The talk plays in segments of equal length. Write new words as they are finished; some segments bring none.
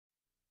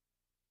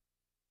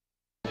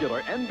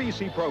regular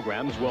NBC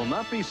programs will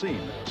not be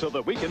seen, so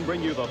that we can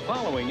bring you the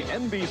following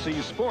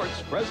NBC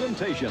Sports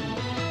presentation.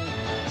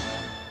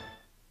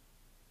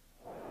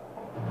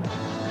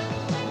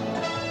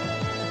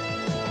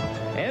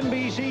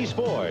 NBC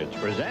Sports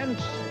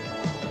presents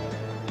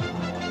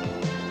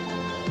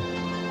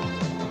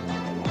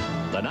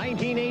the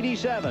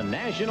 1987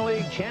 National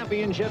League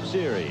Championship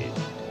Series.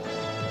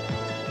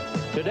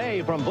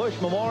 Today from Busch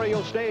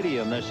Memorial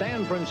Stadium, the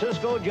San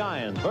Francisco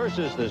Giants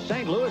versus the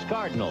St. Louis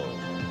Cardinals.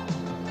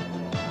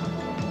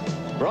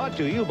 Brought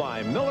to you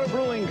by Miller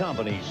Brewing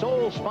Company,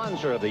 sole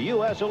sponsor of the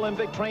U.S.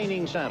 Olympic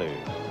Training Center.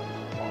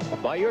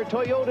 By your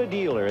Toyota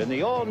dealer in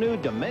the all-new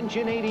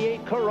Dimension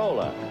 88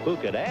 Corolla, who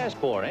could ask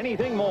for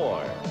anything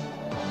more.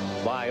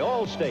 By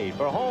Allstate,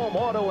 for home,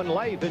 auto, and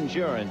life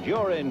insurance,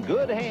 you're in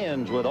good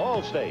hands with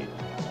Allstate.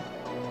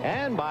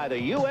 And by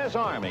the U.S.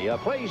 Army, a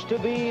place to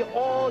be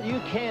all you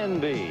can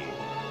be.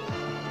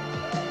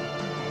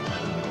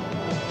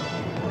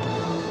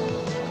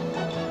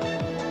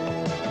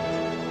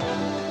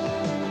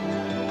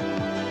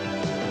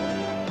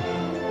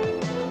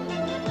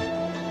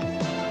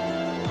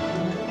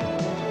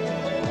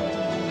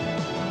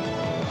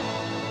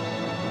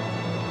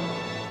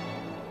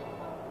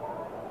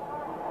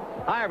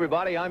 Hi,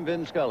 everybody. I'm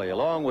Vin Scully,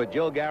 along with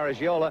Joe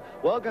Garagiola.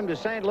 Welcome to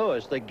St.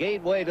 Louis, the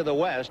gateway to the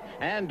West,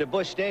 and to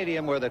Busch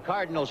Stadium, where the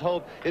Cardinals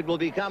hope it will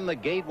become the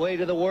gateway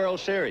to the World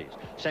Series.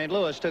 St.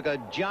 Louis took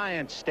a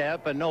giant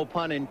step, and no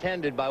pun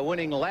intended, by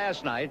winning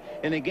last night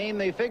in a game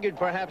they figured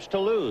perhaps to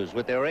lose,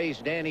 with their ace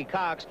Danny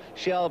Cox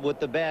shelved with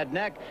the bad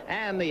neck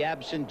and the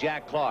absent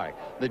Jack Clark.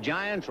 The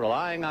Giants,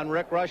 relying on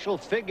Rick Russell,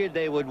 figured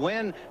they would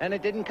win, and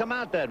it didn't come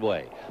out that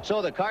way.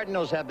 So the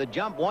Cardinals have the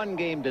jump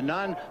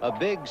 1-0, a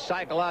big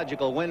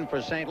psychological win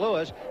for St.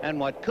 Louis, and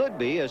what could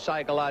be a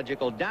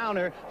psychological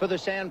downer for the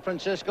San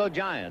Francisco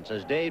Giants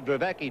as Dave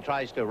Dravecky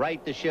tries to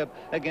right the ship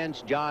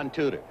against John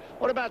Tudor.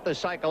 What about the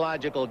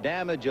psychological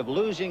damage of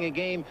losing a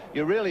game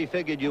you really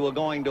figured you were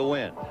going to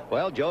win?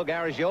 Well, Joe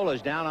Garagiola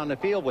is down on the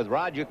field with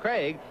Roger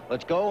Craig.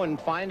 Let's go and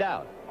find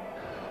out.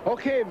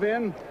 Okay,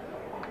 Vin.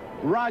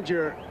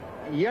 Roger,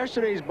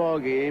 yesterday's ball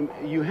game,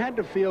 you had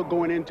to feel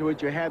going into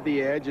it you had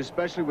the edge,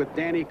 especially with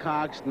Danny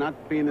Cox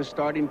not being the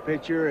starting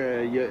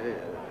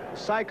pitcher.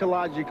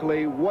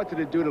 Psychologically, what did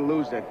it do to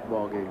lose that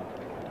ball game?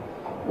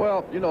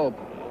 Well, you know,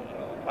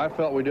 I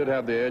felt we did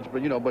have the edge,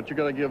 but you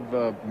got to give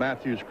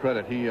Matthews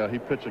credit. He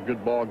pitched a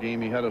good ball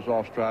game. He had us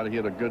off stride. He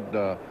had a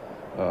good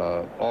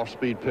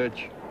off-speed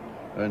pitch,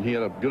 and he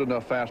had a good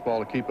enough fastball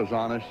to keep us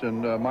honest.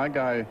 And my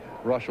guy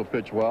Russell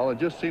pitched well. It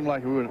just seemed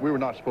like we were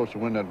not supposed to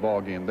win that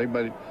ball game. They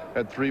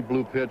had 3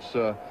 blue hits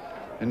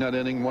in that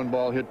inning. 1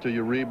 ball hit to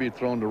Uribe,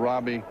 thrown to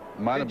Robbie.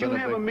 Did you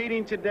have a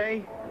meeting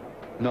today?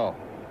 No.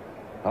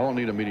 I don't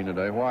need a meeting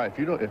today. Why?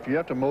 If you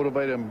have to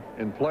motivate him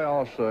in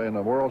playoffs, in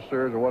the World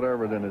Series or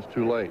whatever, then it's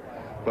too late.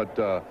 But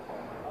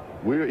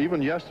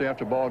even yesterday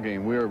after ball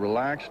game, we are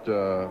relaxed.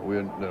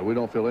 We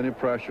don't feel any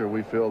pressure.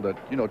 We feel that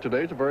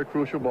today's a very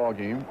crucial ball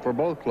game for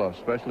both clubs,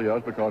 especially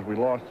us, because we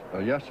lost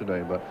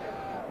yesterday. But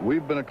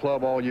we've been a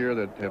club all year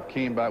that have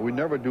came back. We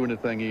never do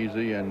anything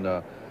easy,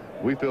 and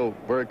we feel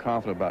very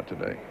confident about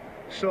today.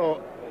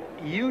 So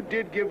you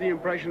did give the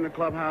impression in the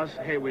clubhouse,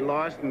 hey, we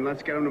lost, and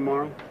let's get them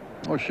tomorrow?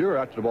 Oh, sure.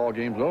 After the ball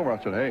game's over,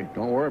 I said, hey,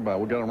 don't worry about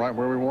it. We got them right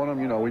where we want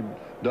them. We've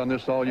done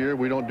this all year.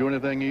 We don't do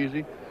anything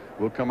easy.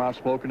 We'll come out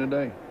smoking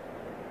today.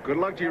 Good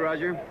luck to you,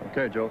 Roger.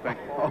 Okay, Joe. Thank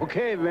you.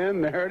 Okay,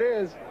 Vin. There it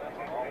is.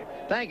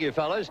 Thank you,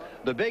 fellas.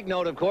 The big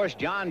note, of course,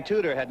 John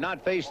Tudor had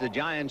not faced the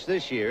Giants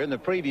this year. In the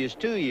previous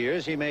 2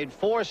 years, he made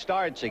 4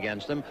 starts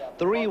against them,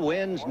 3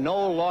 wins,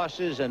 no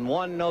losses, and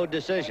 1 no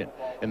decision.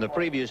 In the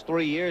previous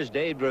 3 years,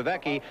 Dave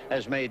Dravecky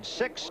has made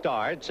 6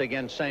 starts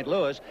against St.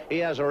 Louis. He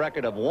has a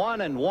record of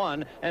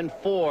 1-1 and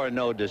 4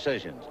 no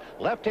decisions.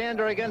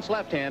 Left-hander against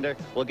left-hander.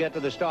 We'll get to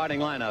the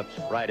starting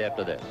lineups right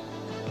after this.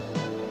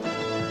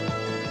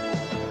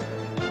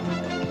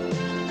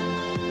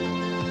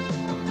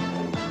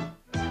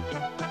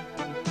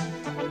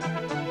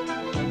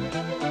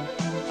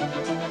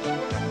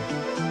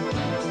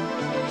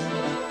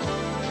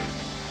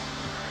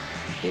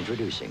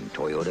 Introducing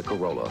Toyota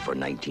Corolla for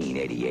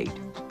 1988.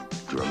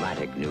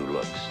 Dramatic new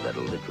looks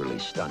that'll literally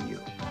stun you.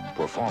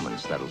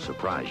 Performance that'll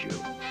surprise you.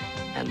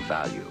 And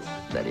value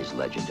that is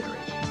legendary.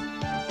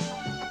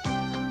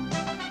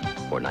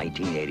 For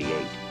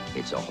 1988,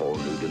 it's a whole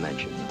new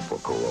dimension for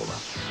Corolla.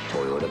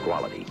 Toyota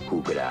quality.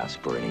 Who could ask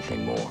for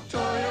anything more?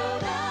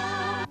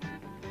 Toyota!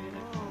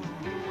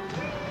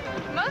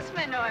 Most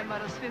men know I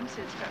model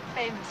swimsuits for a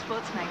famous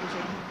sports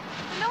magazine.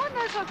 No one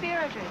knows what beer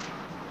I drink.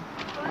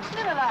 Well, it's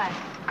Miller Lite.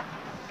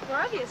 For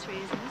obvious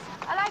reasons.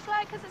 I like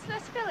light because it's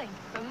less filling.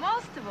 But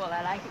most of all,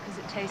 I like it because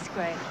it tastes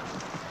great.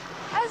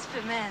 As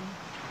for men,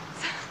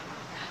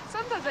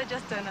 sometimes I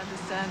just don't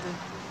understand them.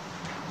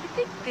 I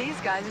think these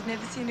guys have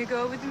never seen a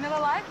girl with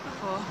Miller Lite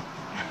before.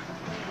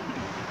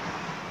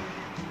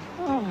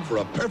 For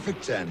a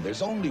perfect 10,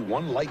 there's only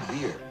one light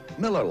beer.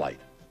 Miller Lite.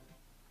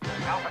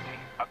 Alpha team,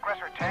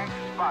 aggressor tank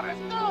spotted.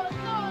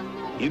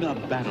 In a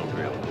battle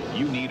drill,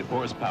 you need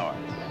horsepower,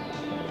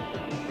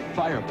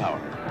 firepower,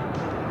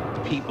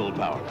 people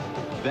power.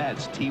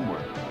 That's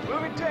teamwork.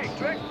 Moving tank,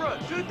 direct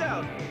front,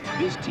 2,000.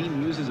 This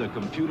team uses a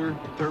computer,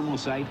 thermal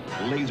sight,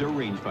 laser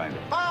rangefinder.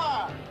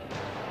 Fire!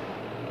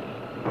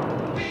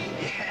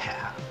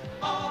 Yeah.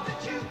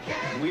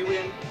 When we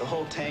win, the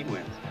whole tank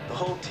wins. The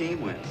whole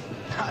team wins,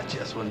 not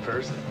just one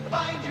person.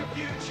 Find your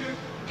future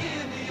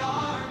in the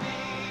Army.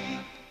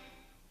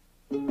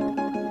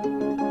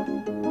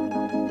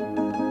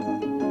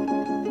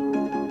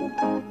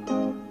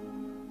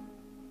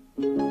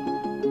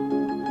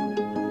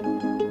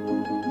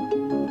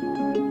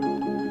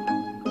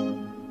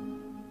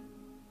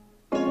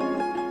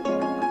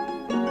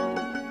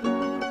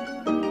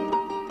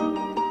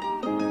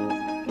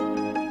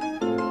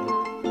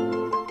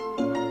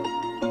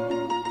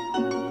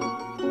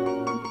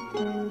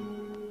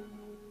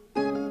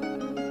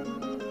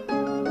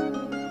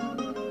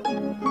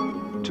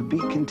 To be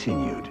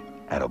continued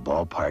at a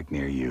ballpark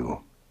near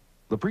you.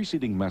 The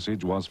preceding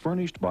message was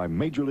furnished by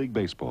Major League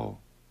Baseball.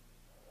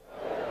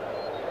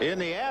 In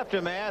the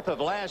aftermath of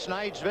last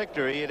night's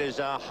victory, it is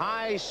a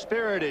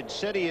high-spirited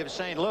city of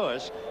St.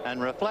 Louis,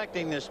 and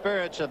reflecting the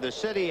spirits of the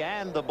city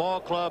and the ball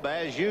club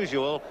as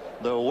usual,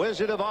 the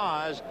Wizard of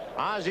Oz,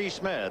 Ozzie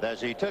Smith, as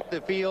he took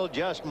the field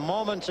just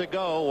moments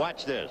ago.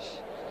 Watch this.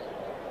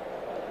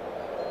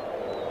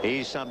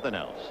 He's something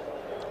else.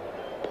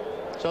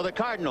 So the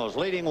Cardinals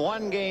leading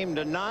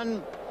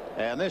 1-0,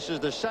 and this is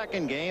the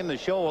second game. The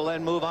show will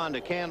then move on to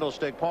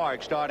Candlestick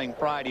Park starting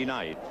Friday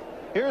night.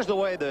 Here's the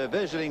way the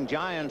visiting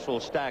Giants will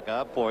stack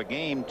up for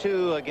Game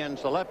 2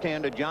 against the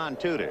left-handed John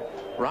Tudor.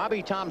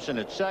 Robbie Thompson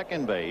at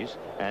second base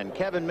and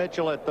Kevin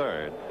Mitchell at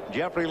third.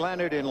 Jeffrey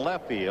Leonard in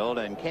left field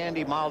and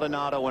Candy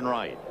Maldonado in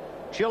right.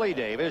 Chili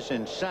Davis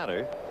in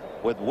center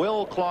with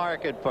Will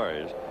Clark at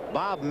first.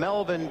 Bob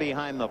Melvin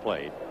behind the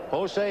plate.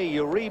 Jose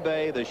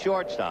Uribe, the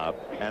shortstop,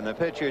 and the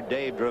pitcher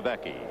Dave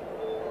Dravecky.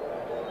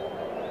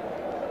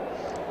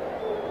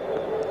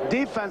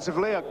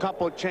 Defensively, a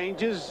couple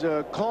changes.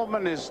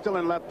 Coleman is still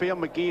in left field,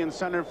 McGee in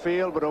center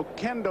field, but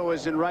Oquendo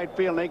is in right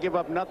field, and they give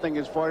up nothing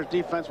as far as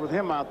defense with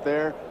him out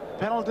there.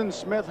 Pendleton,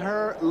 Smith,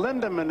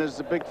 Lindemann is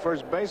the big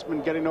first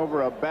baseman getting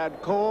over a bad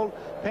cold.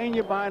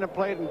 Pena behind the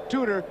plate, and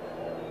Tudor.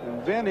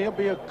 And then he'll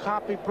be a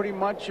copy pretty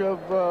much of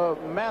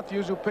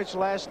Matthews, who pitched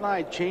last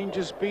night.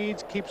 Changes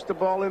speeds, keeps the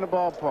ball in the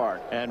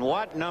ballpark. And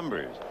what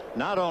numbers.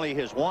 Not only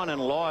his won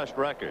and lost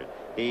record,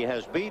 he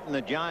has beaten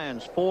the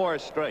Giants 4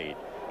 straight.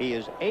 He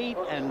is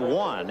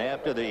 8-1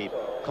 after the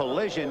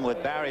collision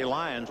with Barry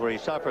Lyons, where he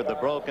suffered the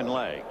broken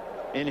leg.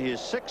 In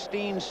his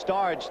 16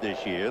 starts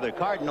this year, the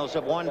Cardinals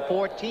have won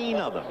 14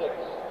 of them.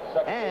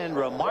 And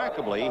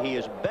remarkably, he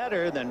is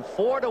better than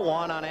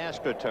 4-1 on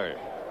AstroTurf.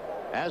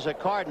 As a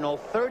Cardinal,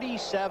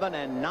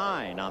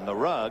 37-9 on the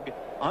rug,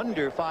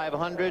 under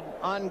 500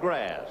 on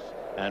grass.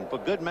 And for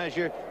good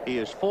measure, he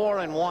is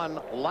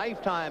 4-1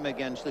 lifetime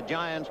against the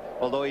Giants,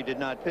 although he did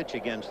not pitch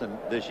against them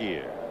this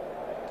year.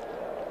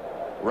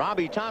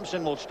 Robbie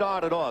Thompson will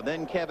start it off.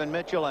 Then Kevin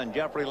Mitchell and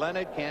Jeffrey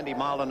Leonard. Candy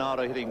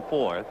Maldonado hitting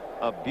fourth.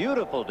 A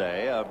beautiful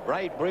day, a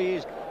bright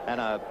breeze,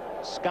 and a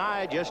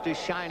sky just as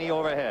shiny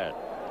overhead.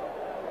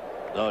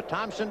 So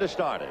Thompson to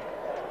start it.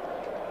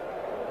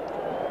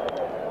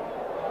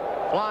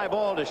 Fly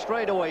ball to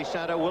straightaway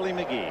center, Willie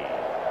McGee.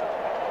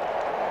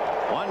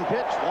 One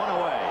pitch, one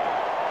away.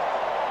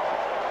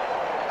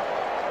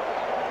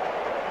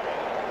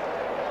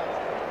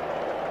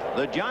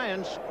 The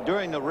Giants,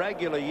 during the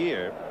regular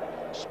year,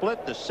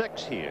 split the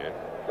 6 here.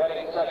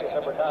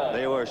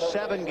 They were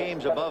 7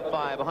 games above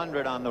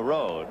 500 on the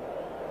road,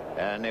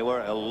 and they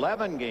were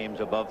 11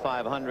 games above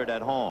 500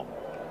 at home.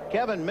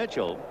 Kevin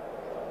Mitchell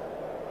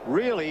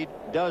really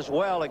does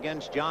well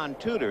against John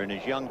Tudor in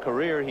his young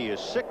career. He is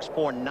 6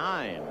 for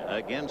 9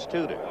 against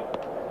Tudor,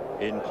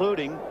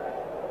 including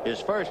his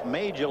first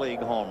major league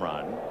home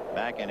run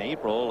back in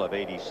April of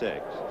 '86.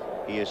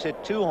 He has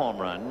hit 2 home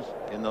runs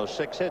in those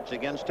 6 hits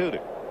against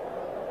Tudor.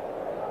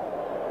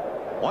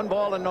 1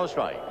 ball and no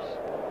strikes.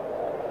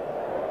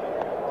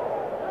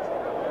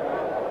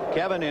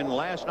 Kevin in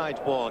last night's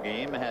ball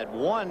game had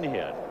 1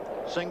 hit,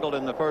 singled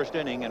in the first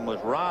inning, and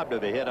was robbed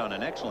of a hit on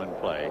an excellent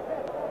play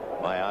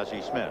by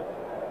Ozzie Smith.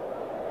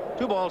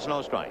 2 balls,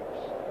 no strikes.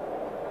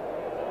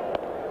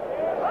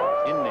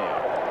 In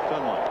there,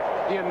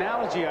 2-1. The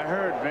analogy I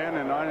heard, Vin,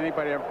 and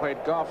anybody ever played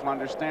golf will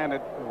understand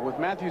it. With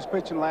Matthews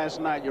pitching last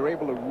night, you're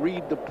able to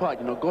read the putt,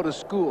 you know, go to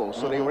school.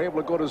 So they were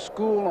able to go to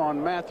school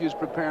on Matthews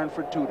preparing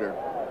for Tudor.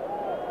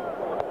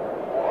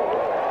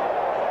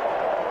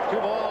 2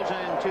 balls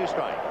and 2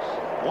 strikes.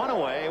 1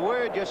 away.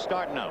 We're just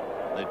starting out.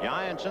 The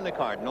Giants and the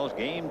Cardinals,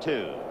 game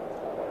 2.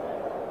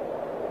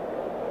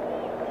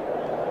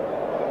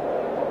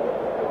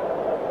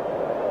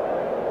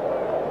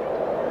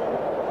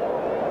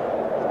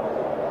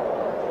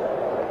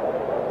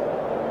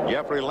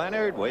 Jeffrey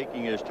Leonard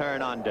waking his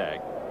turn on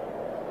deck.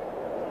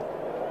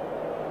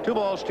 2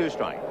 balls, 2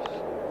 strikes.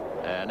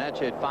 And that's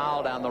hit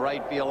foul down the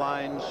right field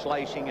line,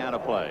 slicing out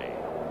of play.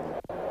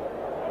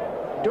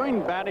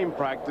 During batting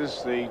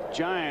practice, the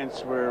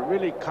Giants were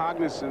really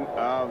cognizant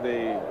of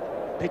the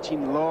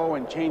pitching low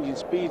and changing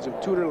speeds of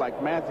Tudor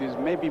like Matthews,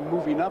 maybe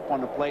moving up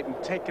on the plate and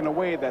taking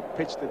away that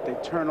pitch that they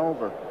turn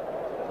over.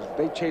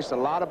 They chased a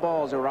lot of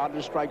balls that were out of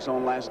the strike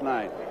zone last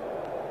night.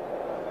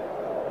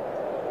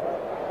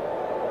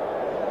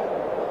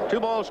 2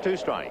 balls, 2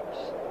 strikes.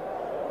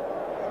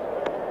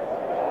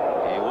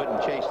 He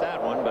wouldn't chase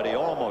that one, but he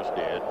almost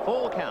did.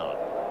 Full count.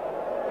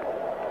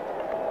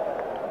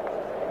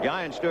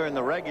 Giants during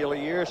the regular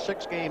year,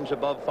 6 games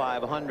above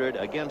 500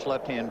 against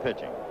left-hand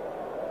pitching.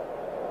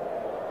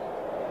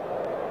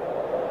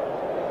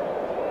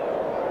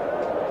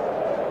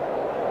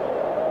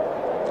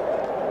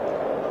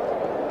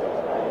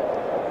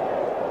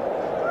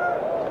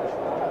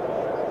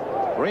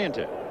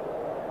 Three-2.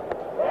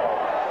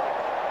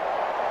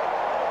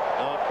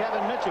 So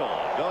Kevin Mitchell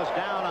goes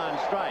down on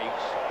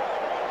strikes.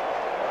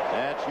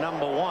 That's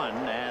number 1,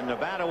 and the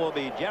batter will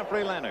be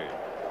Jeffrey Leonard.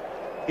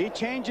 He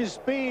changes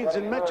speeds,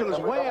 and Mitchell is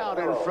way out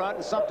in front,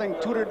 and something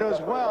Tudor does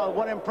well.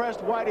 What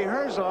impressed Whitey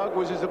Herzog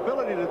was his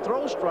ability to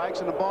throw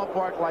strikes in a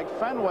ballpark like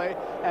Fenway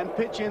and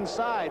pitch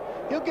inside.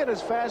 He'll get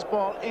his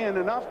fastball in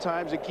enough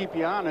times to keep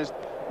you honest,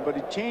 but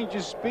he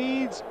changes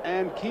speeds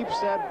and keeps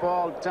that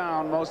ball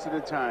down most of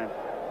the time.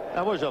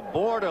 That was a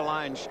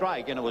borderline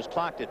strike, and it was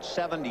clocked at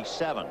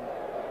 77.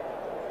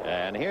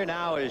 And here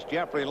now is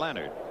Jeffrey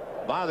Leonard,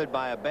 bothered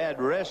by a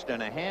bad wrist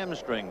and a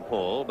hamstring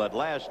pull, but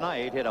last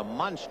night hit a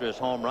monstrous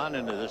home run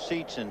into the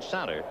seats in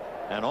center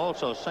and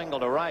also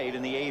singled to right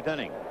in the 8th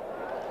inning.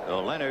 So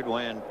Leonard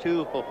went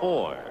 2 for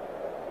 4.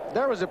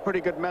 There was a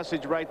pretty good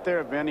message right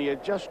there, Vin. He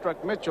had just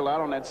struck Mitchell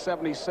out on that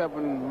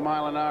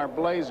 77-mile-an-hour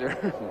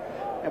blazer.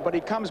 But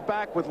he comes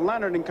back with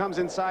Leonard and comes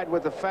inside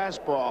with a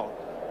fastball.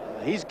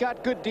 He's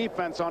got good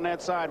defense on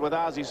that side with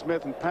Ozzie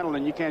Smith and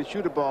Pendleton. You can't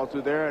shoot a ball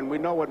through there, and we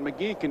know what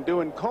McGee can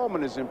do, and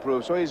Coleman has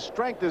improved. So his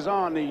strength is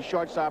on the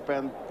shortstop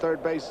and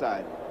third base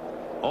side.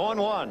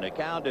 0-1 to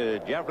count to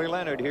Jeffrey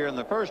Leonard here in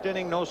the 1st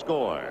inning. No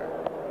score.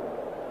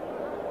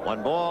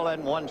 1 ball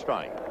and 1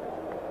 strike.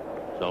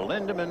 So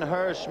Lindemann,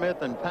 Hurst,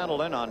 Smith, and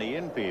Pendleton on the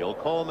infield.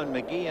 Coleman,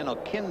 McGee, and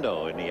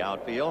Oquendo in the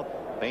outfield.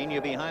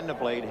 Pena behind the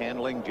plate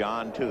handling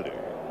John Tudor.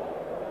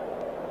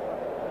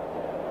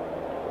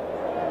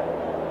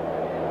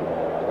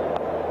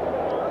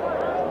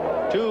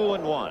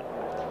 2-1.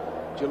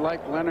 Did you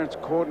like Leonard's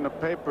quote in the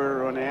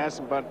paper when they asked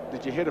him about,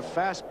 did you hit a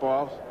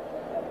fastball?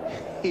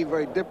 He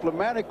very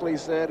diplomatically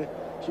said,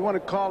 if you want to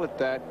call it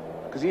that,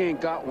 because he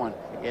ain't got one.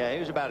 Yeah, he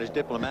was about as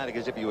diplomatic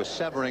as if he was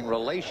severing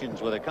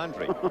relations with a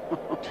country.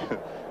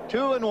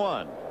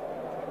 2-1.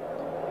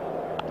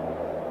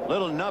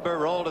 Little nubber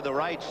roll to the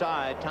right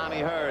side. Tommy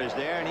Herr is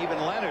there, and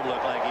even Leonard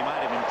looked like he might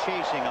have been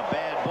chasing a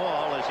bad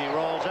ball as he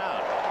rolls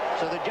out.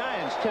 So the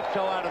Giants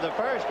tiptoe out of the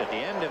 1st at the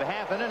end of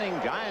half an inning.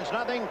 Giants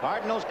nothing.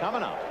 Cardinals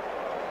coming up.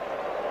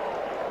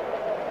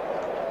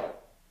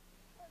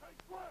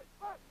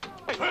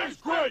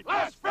 Tastes great.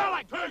 Last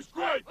filling. Tastes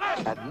great.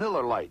 At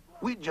Miller Lite,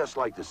 we'd just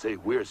like to say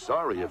we're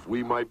sorry if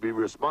we might be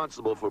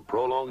responsible for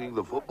prolonging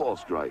the football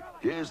strike.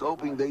 Here's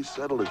hoping they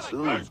settle it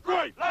soon. Tastes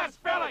great. Last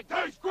filling.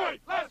 Tastes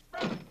great. Last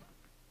filling.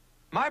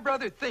 My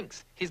brother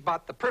thinks he's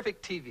bought the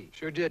perfect TV.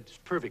 Sure did. It's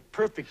perfect.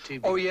 Perfect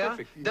TV. Oh, yeah?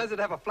 Perfect. Does it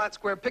have a flat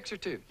square picture,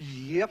 too?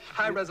 Yep.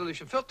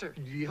 High-resolution filter?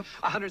 Yep.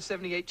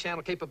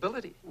 178-channel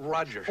capability?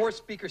 Roger.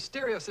 4-speaker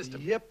stereo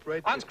system? Yep,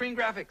 right there. On-screen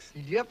graphics?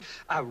 Yep.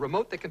 A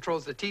remote that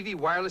controls the TV,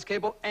 wireless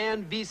cable,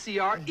 and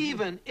VCR,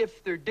 even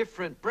if they're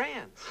different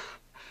brands.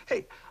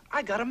 Hey,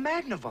 I got a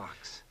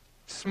Magnavox.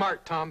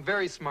 Smart, Tom.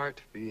 Very smart.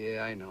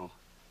 Yeah, I know.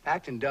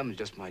 Acting dumb is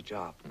just my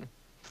job.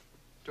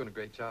 Doing a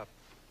great job.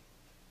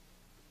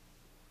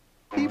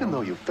 Even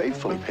though you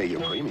faithfully pay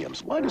your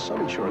premiums, why do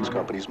some insurance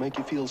companies make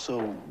you feel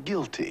so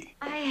guilty?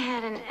 I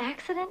had an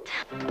accident.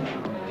 Do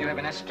you have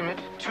an estimate?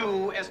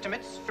 2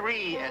 estimates?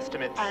 3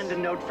 estimates? And a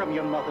note from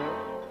your mother.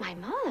 My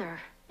mother?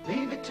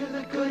 Leave it to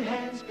the good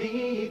hands,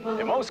 people.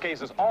 In most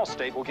cases,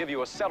 Allstate will give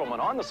you a settlement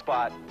on the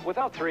spot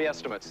without 3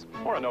 estimates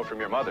or a note from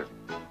your mother.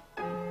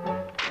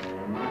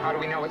 How do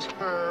we know it's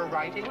her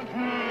writing?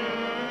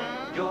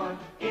 You're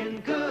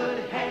in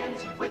good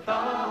hands with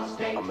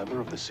Allstate. A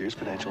member of the Sears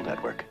Financial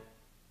Network.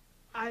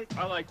 I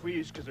like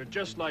Wheaties because they're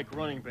just like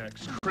running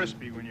backs,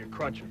 crispy when you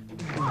crunch them.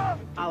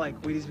 I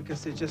like Wheaties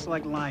because they're just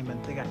like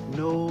linemen. They got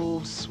no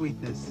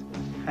sweetness.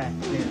 Now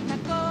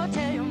go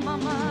tell your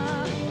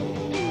mama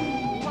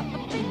what the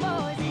big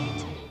boys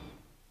eat.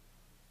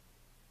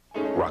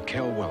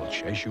 Raquel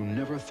Welch, as you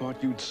never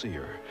thought you'd see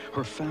her,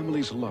 her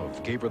family's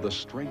love gave her the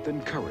strength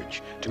and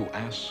courage to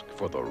ask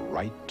for the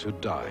right to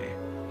die.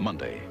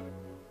 Monday.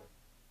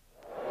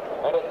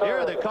 Here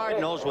are the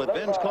Cardinals with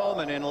Vince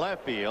Coleman in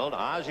left field,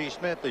 Ozzie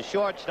Smith the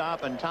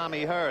shortstop, and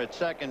Tommy Herr at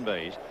second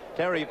base.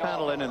 Terry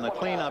Pendleton in the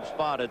cleanup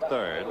spot at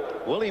third.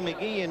 Willie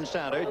McGee in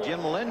center.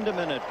 Jim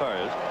Lindemann at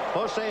first.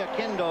 Jose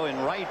Oquendo in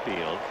right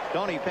field.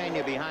 Tony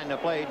Pena behind the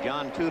plate.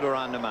 John Tudor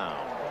on the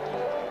mound.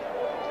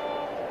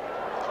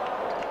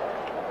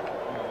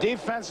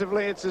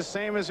 Defensively, it's the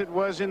same as it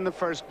was in the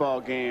first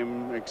ball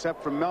game,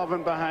 except for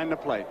Melvin behind the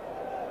plate.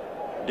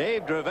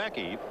 Dave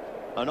Dravecky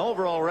an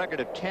overall record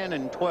of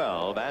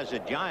 10-12. As a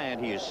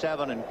Giant, he is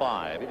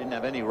 7-5. He didn't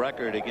have any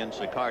record against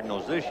the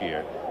Cardinals this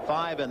year.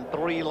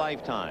 5-3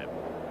 lifetime.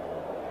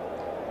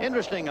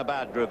 Interesting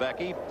about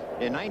Dravecky,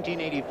 in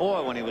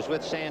 1984 when he was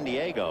with San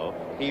Diego,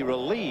 he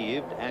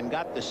relieved and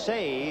got the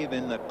save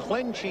in the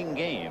clinching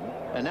game,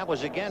 and that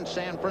was against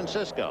San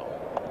Francisco.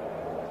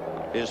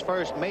 His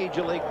first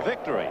major league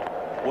victory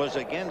was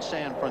against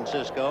San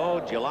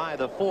Francisco, July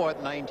the 4th,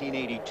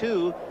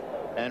 1982,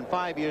 and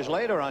 5 years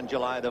later, on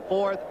July the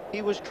 4th,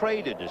 he was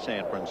traded to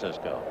San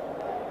Francisco.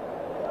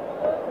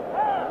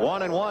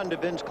 1-1 to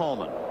Vince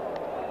Coleman.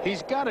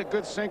 He's got a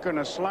good sinker and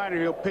a slider.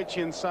 He'll pitch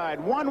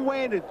inside. One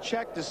way to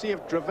check to see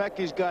if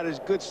Dravecky's got his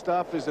good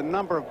stuff is the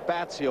number of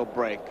bats he'll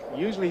break.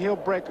 Usually he'll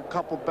break a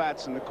couple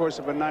bats in the course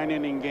of a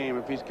 9-inning game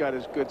if he's got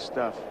his good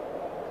stuff.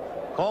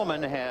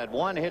 Coleman had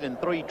 1 hit and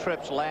 3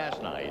 trips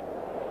last night.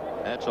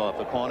 That's off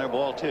the corner,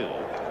 ball 2.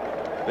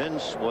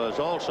 Vince was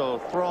also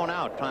thrown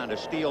out trying to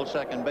steal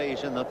second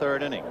base in the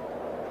 3rd inning.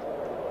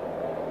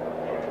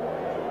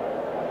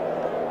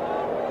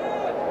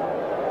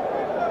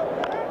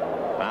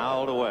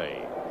 Fouled away.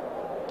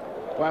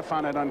 Well, I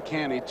found it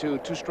uncanny, too.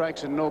 2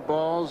 strikes and no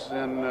balls,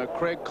 and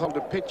Craig called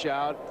the pitch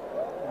out.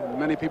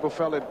 Many people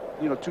felt that,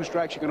 you know, 2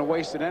 strikes, you're going to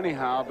waste it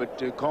anyhow,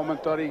 but Coleman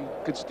thought he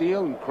could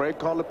steal, and Craig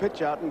called the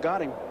pitch out and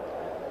got him.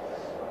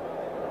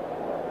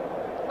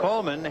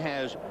 Coleman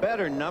has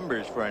better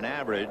numbers for an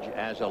average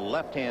as a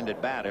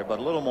left-handed batter, but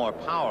a little more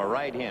power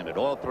right-handed.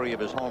 All 3 of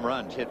his home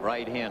runs hit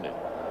right-handed.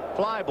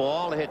 Fly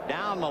ball hit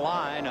down the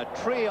line, a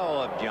trio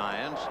of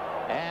Giants,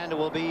 and it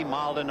will be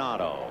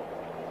Maldonado.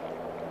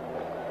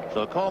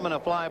 So Coleman a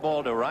fly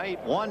ball to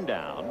right, 1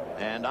 down,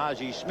 and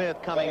Ozzie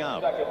Smith coming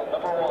up.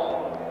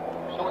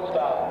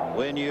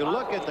 When you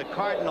look at the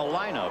Cardinal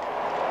lineup,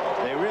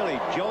 they really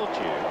jolt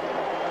you,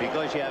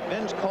 because you have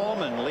Vince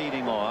Coleman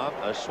leading off,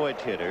 a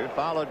switch hitter,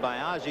 followed by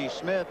Ozzie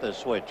Smith, a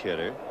switch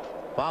hitter,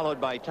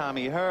 followed by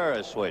Tommy Herr,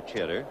 a switch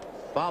hitter,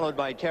 followed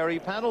by Terry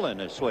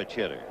Pendleton, a switch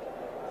hitter,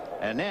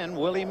 and then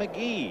Willie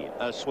McGee,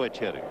 a switch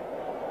hitter.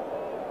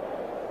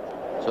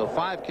 So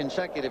 5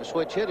 consecutive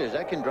switch hitters,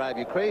 that can drive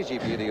you crazy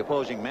if you're the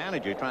opposing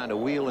manager trying to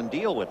wheel and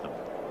deal with them.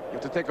 You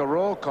have to take a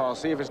roll call,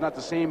 see if it's not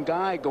the same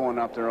guy going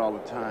up there all the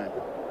time.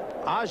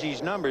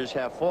 Ozzie's numbers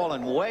have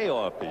fallen way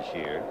off this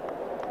year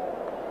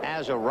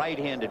as a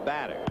right-handed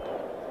batter.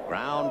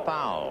 Ground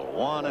foul,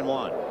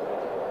 1-1.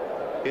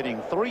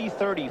 Hitting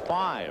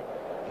 .335,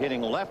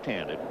 hitting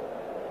left-handed,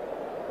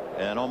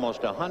 and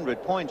almost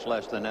 100 points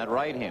less than that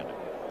right-handed.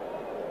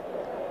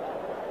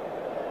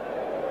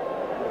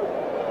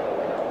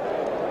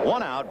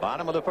 1 out,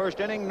 bottom of the 1st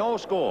inning, no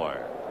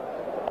score.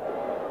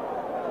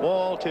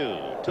 Ball 2,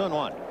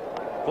 2-1.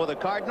 For the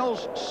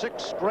Cardinals,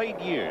 6 straight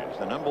years,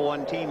 the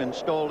 #1 team in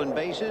stolen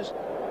bases,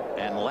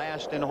 and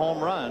last in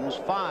home runs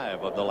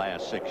 5 of the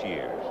last 6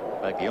 years.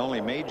 In fact, the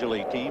only major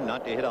league team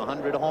not to hit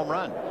 100 home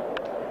runs.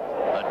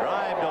 A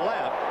drive to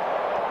left.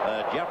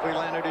 Jeffrey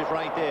Leonard is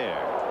right there.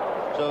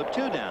 So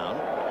 2 down,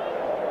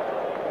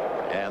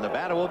 and the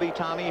batter will be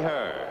Tommy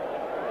Herr.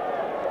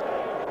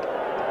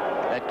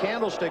 At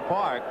Candlestick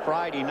Park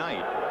Friday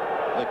night,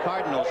 the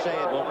Cardinals say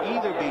it will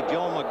either be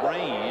Joe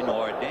McGrain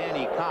or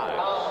Danny Cox.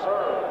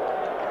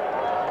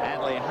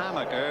 Adley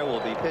Hammaker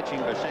will be pitching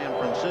for San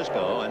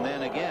Francisco, and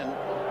then again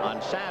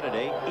on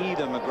Saturday,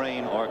 either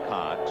McGrain or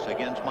Cox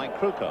against Mike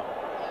Krukow.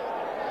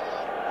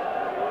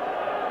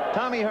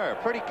 Tommy Herr,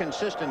 pretty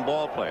consistent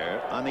ball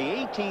player. On the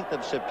 18th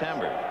of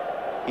September,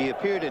 he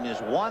appeared in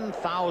his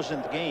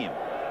 1,000th game.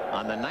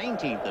 On the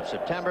 19th of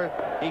September,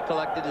 he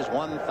collected his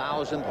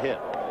 1,000th hit.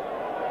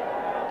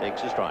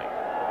 Takes a strike.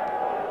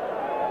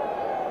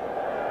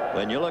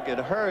 When you look at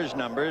Herr's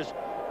numbers,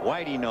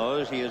 Whitey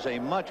knows he is a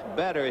much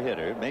better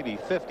hitter, maybe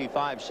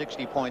 55,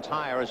 60 points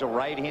higher as a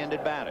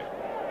right-handed batter.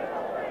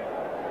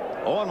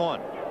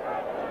 0-1.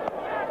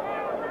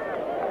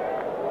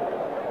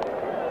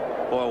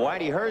 For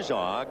Whitey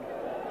Herzog,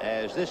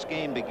 as this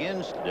game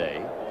begins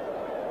today,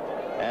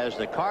 as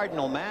the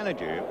Cardinal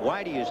manager,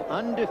 Whitey is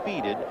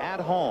undefeated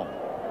at home.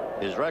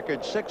 His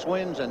record 6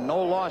 wins and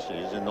no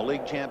losses in the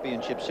League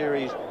Championship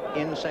Series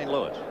in St.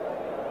 Louis.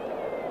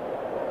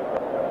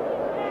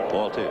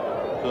 Ball 2,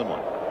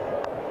 2-1.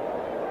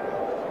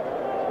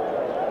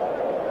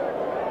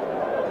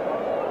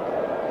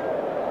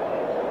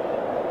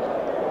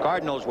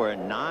 Cardinals were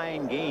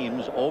 9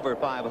 games over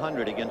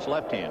 500 against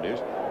left-handers,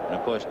 and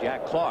of course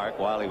Jack Clark,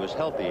 while he was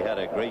healthy, had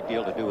a great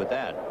deal to do with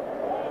that.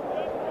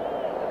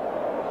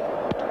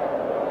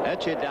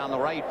 That's hit down the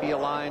right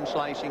field line,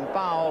 slicing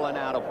foul and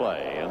out of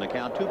play, and the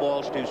count 2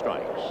 balls, 2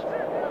 strikes.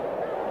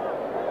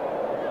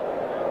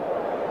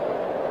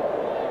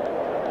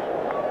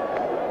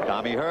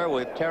 Tommy Herr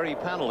with Terry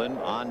Pendleton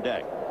on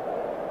deck.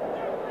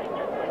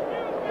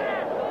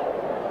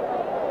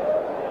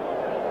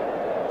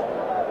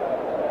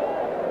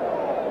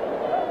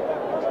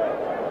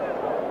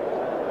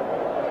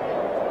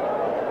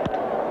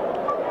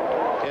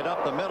 Hit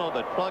up the middle,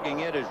 but plugging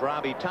it is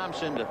Robbie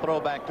Thompson to throw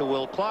back to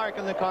Will Clark,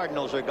 and the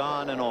Cardinals are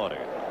gone in order.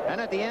 And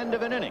at the end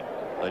of an inning,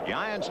 the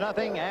Giants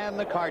nothing and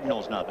the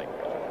Cardinals nothing.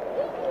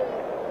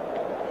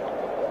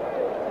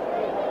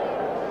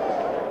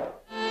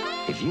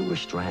 If you were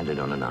stranded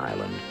on an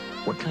island,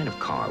 what kind of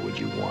car would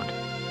you want?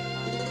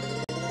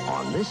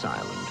 On this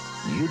island,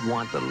 you'd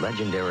want the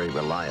legendary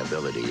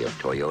reliability of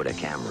Toyota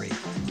Camry.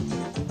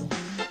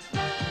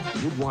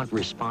 You'd want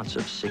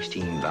responsive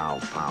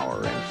 16-valve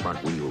power and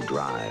front-wheel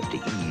drive to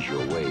ease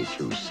your way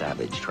through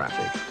savage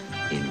traffic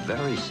in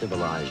very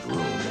civilized room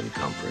and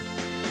comfort.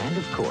 And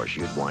of course,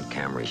 you'd want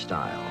Camry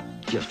style,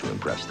 just to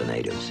impress the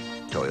natives.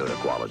 Toyota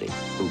quality.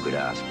 Who could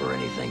ask for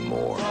anything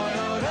more?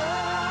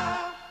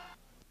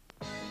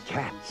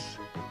 Cats,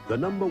 the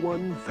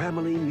 #1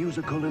 family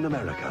musical in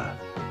America.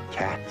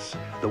 Cats,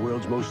 the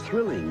world's most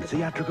thrilling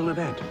theatrical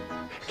event.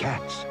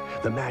 Cats,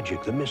 the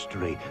magic, the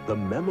mystery, the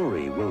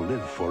memory will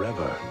live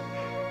forever.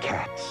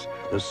 Cats,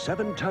 the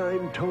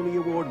 7-time Tony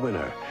Award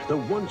winner, the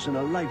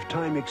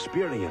once-in-a-lifetime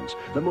experience,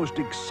 the most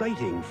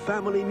exciting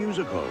family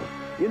musical.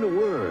 In a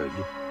word,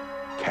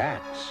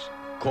 Cats.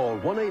 Call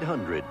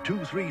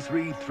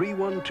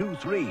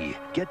 1-800-233-3123.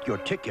 Get your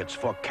tickets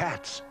for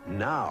Cats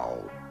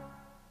now.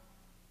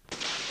 I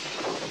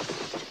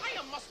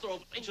am master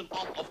of ancient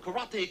art of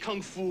karate,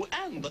 kung fu,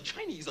 and the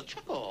Chinese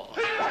checker.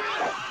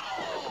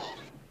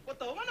 But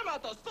the one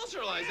about the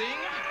socializing...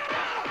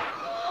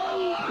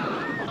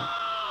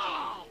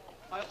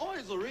 I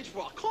always reach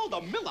for a cold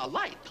Miller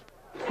Light.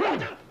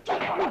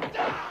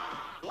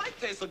 Light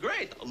tastes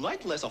great.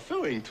 Lightless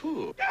feeling,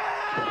 too.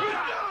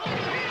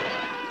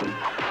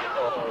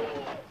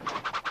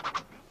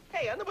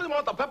 Hey, anybody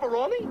want the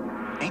pepperoni?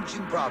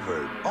 Ancient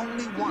proverb,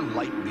 only one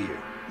light beer,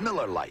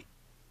 Miller Lite.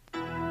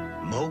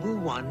 Mobil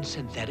 1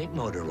 synthetic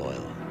motor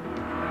oil.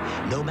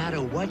 No matter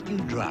what you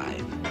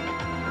drive,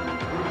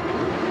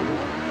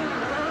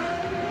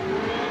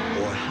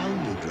 or how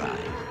you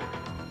drive,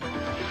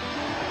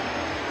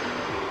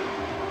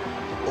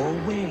 or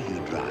where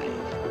you drive,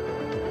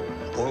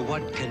 or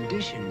what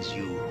conditions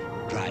you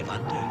drive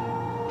under.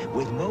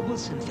 With Mobil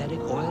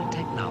synthetic oil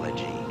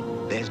technology,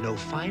 there's no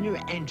finer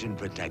engine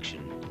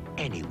protection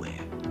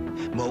anywhere.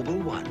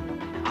 Mobil 1,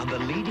 on the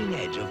leading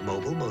edge of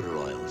mobile motor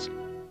oils.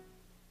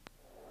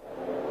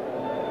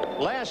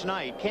 Last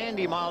night,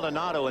 Candy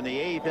Maldonado in the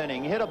 8th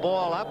inning hit a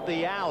ball up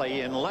the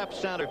alley in left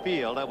center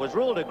field that was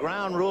ruled a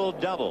ground rule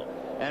double.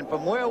 And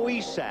from where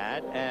we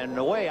sat and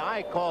the way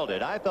I called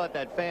it, I thought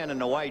that fan in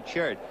the white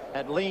shirt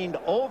had leaned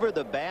over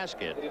the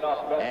basket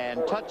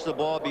and touched the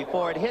ball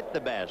before it hit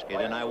the basket.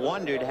 And I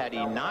wondered, had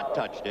he not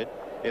touched it,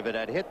 if it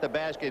had hit the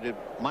basket, it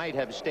might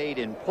have stayed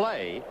in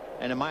play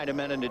and it might have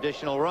meant an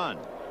additional run.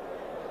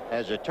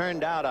 As it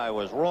turned out, I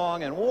was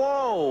wrong, and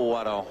whoa,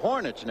 what a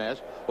hornet's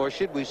nest, or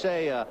should we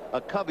say a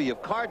covey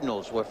of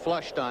Cardinals were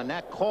flushed on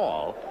that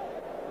call.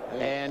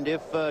 And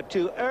if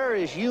to err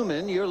is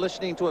human, you're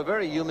listening to a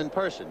very human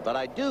person. But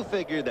I do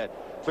figure that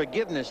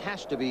forgiveness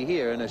has to be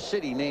here in a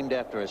city named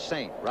after a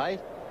saint,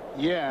 right?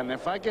 Yeah, and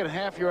if I get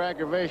half your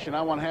aggravation,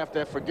 I want half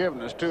that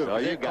forgiveness, too.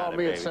 So They called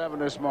me at 7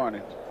 this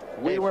morning.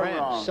 We were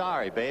wrong.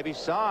 Sorry, baby,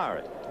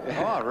 sorry.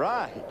 All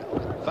right.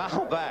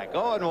 Foul back,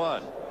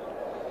 0-1.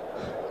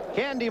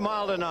 Candy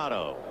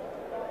Maldonado.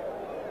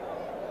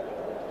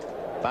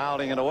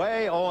 Fouling it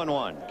away,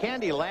 0-1.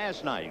 Candy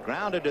last night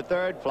grounded to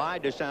third, fly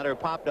to center,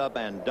 popped up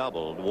and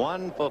doubled.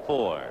 1 for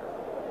 4.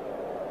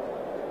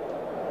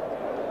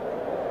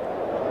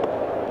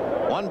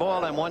 1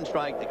 ball and 1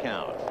 strike to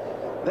count.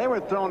 They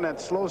were throwing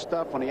that slow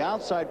stuff on the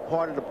outside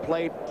part of the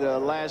plate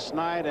last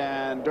night,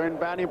 and during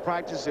batting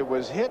practice it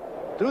was hit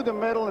through the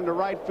middle in the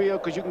right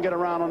field because you can get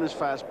around on this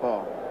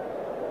fastball.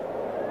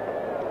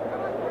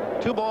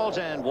 2 balls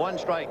and 1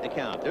 strike to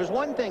count. There's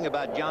one thing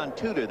about John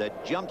Tudor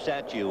that jumps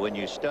at you when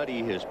you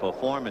study his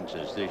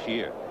performances this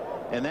year,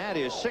 and that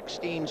is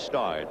 16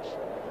 starts,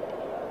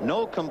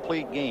 no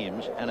complete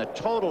games, and a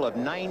total of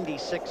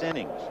 96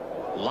 innings.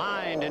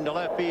 Lined into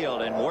left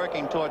field and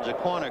working towards the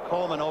corner.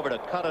 Coleman over to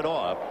cut it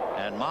off,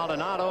 and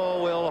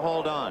Maldonado will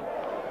hold on.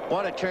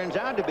 What it turns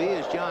out to be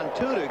is John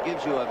Tudor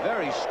gives you a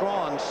very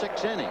strong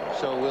 6 innings,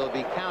 so we'll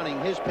be counting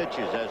his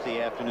pitches as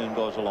the afternoon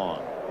goes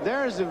along.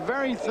 There's the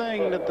very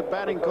thing that the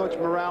batting coach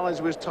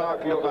Morales was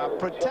talking about.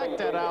 Protect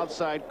that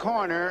outside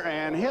corner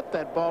and hit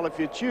that ball if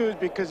you choose,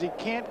 because he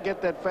can't get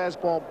that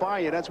fastball by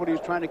you. That's what he was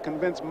trying to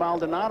convince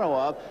Maldonado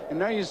of. And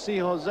there you see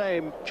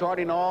Jose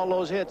charting all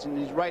those hits, and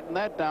he's writing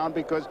that down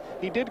because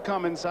he did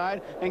come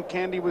inside and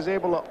Candy was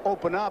able to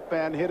open up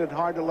and hit it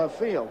hard to left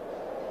field.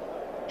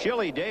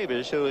 Chili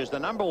Davis, who is the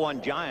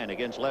 #1 giant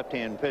against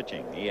left-hand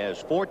pitching. He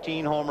has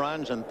 14 home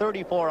runs and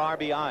 34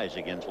 RBIs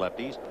against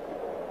lefties.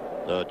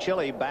 The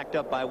Chili backed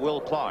up by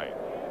Will Clark.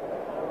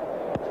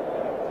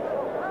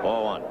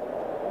 0-1.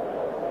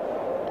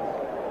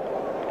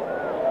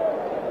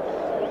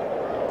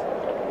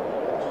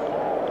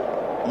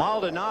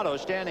 Maldonado,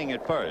 standing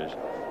at first,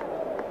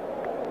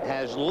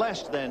 has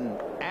less than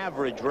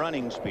average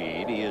running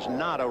speed. He is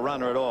not a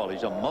runner at all.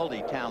 He's a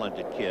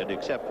multi-talented kid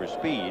except for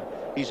speed.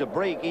 He's a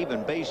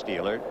break-even base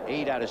stealer,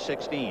 8 out of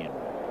 16.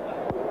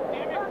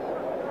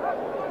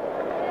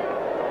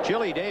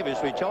 Chili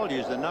Davis, we told you,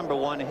 is the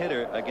 #1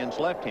 hitter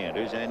against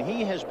left-handers, and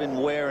he has been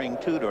wearing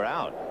Tudor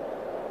out.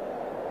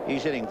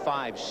 He's hitting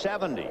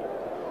 .570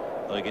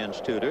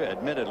 against Tudor,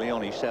 admittedly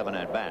only 7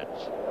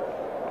 at-bats.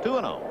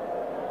 2-0.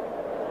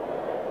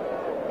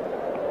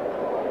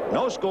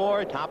 No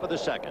score, top of the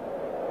second.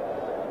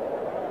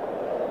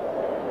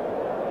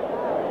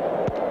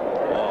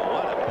 Oh,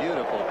 what a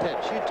beautiful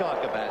pitch. You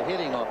talk about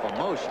hitting off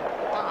emotion.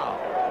 Wow.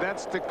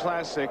 That's the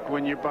classic.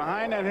 When you're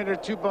behind that hitter,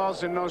 2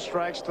 balls and no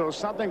strikes, throw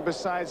something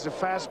besides the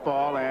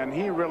fastball, and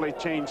he really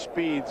changed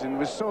speeds and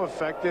was so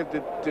effective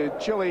that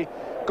Chile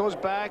goes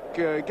back,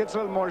 gets a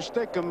little more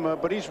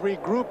stickum, but he's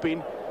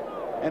regrouping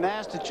and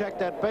asked to check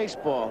that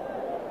baseball.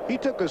 He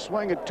took a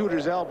swing at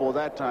Tudor's elbow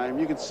that time.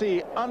 You could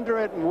see under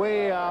it and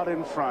way out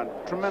in front.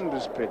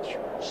 Tremendous pitch.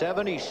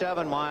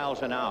 77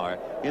 miles an hour.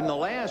 In the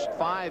last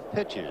 5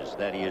 pitches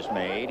that he has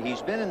made,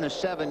 he's been in the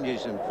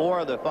 70s in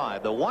 4 of the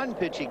 5. The one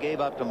pitch he gave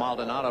up to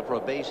Maldonado for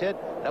a base hit,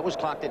 that was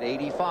clocked at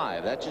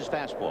 85. That's his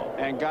fastball.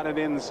 And got it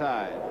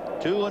inside.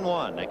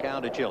 2-1. They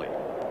count to Chile.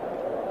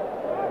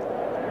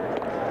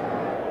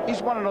 He's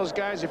one of those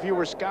guys, if you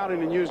were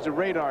scouting and used a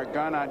radar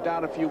gun, I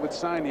doubt if you would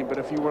sign him. But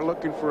if you were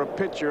looking for a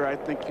pitcher, I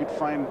think you'd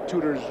find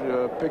Tudor's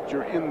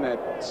picture in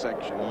that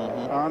section.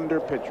 Under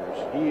pitchers.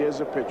 He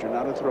is a pitcher,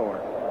 not a thrower.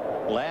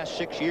 Last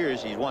 6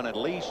 years, he's won at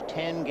least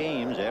 10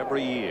 games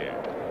every year.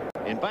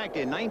 In fact,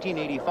 in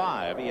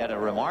 1985, he had a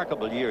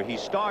remarkable year. He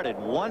started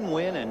 1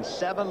 win and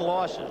 7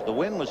 losses. The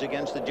win was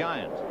against the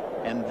Giants.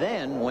 And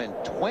then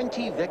went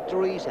 20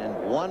 victories and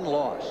 1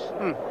 loss.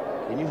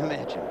 Can you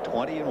imagine?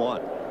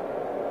 20-1.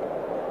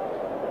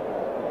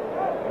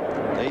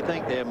 They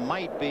think there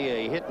might be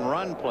a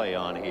hit-and-run play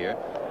on here.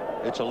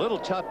 It's a little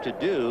tough to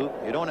do.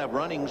 You don't have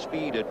running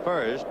speed at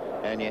first,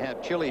 and you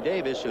have Chili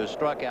Davis, who has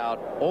struck out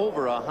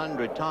over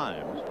 100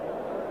 times,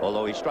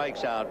 although he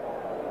strikes out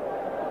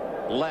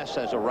less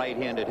as a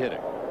right-handed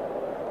hitter.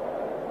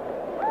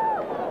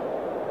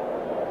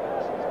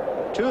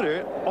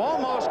 Tudor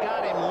almost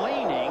got him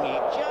leaning. He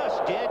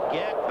just did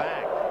get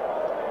back.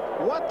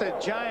 What the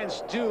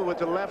Giants do with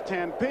the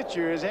left-hand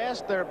pitcher is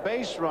ask their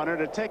base runner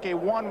to take a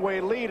one-way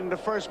lead in the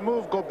first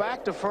move, go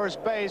back to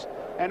first base,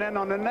 and then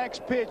on the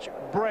next pitch,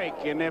 break.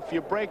 And if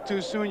you break too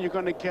soon, you're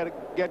going to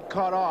get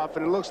caught off.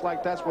 And it looks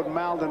like that's what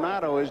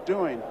Maldonado is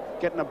doing,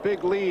 getting a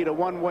big lead, a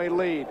one-way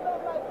lead.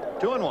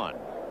 2-1.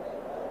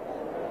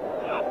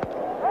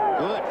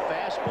 Good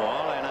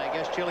fastball, and I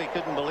guess Chile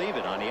couldn't believe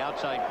it on the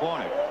outside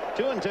corner.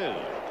 2-2.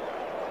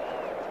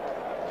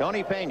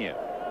 Tony Pena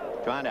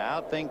trying to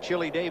outthink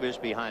Chili Davis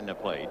behind the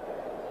plate.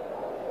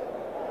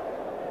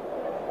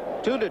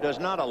 Tudor does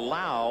not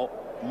allow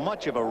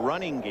much of a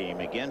running game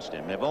against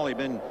him. There have only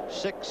been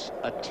 6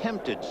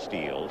 attempted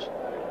steals.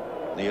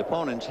 The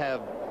opponents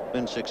have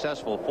been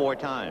successful 4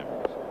 times.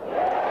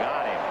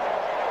 Got him.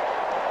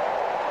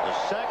 The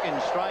second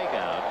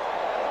strikeout.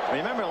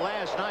 Remember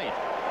last night,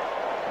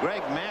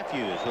 Greg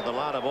Matthews, with a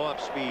lot of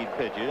off-speed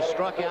pitches,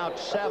 struck out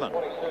 7.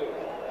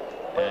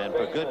 And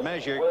for good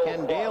measure,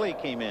 Ken Daly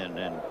came in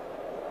and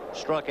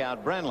struck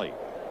out Brenly.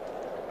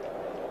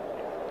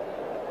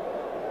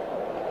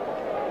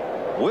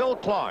 Will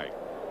Clark,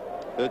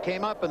 who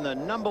came up in the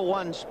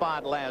 #1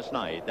 spot last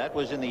night, that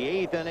was in the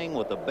 8th inning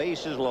with the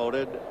bases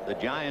loaded, the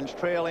Giants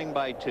trailing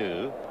by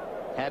 2,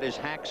 had his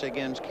hacks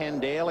against Ken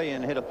Daly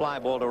and hit a fly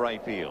ball to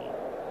right field.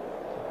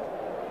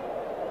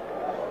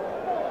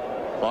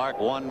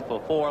 Clark 1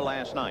 for 4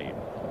 last night.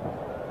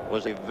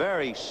 Was a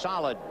very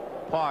solid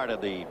part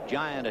of the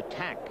Giant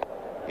attack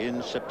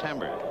in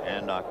September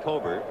and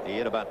October. He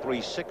hit about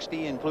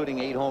 .360, including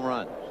 8 home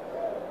runs.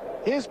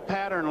 His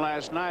pattern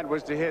last night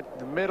was to hit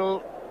the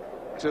middle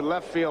to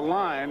left field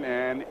line,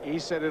 and he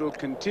said it'll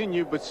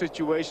continue, but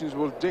situations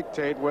will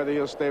dictate whether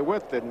he'll stay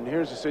with it. And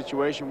here's a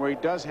situation where he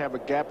does have a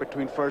gap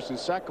between first and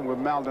second with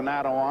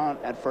Maldonado on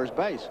at first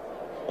base.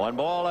 1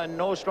 ball and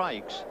no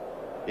strikes.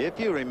 If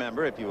you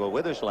remember, if you were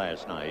with us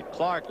last night,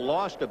 Clark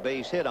lost a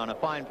base hit on a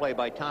fine play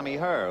by Tommy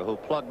Herr, who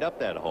plugged up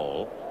that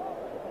hole.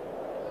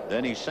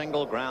 Then he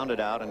single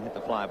grounded out and hit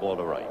the fly ball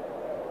to right.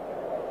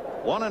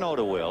 1-0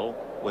 to Will,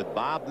 with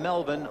Bob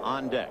Melvin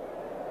on deck.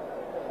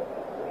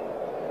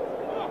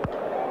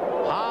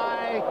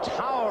 High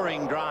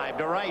towering drive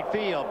to right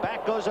field.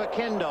 Back goes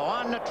Akindo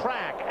on the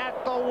track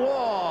at the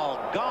wall.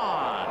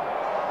 Gone.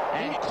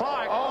 And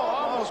Clark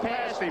almost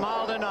passed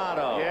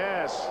Maldonado.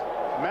 Yes.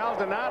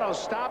 Maldonado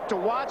stopped to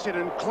watch it,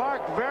 and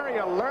Clark very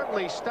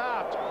alertly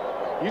stopped.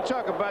 You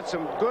talk about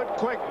some good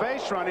quick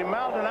base running.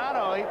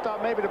 Maldonado, he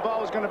thought maybe the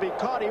ball was going to be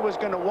caught. He was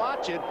going to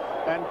watch it,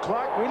 and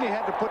Clark really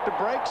had to put the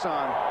brakes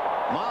on.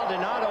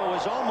 Maldonado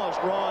was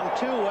almost wrong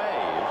 2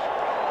 ways.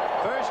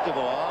 First of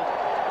all,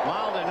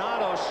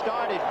 Maldonado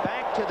started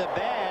back to the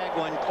bag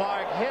when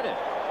Clark hit it,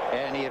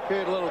 and he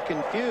appeared a little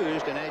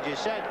confused, and as you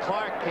said,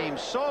 Clark came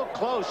so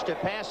close to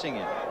passing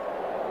him.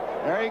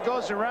 There he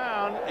goes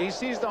around. He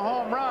sees the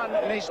home run,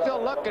 and he's still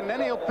looking.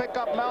 Then he'll pick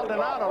up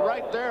Maldonado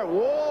right there.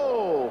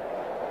 Whoa!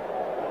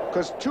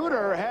 Because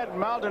Tudor had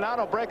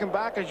Maldonado breaking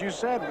back, as you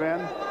said,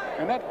 Vin.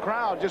 And that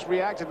crowd just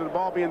reacted to the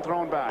ball being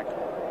thrown back.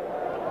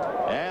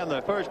 And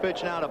the first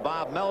pitch now to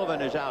Bob Melvin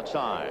is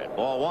outside.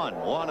 Ball 1,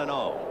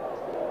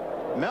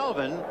 1-0.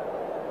 Melvin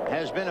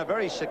has been a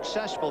very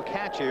successful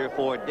catcher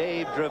for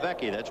Dave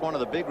Dravecky. That's one of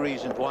the big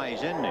reasons why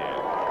he's in there.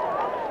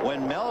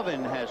 When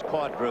Melvin has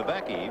caught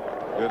Dravecky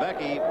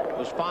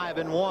was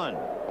 5-1.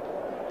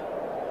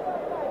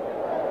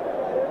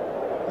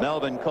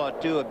 Melvin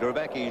caught 2 of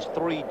Gravecki's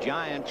 3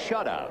 giant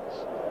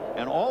shutouts.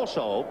 And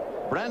also,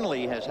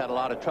 Brenly has had a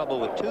lot of trouble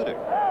with Tudor.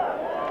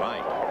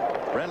 Right.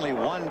 Brenly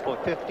 1 for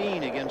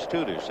 15 against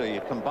Tudor. So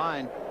you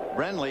combine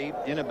Brenly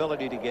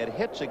inability to get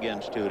hits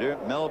against Tudor,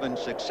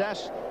 Melvin's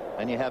success,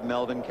 and you have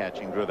Melvin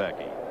catching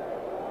Gravecki.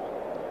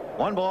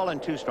 1 ball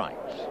and 2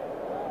 strikes.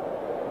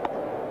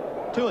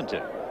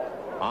 2-2.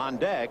 On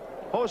deck,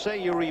 Jose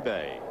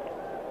Uribe.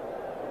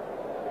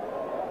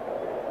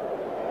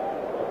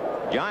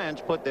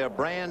 Giants put their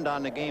brand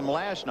on the game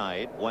last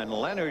night when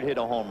Leonard hit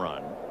a home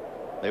run.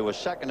 They were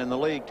second in the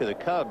league to the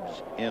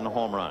Cubs in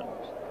home runs.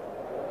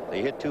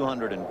 They hit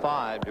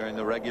 205 during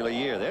the regular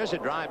year. There's a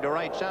drive to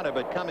right center,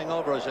 but coming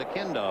over is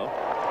Akindo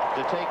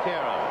to take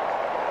care of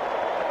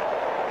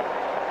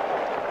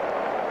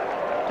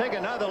it. Take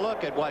another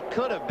look at what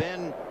could have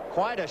been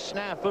quite a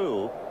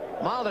snafu.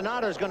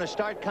 Maldonado's going to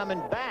start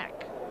coming back.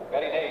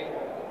 Batting 8,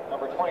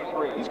 number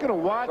 23. He's going to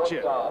watch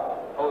it.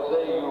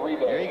 Jose Uribe.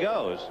 Here he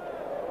goes.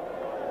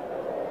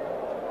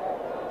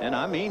 And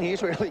I mean,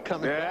 he's really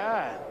coming back.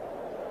 Yeah.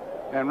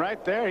 And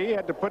right there, he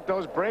had to put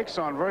those brakes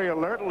on very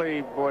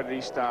alertly. Boy, did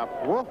he stop.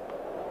 Whoa.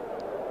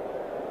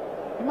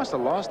 He must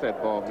have lost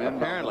that ball, man.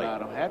 Apparently.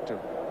 Maldonado had to.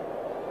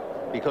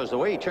 Because the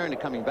way he turned it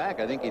coming back,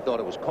 I think he thought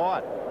it was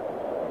caught.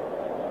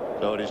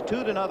 So it is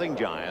 2-0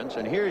 Giants,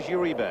 and here's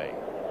Uribe.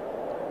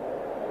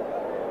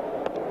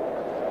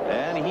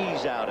 And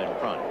he's out in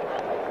front.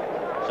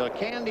 So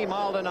Candy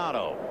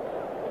Maldonado,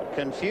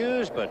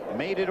 confused but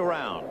made it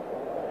around.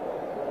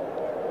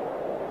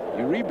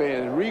 Uribe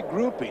is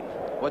regrouping.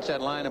 What's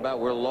that line about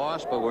we're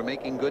lost but we're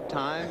making good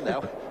time?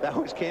 That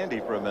was Candy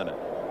for a minute.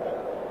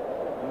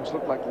 Almost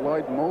looked like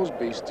Lloyd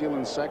Mosby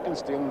stealing second,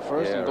 stealing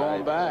first, and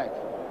going back.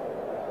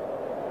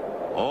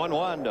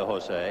 0-1 to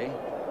Jose.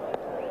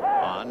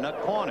 On the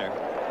corner.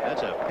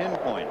 That's a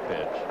pinpoint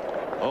pitch.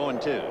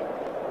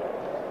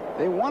 0-2.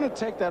 They want to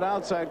take that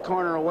outside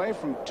corner away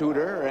from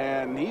Tudor,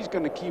 and he's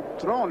going to keep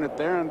throwing it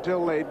there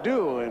until they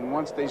do. And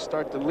once they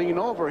start to lean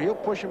over, he'll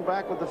push him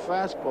back with the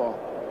fastball.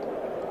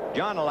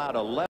 John allowed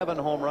 11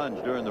 home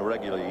runs during the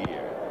regular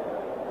year.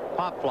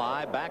 Pop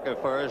fly, back of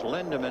first,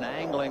 Lindemann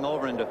angling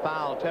over into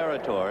foul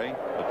territory,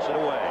 puts it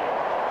away.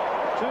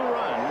 2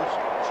 runs,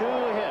 2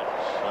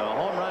 hits. A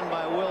home run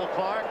by Will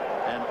Clark,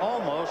 and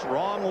almost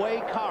wrong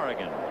way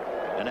Corrigan.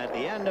 And at the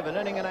end of an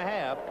inning and a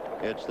half,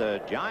 it's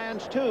the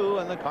Giants 2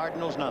 and the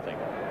Cardinals nothing.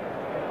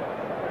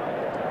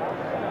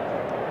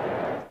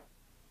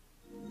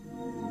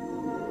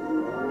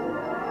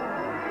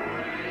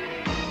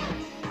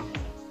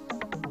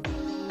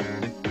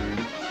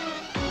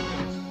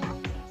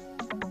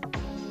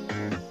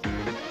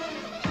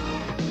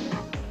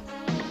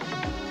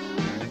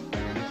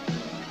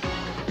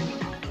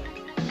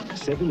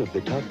 Seven of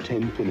the top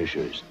 10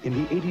 finishers in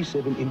the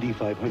 '87 Indy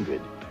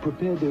 500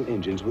 prepared their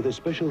engines with a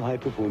special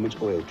high-performance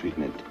oil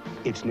treatment.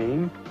 Its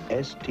name,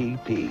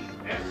 STP.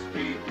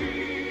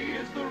 STP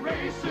is the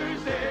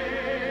racer's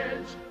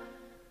edge.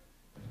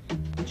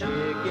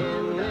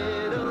 Chicken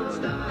Little,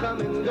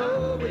 come and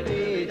go with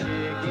me.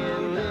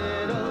 Chicken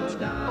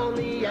Little,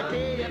 only at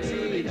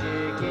KFC.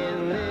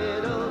 Chicken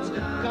Little,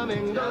 come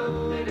and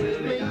go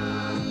with me.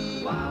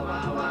 Wow,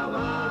 wow, wow,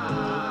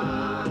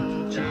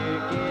 wow.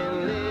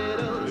 Chicken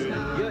Little,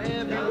 you're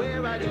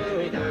everywhere I go.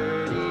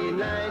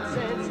 39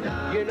 cents,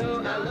 you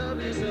know I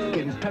love you so.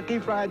 Kentucky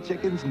Fried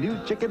Chicken's new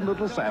Chicken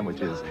Little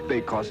sandwiches.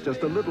 They cost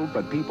just a little,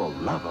 but people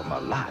love them a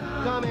lot.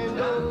 Come and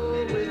go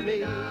with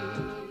me.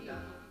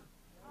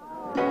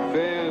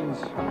 Fans,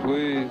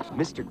 please.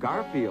 Mr.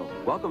 Garfield,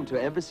 welcome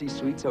to Embassy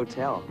Suites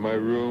Hotel. My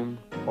room.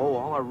 Oh,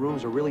 all our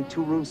rooms are really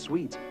 2-room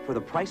suites for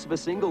the price of a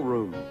single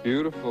room.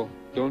 Beautiful.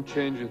 Don't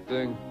change a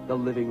thing. The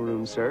living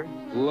room, sir.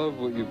 Love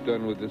what you've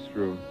done with this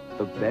room.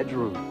 The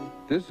bedroom.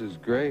 This is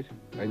great.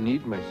 I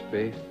need my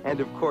space. And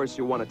of course,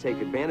 you'll want to take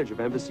advantage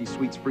of Embassy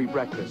Suites free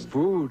breakfast.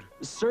 Food.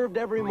 Served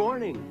every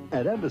morning.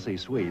 At Embassy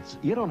Suites,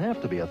 you don't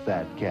have to be a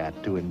fat cat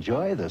to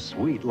enjoy the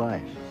sweet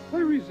life. I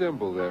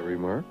resemble that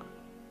remark.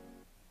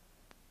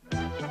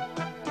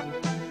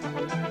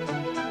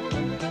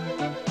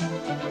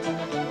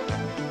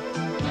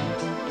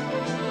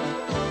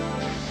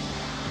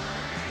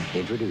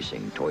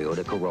 Introducing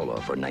Toyota Corolla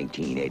for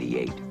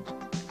 1988.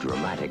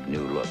 Dramatic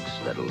new looks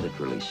that'll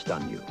literally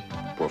stun you.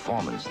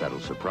 Performance that'll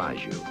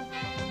surprise you.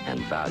 And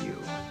value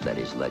that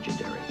is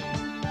legendary.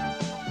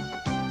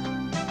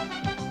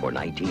 For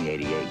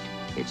 1988,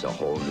 it's a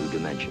whole new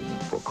dimension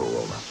for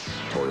Corolla.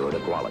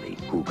 Toyota quality.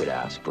 Who could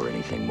ask for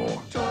anything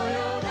more?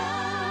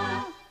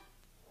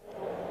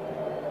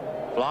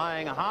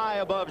 Flying high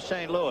above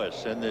St.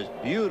 Louis in this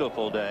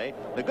beautiful day,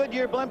 the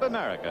Goodyear Blimp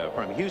America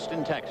from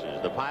Houston,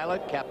 Texas. The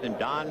pilot, Captain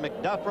Don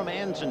McDuff from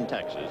Anson,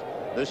 Texas.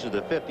 This is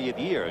the 50th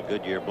year a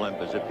Goodyear Blimp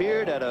has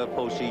appeared at a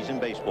postseason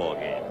baseball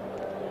game.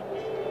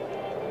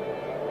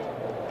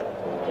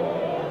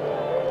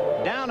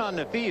 Down on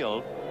the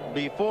field,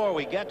 before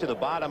we get to the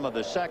bottom of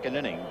the second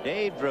inning,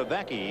 Dave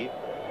Gravecki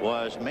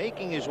was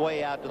making his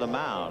way out to the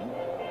mound.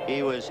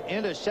 He was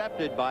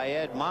intercepted by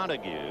Ed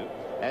Montague.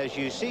 As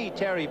you see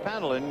Terry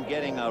Pendleton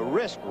getting a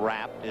wrist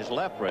wrapped, his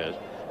left wrist.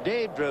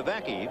 Dave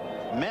Dravecky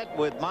met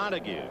with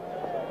Montague.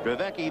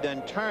 Dravecky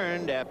then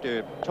turned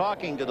after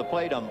talking to the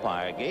plate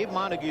umpire, gave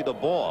Montague the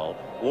ball,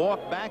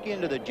 walked back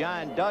into the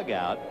Giant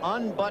dugout,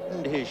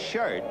 unbuttoned his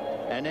shirt,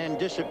 and then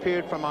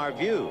disappeared from our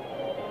view.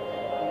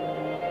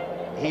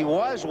 He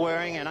was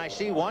wearing, and I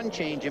see one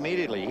change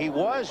immediately, he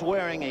was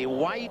wearing a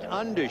white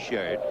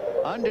undershirt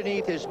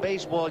underneath his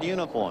baseball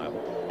uniform,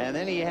 and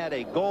then he had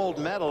a gold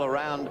medal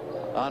around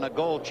on a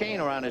gold chain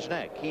around his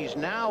neck. He's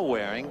now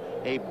wearing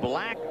a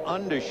black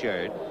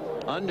undershirt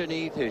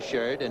underneath his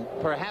shirt, and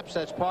perhaps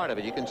that's part of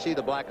it. You can see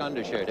the black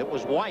undershirt. It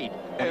was white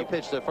when he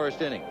pitched the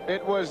first inning.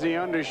 It was the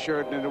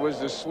undershirt, and it was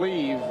the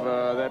sleeve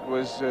that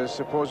was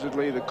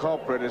supposedly the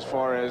culprit as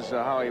far as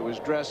how he was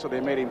dressed, so they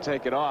made him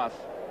take it off.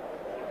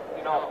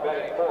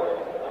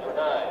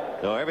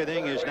 So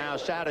everything is now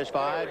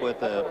satisfied with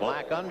the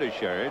black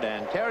undershirt,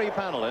 and Terry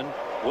Pendleton,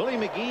 Willie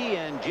McGee,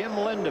 and Jim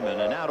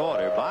Lindeman in that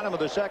order. Bottom of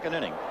the second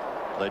inning.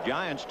 The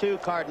Giants 2,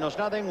 Cardinals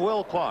nothing.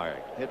 Will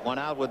Clark hit one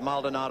out with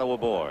Maldonado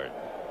aboard.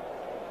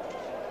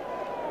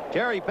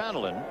 Terry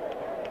Pendleton,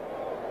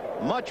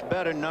 much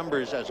better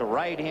numbers as a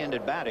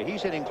right-handed batter.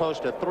 He's hitting close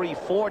to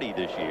 340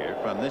 this year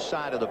from this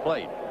side of the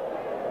plate.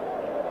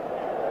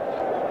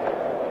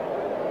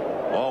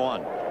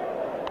 0-1.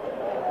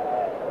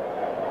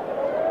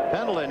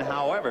 Pendleton,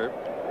 however,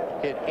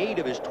 hit 8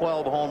 of his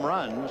 12 home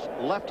runs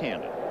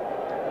left-handed.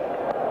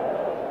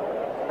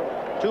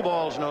 2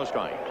 balls, no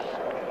strikes.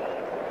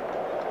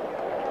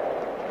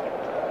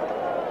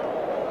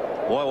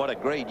 Boy, what a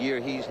great year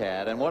he's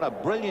had, and what a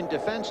brilliant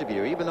defensive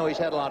year. Even though he's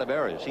had a lot of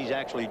errors, he's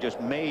actually just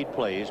made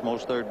plays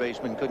most third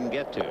basemen couldn't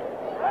get to.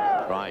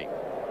 Right.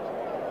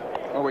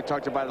 Well, we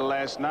talked about it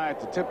last night,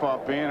 the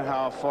tip-off being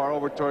how far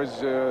over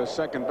towards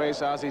second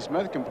base Ozzie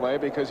Smith can play,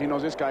 because he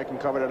knows this guy can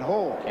cover that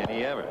hole. Can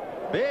he ever?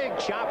 Big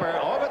chopper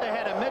over the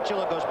head of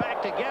Mitchell. It goes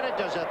back to get it,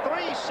 does a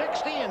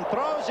 360 and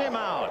throws him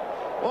out.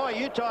 Boy,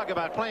 you talk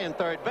about playing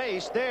third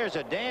base. There's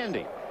a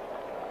dandy.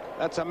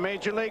 That's a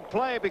major league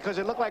play, because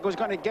it looked like it was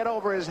going to get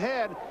over his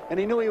head, and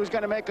he knew he was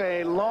going to make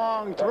a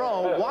long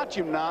throw. Watch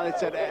him now.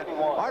 It's an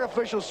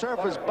artificial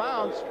surface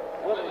bounce.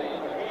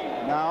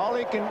 Now all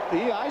he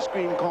ice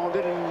cream coned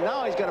it, and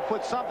now he's got to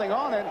put something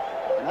on it.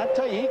 And I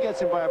tell you, he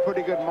gets him by a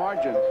pretty good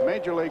margin.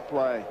 Major league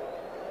play.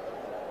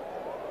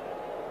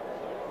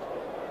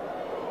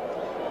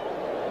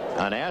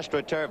 An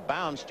AstroTurf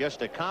bounce just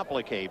to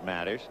complicate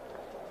matters,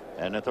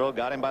 and the throw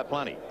got him by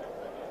plenty.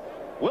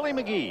 Willie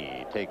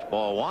McGee takes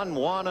ball 1,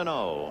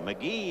 1-0.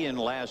 McGee in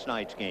last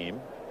night's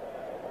game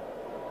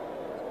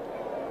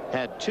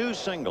had 2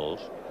 singles,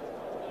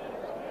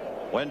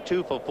 went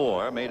 2 for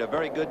 4, made a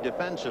very good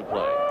defensive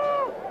play.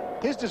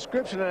 His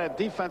description of that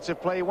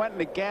defensive play, he went in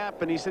the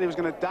gap and he said he was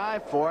going to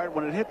dive for it.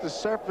 When it hit the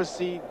surface,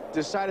 he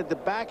decided to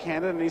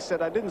backhand it, and he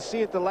said, I didn't see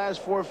it the last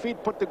 4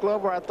 feet, put the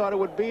glove where I thought it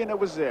would be, and it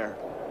was there.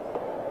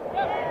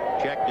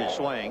 Checked his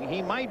swing.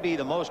 He might be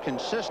the most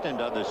consistent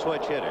of the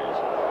switch hitters.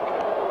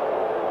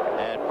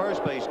 At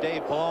first base,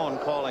 Dave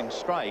Pallone calling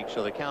strikes,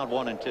 so the count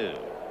 1-2.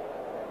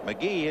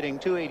 McGee hitting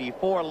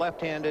 284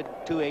 left-handed,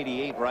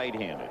 288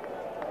 right-handed.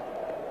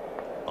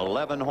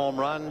 11 home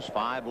runs,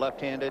 5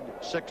 left-handed,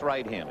 6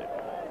 right-handed.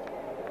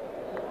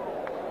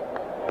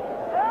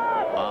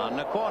 On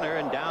the corner,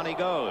 and down he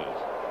goes.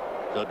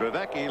 So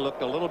Dravecky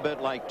looked a little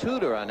bit like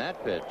Tudor on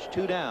that pitch.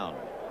 2 down.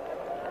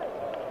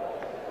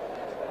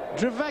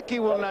 Dravecky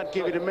will not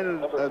give you the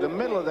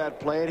middle of that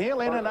play, and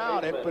he'll in and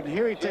out it, but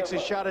here he takes a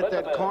shot at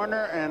that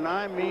corner, and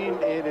I mean,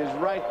 it is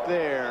right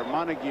there.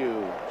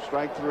 Montague,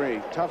 strike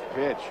 3. Tough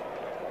pitch.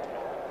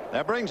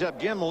 That brings up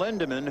Jim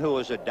Lindeman, who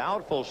was a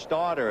doubtful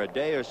starter a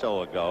day or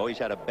so ago. He's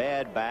had a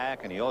bad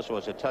back, and he also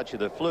has a touch of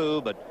the flu,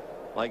 but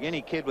like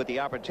any kid with the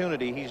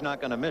opportunity, he's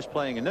not going to miss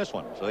playing in this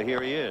one. So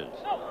here he is,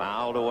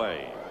 fouled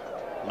away.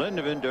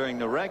 Lindeman during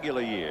the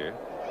regular year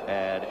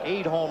had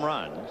 8 home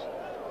runs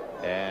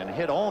and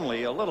hit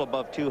only a little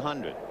above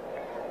 200.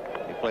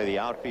 He played the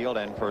outfield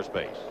and first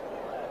base.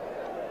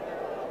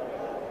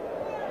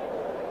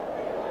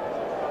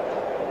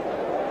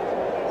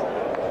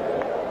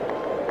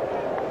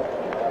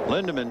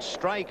 Lindeman's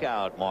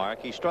strikeout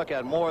mark, he struck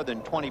out more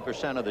than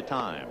 20% of the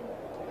time.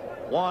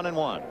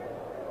 1-1.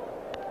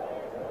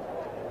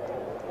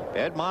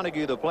 Ed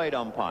Montague, the plate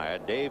umpire.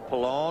 Dave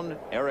Pallone,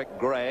 Eric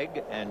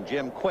Gregg, and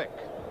Jim Quick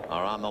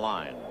are on the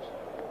lines.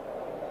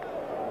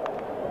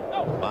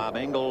 Bob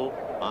Engel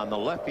on the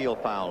left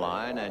field foul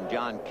line, and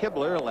John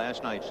Kibler,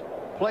 last night's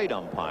plate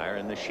umpire,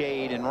 in the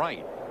shade and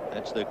right.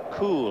 That's the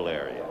cool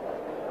area.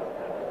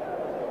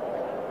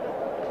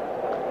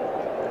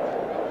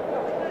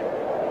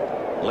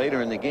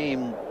 Later in the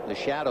game, the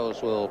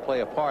shadows will play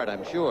a part,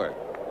 I'm sure.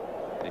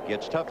 It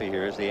gets tougher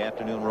here as the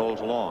afternoon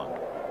rolls along.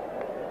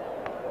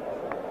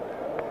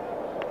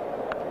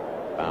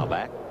 Foul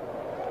back.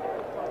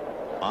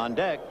 On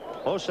deck,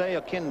 Jose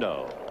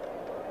Oquendo.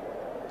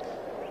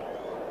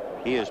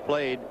 He has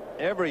played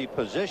every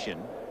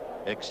position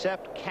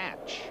except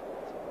catch.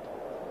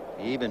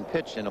 He even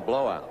pitched in a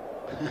blowout.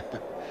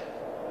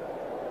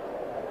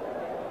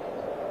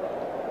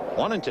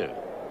 1-2.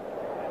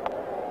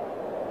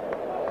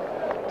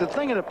 The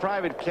thing of the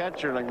private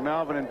catcher like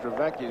Melvin and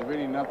Trevecchi is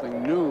really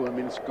nothing new. I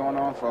mean, it's gone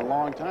on for a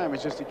long time.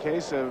 It's just a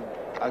case of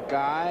a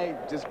guy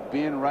just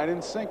being right in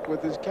sync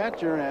with his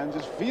catcher and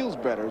just feels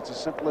better. It's as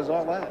simple as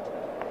all that.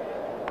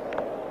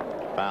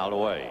 Fouled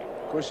away.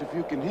 Of course, if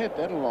you can hit,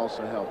 that'll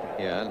also help.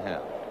 Yeah, and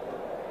help.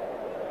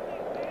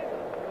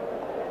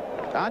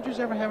 Dodgers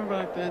ever have it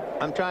like that?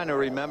 I'm trying to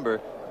remember.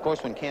 Of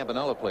course, when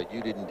Campanella played,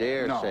 you didn't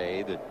dare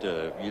say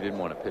that you didn't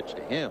want to pitch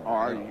to him.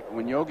 Or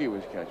when Yogi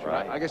was catcher.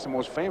 Right. I guess the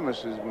most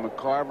famous is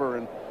McCarver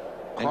and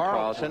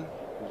Carlson.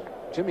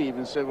 Jimmy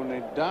even said when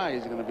they die,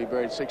 he's going to be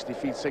buried 60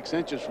 feet 6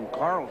 inches from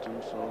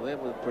Carlton, so they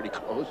were pretty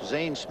close.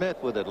 Zane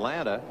Smith with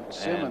Atlanta,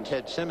 and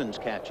Ted Simmons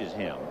catches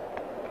him.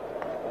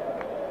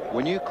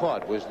 When you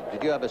caught,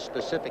 did you have a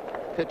specific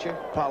pitcher?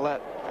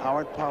 Paulette,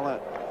 Howard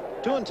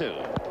Paulette. 2-2.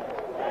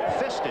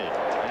 Fisted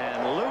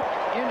and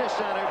looped into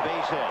center,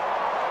 base hit.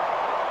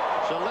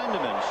 So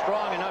Lindemann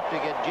strong enough to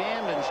get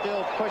jammed and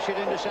still push it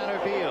into center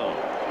field.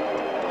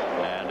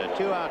 And a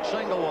 2-out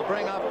single will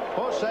bring up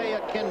Jose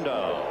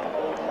Aquindo.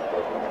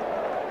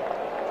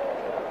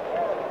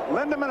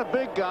 Lindemann, a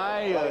big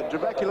guy.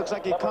 Trevecchi looks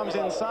like he comes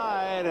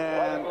inside,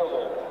 and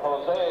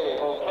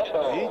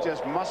he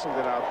just muscled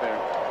it out there.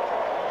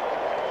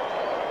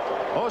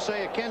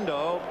 Jose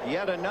Aquindo,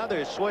 yet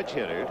another switch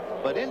hitter.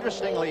 But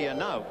interestingly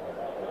enough,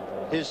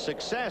 his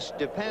success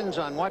depends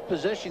on what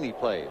position he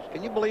plays.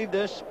 Can you believe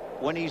this?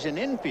 When he's an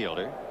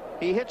infielder,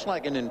 he hits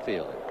like an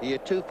infielder. He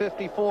hit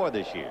 .254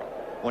 this year.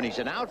 When he's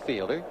an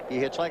outfielder, he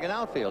hits like an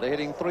outfielder,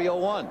 hitting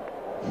 .301.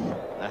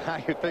 Now, how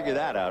you figure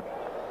that out?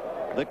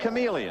 The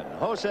chameleon,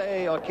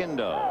 Jose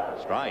Aquindo.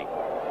 Strike.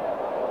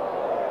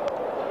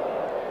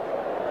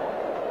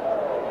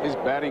 His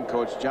batting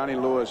coach, Johnny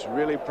Lewis,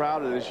 really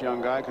proud of this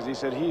young guy because he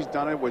said he's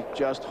done it with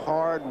just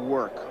hard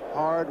work.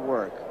 Hard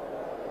work.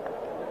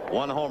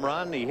 One home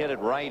run, he hit it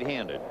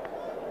right-handed.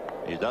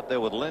 He's up there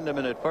with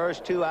Lindemann at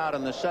first, 2 out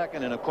in the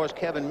second, and of course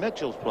Kevin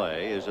Mitchell's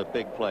play is a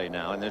big play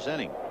now in this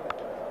inning.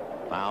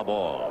 Foul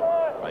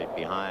ball right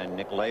behind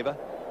Nick Leyva.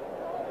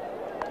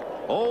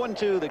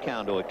 0-2 the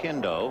count to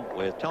Aquindo,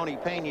 with Tony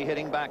Pena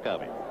hitting back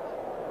of him.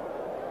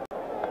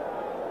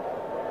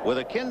 With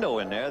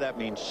Aquindo in there, that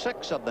means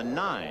 6 of the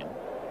 9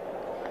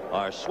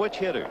 are switch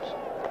hitters.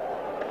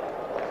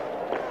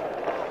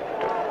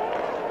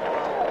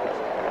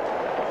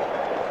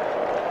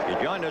 He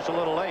joined us a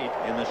little late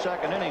in the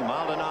second inning.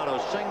 Maldonado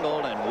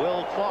singled and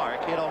Will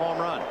Clark hit a home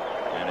run,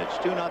 and it's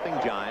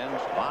 2-0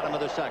 Giants, bottom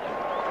of the second.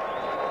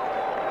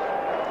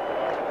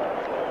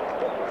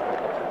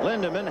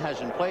 Lindemann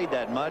hasn't played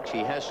that much. He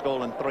has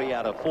stolen 3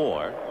 out of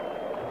 4.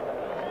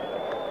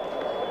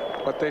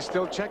 But they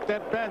still check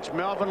that bench.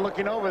 Melvin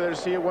looking over there to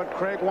see what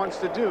Craig wants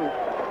to do.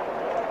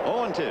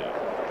 0-2.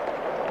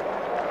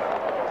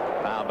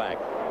 Foul back.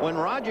 When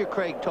Roger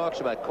Craig talks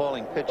about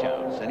calling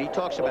pitch-outs, and he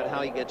talks about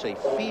how he gets a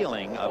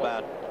feeling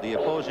about the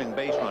opposing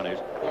base runners,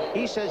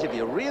 he says if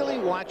you really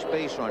watch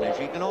base runners,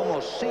 you can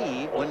almost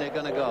see when they're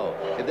going to go.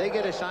 If they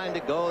get assigned to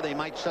go, they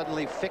might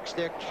suddenly fix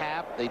their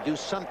cap. They do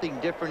something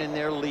different in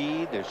their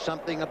lead. There's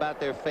something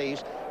about their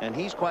face, and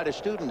he's quite a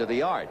student of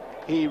the art.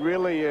 He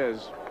really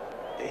is.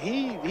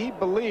 He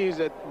believes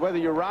that whether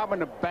you're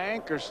robbing a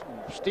bank or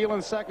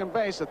stealing second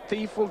base, a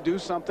thief will do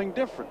something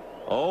different.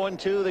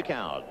 0-2 the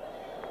count.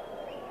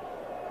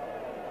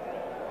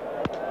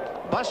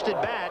 Busted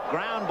bat,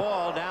 ground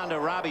ball down to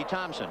Robbie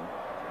Thompson,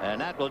 and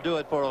that will do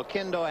it for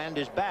Aquindo and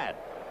his bat.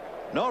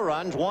 No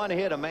runs, 1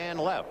 hit, a man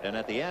left, and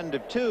at the end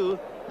of 2,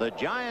 the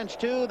Giants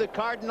 2, the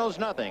Cardinals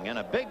nothing, and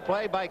a big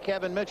play by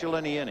Kevin Mitchell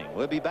in the inning.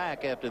 We'll be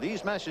back after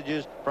these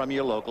messages from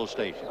your local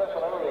station.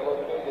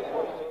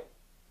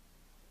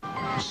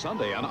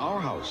 Sunday on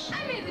Our House.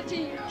 I made the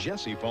team.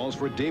 Jesse falls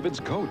for David's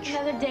coach.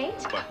 Another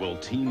date? But will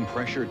team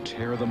pressure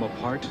tear them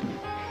apart?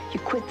 You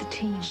quit the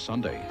team.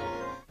 Sunday.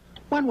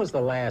 When was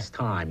the last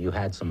time you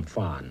had some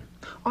fun?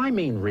 I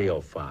mean real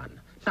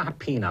fun. Not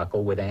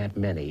pinochle with Aunt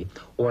Minnie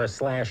or a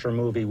slasher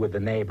movie with the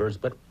neighbors,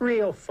 but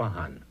real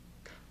fun.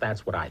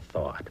 That's what I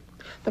thought.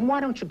 Then why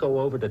don't you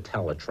go over to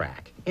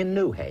Teletrack in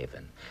New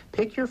Haven,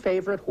 pick your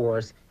favorite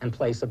horse, and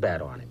place a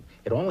bet on him.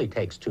 It only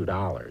takes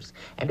 $2.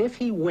 And if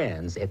he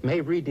wins, it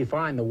may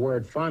redefine the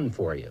word fun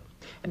for you.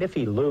 And if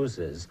he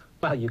loses,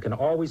 well, you can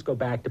always go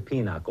back to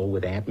pinochle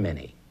with Aunt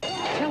Minnie.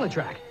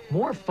 Teletrack,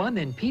 more fun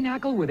than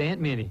pinochle with Aunt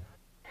Minnie.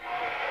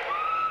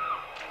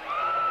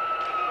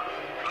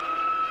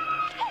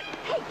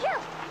 Hey,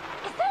 Gil,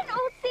 is that an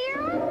old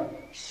Sierra?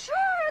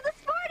 Sure, the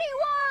sporty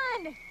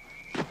one.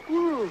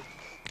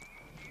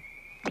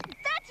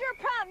 That's your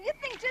problem. You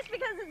think just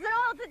because it's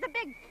old, it's a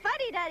big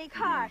fuddy-duddy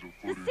car.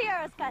 The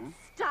Sierra's got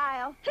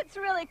style. It's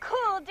really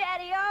cool,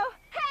 Daddy-O.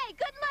 Hey,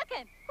 good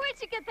looking.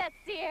 Where'd you get that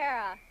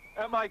Sierra?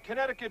 At my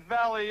Connecticut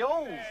Valley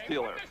Olds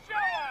dealer.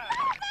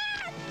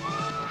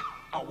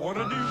 I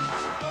wanna do.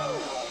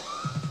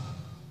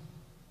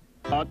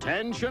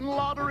 Attention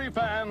lottery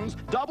fans,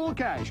 Double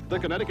Cash, the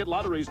Connecticut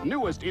Lottery's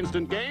newest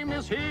instant game,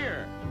 is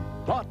here.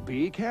 But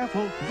be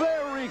careful,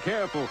 very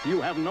careful.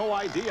 You have no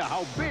idea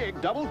how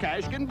big Double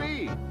Cash can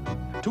be.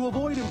 To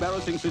avoid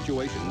embarrassing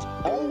situations,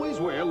 always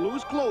wear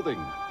loose clothing.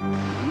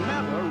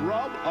 Never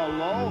rub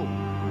alone.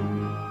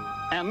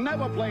 And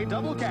never play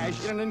double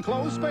cash in an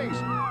enclosed space.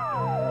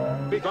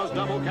 Because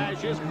double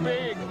cash is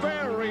big,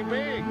 very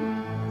big.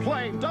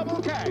 Play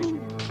double cash.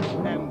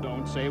 And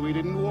don't say we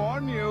didn't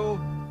warn you.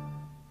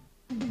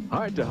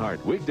 Heart to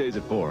Heart, weekdays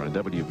at 4 on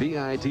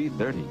WVIT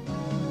 30.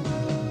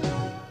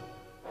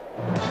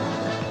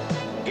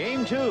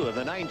 Game 2 of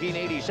the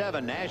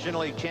 1987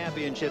 National League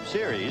Championship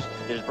Series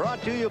is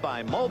brought to you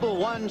by Mobil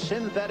 1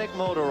 Synthetic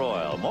Motor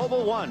Oil.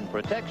 Mobil 1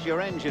 protects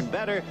your engine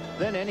better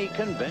than any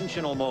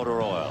conventional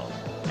motor oil.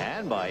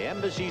 And by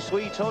Embassy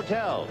Suites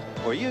Hotels,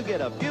 where you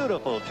get a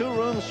beautiful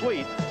 2-room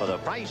suite for the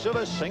price of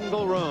a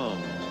single room.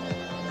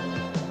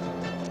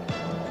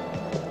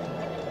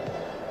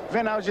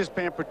 Vin, I was just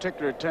paying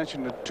particular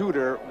attention to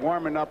Tudor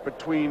warming up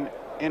between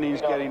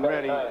innings, getting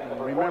ready,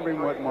 and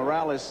remembering what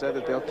Morales said,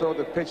 that they'll throw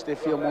the pitch they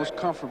feel most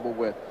comfortable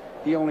with.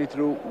 He only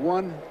threw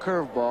one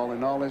curveball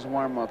in all his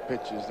warm-up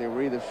pitches. They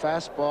were either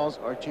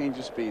fastballs or change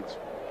of speeds.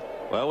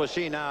 Well, we'll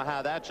see now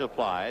how that's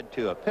applied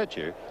to a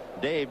pitcher,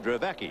 Dave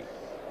Dravecky.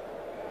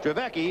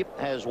 Dravecky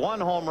has one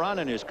home run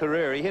in his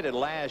career. He hit it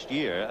last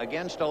year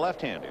against a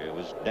left-hander. It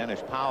was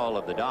Dennis Powell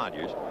of the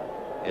Dodgers.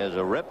 He has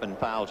a rip and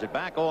fouls it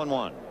back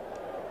 0-1.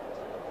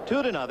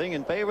 2-0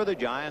 in favor of the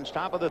Giants,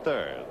 top of the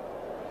third.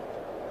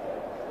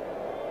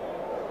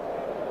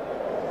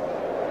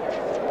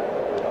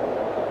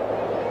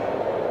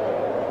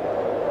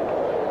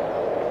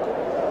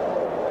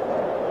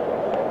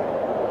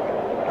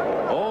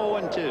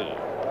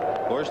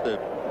 Of course, the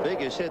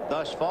biggest hit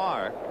thus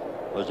far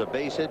was a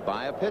base hit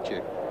by a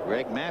pitcher.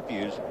 Greg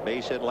Matthews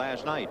base hit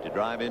last night to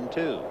drive in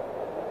 2.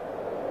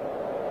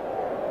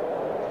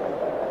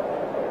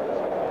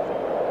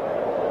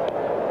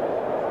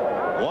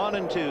 One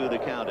and 2 the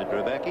count at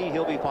Dravecky.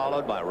 He'll be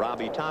followed by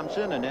Robbie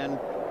Thompson and then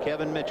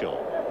Kevin Mitchell.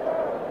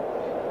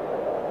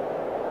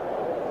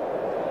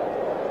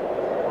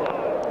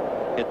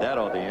 Hit that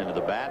off the end of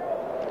the bat.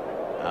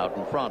 Out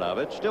in front of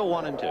it. Still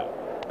 1 and 2.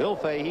 Bill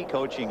Fahey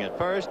coaching at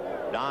first.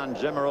 Don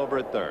Zimmer over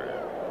at third.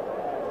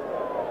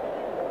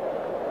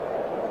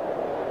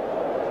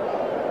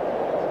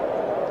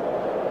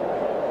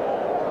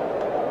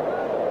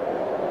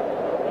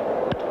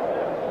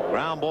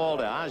 Ground ball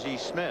to Ozzie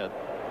Smith.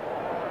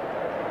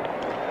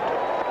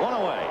 1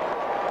 away.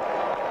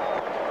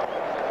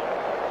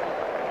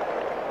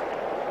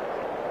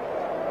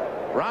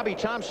 Robbie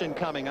Thompson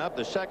coming up,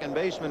 the second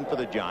baseman for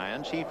the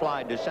Giants. He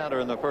flied to center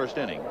in the first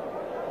inning.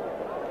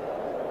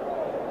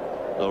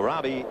 So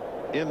Robbie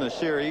in the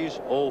series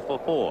 0 for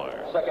 4.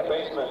 Second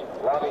baseman,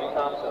 Robbie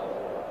Thompson.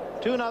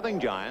 2-0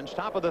 Giants,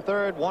 top of the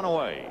third, 1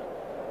 away.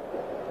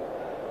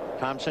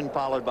 Thompson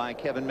followed by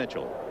Kevin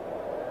Mitchell.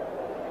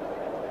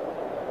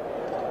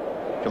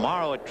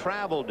 Tomorrow a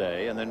travel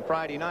day, and then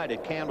Friday night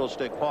at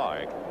Candlestick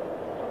Park.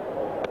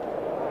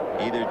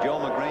 Either Joe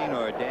McGrane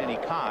or Danny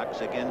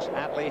Cox against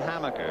Atlee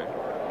Hammaker.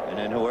 And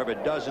then whoever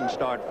doesn't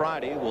start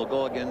Friday will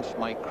go against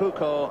Mike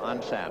Krukow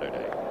on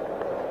Saturday.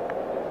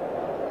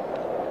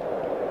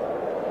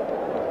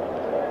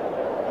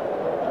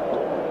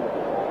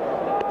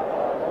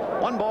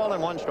 One ball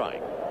and 1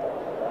 strike.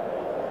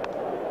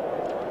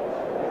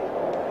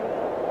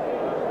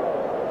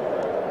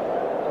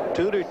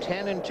 Tudor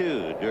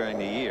 10-2 during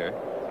the year,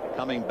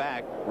 coming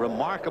back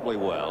remarkably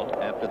well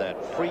after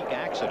that freak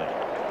accident.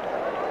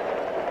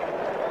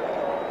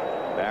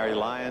 Barry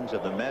Lyons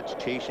of the Mets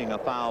chasing a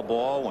foul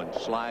ball when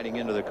sliding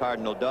into the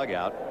Cardinal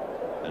dugout,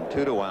 and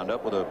Tudor wound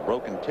up with a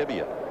broken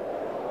tibia.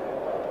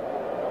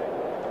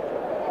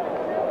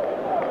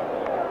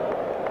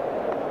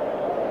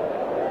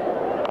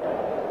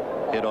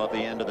 Hit off the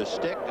end of the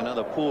stick.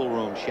 Another pool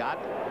room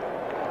shot.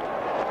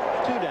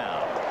 2 down.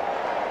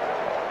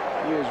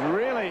 He has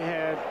really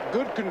had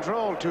good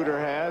control, Tudor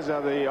has,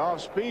 of the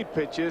off-speed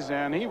pitches,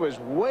 and he was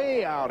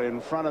way out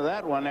in front of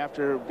that one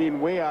after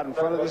being way out in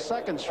front of the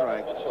second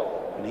strike.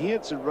 And he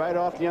hits it right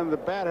off the end of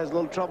the bat. Has a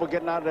little trouble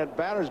getting out of that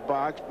batter's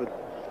box, but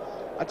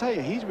I tell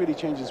you, he's really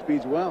changing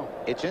speeds well.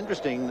 It's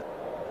interesting.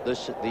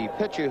 The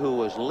pitcher who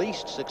was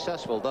least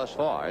successful thus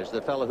far is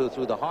the fellow who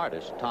threw the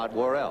hardest, Todd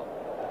Worrell.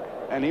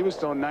 And he was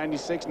throwing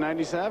 96,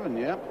 97,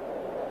 yeah.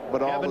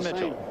 But all the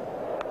same.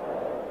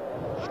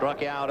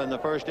 Struck out in the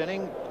first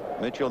inning.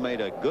 Mitchell made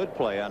a good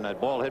play on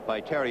that ball hit by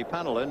Terry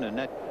Pendleton, and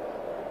that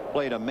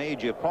played a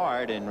major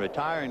part in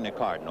retiring the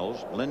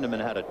Cardinals.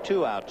 Lindemann had a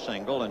 2-out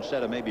single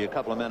instead of maybe a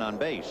couple of men on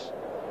base.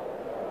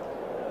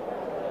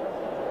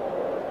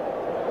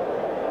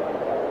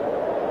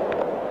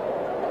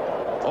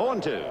 Oh,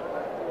 2.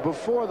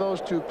 Before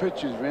those 2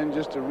 pitches, Vin,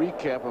 just a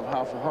recap of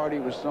how hard he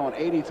was throwing.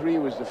 83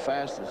 was the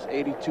fastest.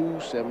 82,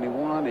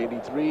 71,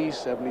 83,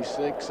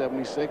 76,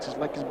 76. It's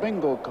like his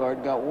bingo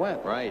card got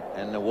wet. Right.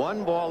 And the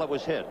one ball that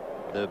was hit,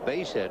 the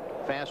base hit,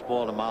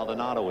 fastball to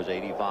Maldonado, was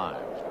 85.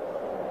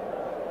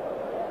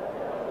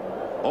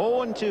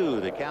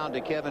 0-2, the count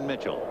to Kevin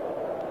Mitchell.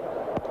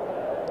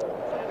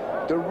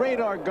 The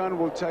radar gun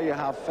will tell you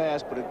how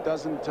fast, but it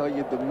doesn't tell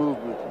you the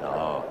movement.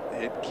 No.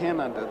 It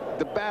cannot.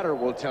 The batter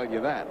will tell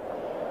you that.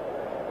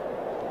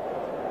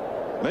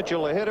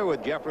 Mitchell a hitter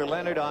with Jeffrey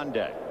Leonard on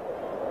deck.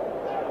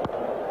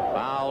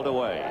 fouled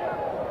away.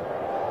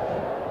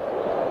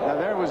 Now,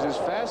 there was his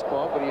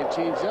fastball, but he had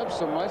changed up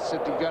so much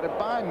that he got it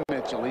by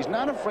Mitchell. He's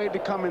not afraid to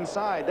come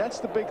inside. That's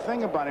the big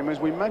thing about him.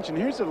 As we mentioned,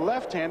 here's a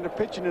left-hander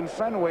pitching in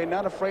Fenway,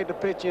 not afraid to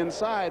pitch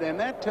inside, and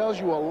that tells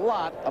you a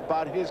lot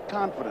about his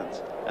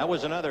confidence. That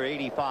was another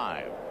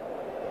 85.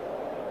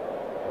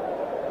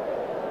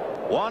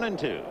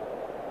 1-2.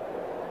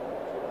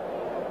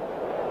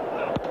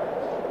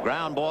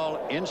 Ground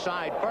ball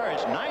inside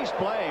first. Nice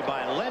play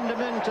by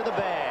Lindemann to the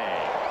bag.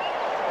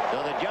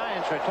 So the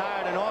Giants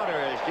retired in order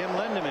as Jim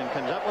Lindemann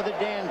comes up with a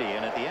dandy.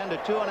 And at the end of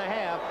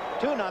 2.5,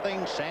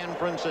 2-0 San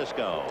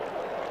Francisco.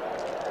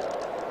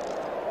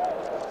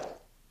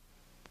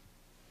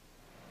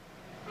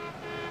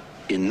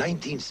 In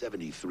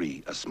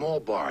 1973, a small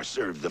bar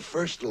served the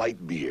first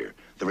light beer.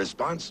 The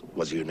response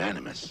was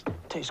unanimous.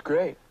 Tastes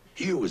great.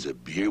 Here was a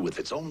beer with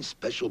its own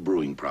special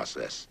brewing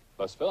process.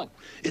 Less filling.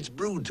 It's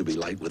brewed to be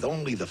light with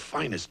only the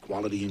finest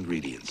quality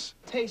ingredients.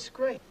 Tastes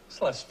great. It's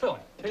less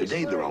filling.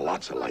 Today there are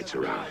lots of lights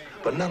around,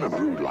 but none are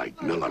brewed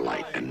like Miller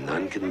Lite, and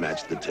none can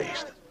match the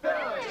taste.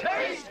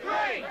 Tastes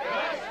great!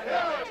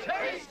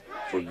 Tastes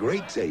great! For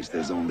great taste,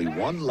 there's only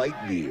one light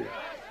beer,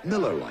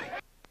 Miller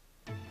Lite.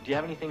 Do you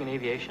have anything in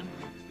aviation?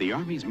 The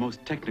Army's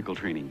most technical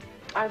training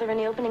Are there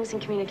any openings in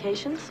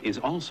communications? is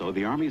also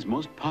the Army's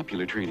most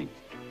popular training.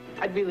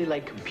 I'd really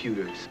like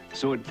computers.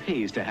 So it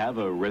pays to have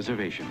a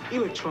reservation.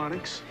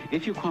 Electronics.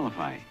 If you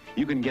qualify,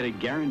 you can get a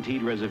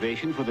guaranteed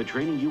reservation for the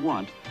training you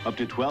want up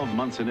to 12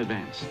 months in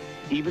advance,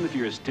 even if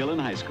you're still in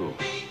high school.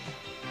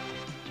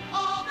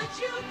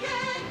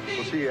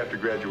 We'll see you after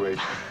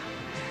graduation.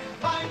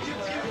 Find your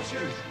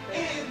future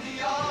in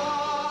the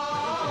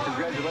arms.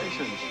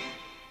 Congratulations.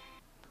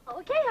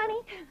 Okay, honey.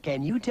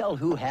 Can you tell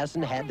who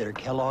hasn't had their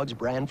Kellogg's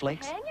bran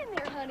flakes? Hang in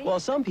there, honey. Well,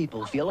 some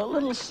people feel a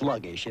little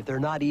sluggish if they're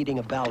not eating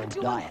a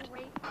balanced diet.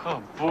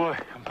 Oh, boy,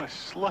 am I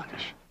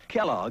sluggish.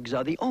 Kellogg's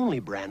are the only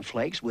bran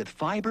flakes with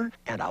fiber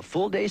and a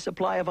full day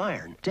supply of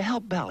iron to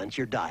help balance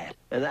your diet.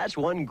 And that's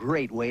one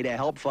great way to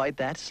help fight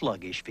that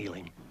sluggish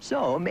feeling.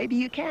 So maybe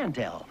you can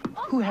tell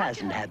who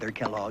hasn't had their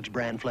Kellogg's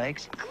bran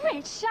flakes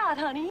Great shot,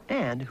 honey.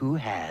 and who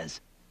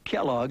has.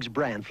 Kellogg's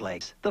bran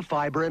flakes, the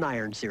fiber and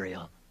iron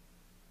cereal.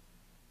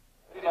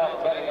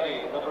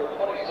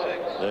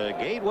 The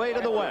gateway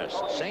to the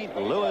West, St.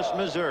 Louis,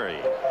 Missouri.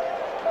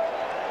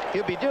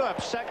 He'll be due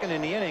up second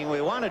in the inning.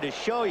 We wanted to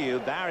show you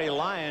Barry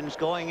Lyons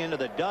going into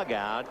the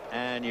dugout,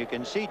 and you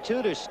can see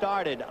Tudor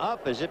started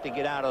up as if to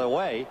get out of the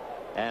way,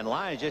 and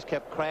Lyons just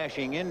kept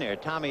crashing in there.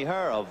 Tommy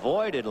Herr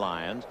avoided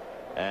Lyons,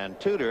 and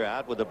Tudor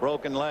out with a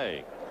broken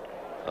leg.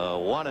 A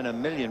 1 in a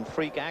million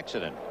freak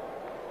accident.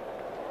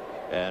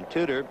 And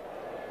Tudor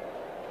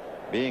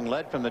being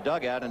led from the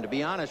dugout, and to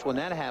be honest, when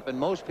that happened,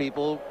 most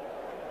people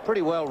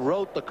pretty well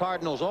wrote the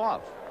Cardinals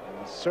off.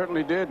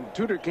 Certainly did.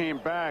 Tudor came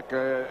back.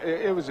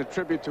 It was a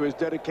tribute to his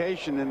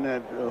dedication in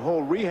that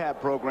whole rehab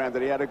program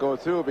that he had to go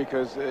through,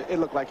 because it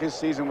looked like his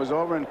season was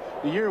over and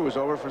the year was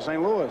over for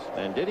St. Louis.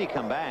 And did he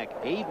come back?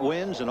 8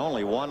 wins and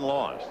only 1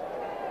 loss.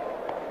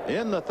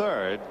 In the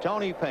third,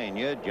 Tony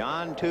Pena,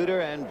 John Tudor,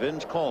 and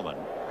Vince Coleman.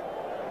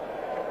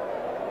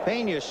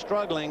 Pena's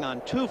struggling on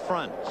 2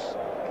 fronts.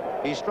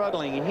 He's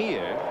struggling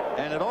here,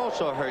 and it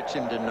also hurts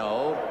him to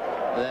know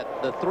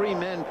that the 3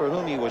 men for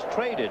whom he was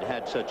traded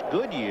had such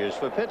good years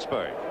for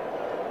Pittsburgh.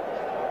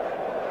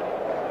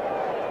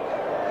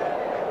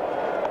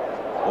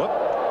 Whoop.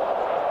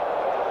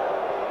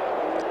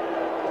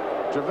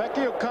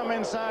 Trevecchio will come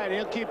inside.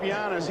 He'll keep you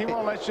honest. He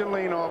won't let you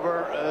lean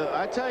over.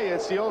 I tell you,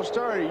 it's the old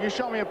story. You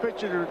show me a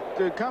pitcher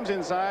that comes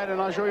inside, and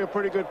I'll show you a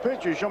pretty good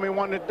pitcher. You show me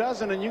one that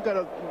doesn't, and you got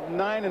a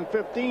 9 and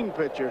 15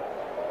 pitcher.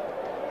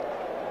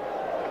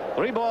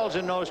 3 balls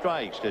and no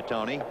strikes to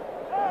Tony.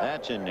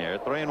 That's in there.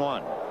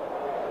 3-1.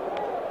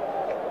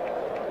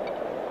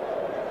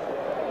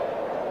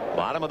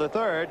 Bottom of the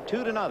third,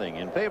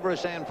 2-0 in favor of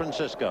San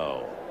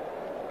Francisco.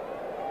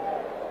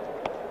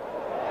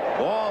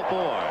 Ball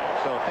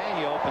 4. So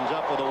Pena opens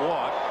up with a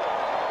walk,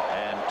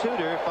 and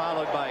Tudor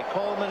followed by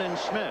Coleman and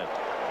Smith.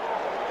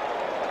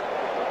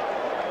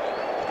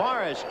 As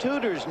far as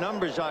Tudor's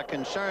numbers are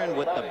concerned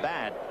with the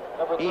bat,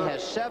 he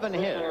has 7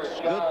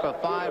 hits, good for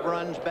 5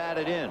 runs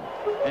batted in.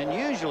 And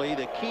usually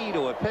the key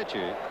to a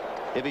pitcher,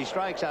 if he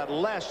strikes out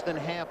less than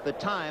half the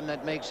time,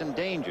 that makes him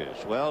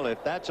dangerous. Well,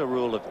 if that's a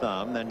rule of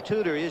thumb, then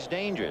Tudor is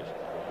dangerous,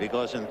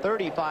 because in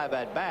 35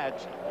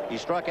 at-bats, he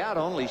struck out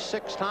only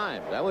 6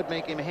 times. That would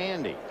make him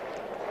handy.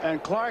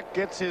 And Clark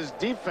gets his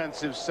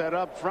defensive set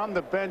up from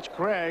the bench.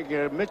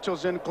 Craig,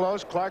 Mitchell's in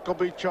close. Clark will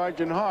be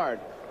charging hard.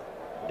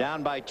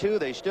 Down by 2,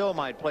 they still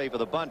might play for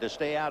the bunt to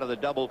stay out of the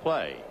double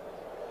play,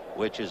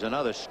 which is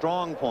another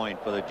strong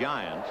point for the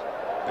Giants.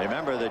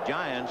 Remember, the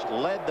Giants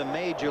led the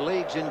major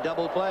leagues in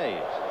double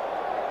plays.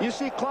 You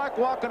see Clark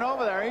walking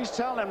over there. He's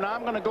telling him, now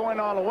I'm going to go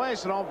in all the way,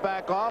 so don't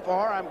back off,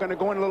 or I'm going to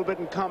go in a little bit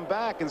and come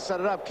back and set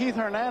it up. Keith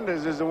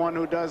Hernandez is the one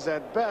who does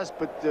that best,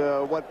 but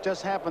what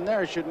just happened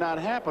there should not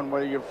happen,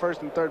 where your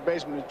first and third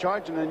baseman are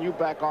charging and then you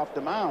back off the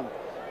mound.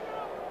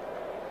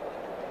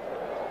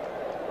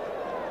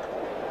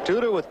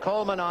 Tudor with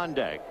Coleman on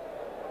deck.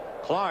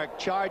 Clark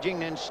charging,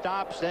 then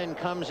stops, then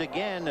comes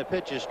again. The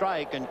pitch is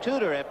strike, and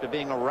Tudor, after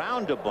being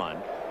around a bunt,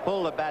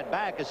 pulled the bat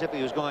back as if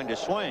he was going to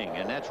swing,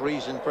 and that's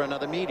reason for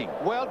another meeting.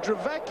 Well,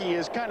 Dravecki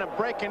is kind of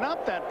breaking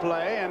up that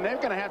play, and they're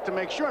going to have to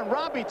make sure. And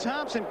Robbie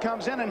Thompson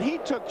comes in, and he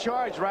took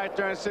charge right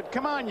there and said,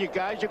 come on, you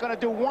guys, you're going to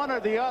do one or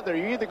the other.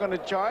 You're either going to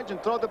charge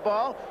and throw the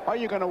ball, or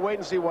you're going to wait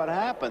and see what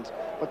happens.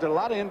 But there's a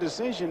lot of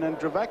indecision, and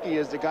Dravecki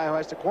is the guy who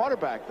has to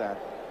quarterback that.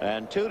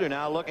 And Tudor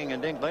now looking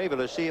at Dink Leyva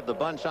to see if the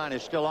bunt sign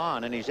is still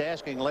on, and he's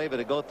asking Leyva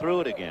to go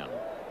through it again.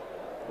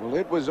 Well,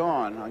 it was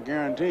on. I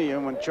guarantee you,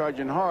 when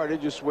charging hard,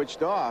 it just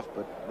switched off.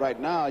 But right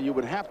now, you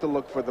would have to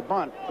look for the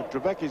bunt. But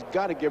Dravecki's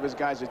got to give his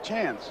guys a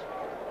chance.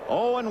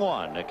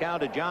 0-1. The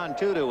count of John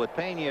Tudor with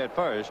Pena at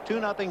first.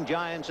 2-0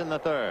 Giants in the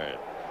third.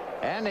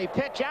 And they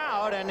pitch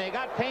out, and they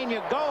got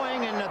Pena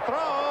going, and the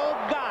throw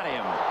got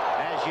him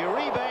as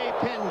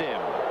Uribe pinned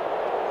him.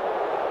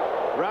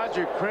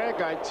 Roger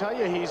Craig, I tell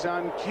you, he's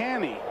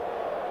uncanny.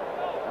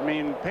 I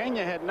mean,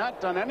 Pena had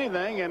not done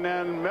anything, and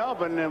then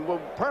Melvin,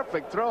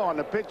 perfect throw on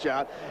the pitch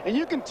out. And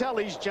you can tell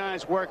these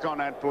Giants work on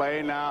that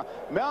play. Now,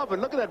 Melvin,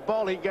 look at that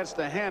ball he gets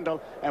to handle,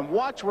 and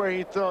watch where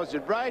he throws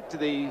it, right to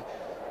the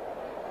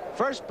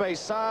first base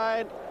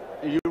side.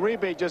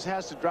 Uribe just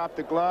has to drop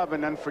the glove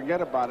and then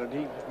forget about it.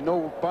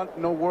 No bunt,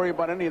 no worry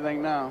about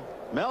anything now.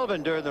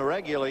 Melvin, during the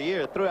regular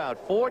year, threw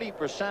out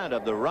 40%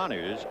 of the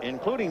runners,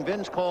 including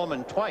Vince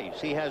Coleman twice.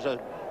 He has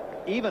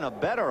even a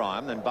better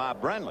arm than Bob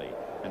Brenly.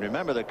 And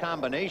remember, the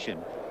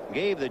combination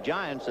gave the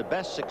Giants the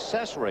best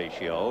success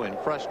ratio in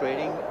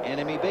frustrating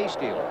enemy base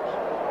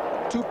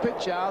stealers. 2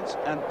 pitch outs,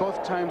 and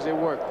both times they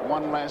worked.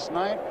 One last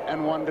night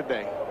and one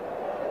today.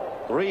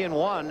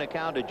 3-1 the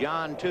count to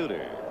John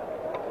Tudor.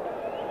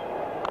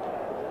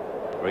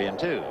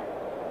 3-2.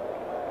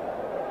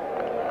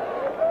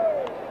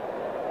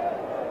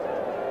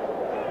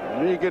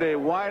 You get a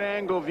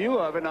wide-angle view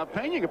of it. Now,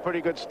 Pena, a pretty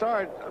good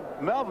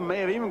start. Melvin may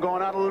have even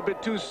gone out a little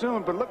bit too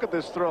soon, but look at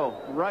this throw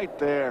right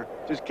there.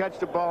 Just catch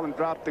the ball and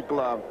drop the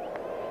glove.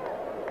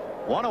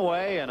 1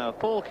 away and a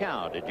full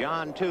count to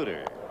John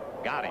Tudor.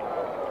 Got him.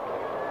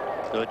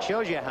 So it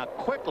shows you how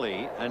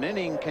quickly an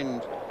inning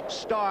can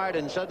start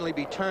and suddenly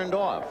be turned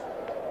off.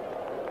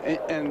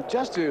 And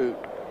just to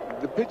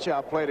the pitch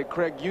out play that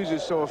Craig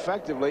uses so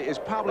effectively is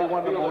probably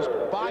one of the most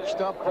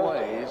botched up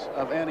plays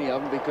of any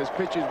of them, because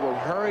pitchers will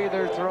hurry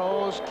their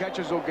throws,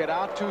 catchers will get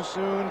out too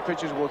soon,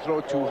 pitchers will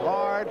throw too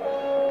hard.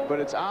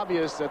 But it's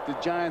obvious that the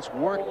Giants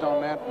worked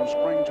on that from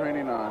spring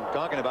training on.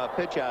 Talking about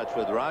pitch outs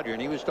with Roger,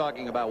 and he was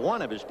talking about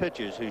one of his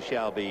pitchers who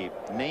shall be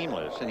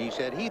nameless, and he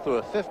said he threw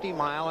a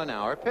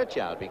 50-mile-an-hour pitch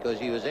out because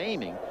he was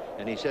aiming,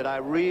 and he said, I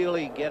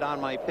really get on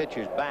my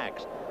pitchers'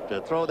 backs to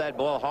throw that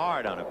ball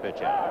hard on a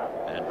pitch out.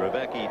 And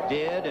Dravecki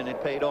did, and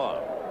it paid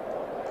off.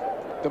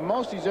 The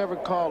most he's ever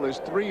called is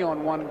 3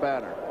 on 1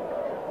 batter.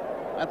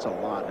 That's a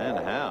lot. And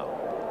how?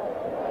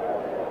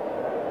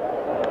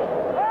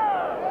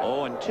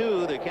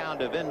 0-2 the count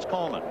to Vince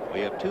Coleman. We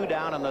have 2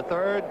 down in the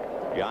third.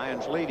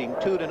 Giants leading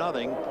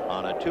 2-0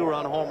 on a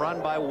 2-run home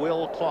run by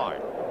Will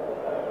Clark.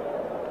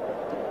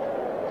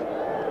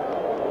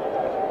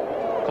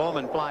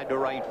 Coleman flied to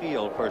right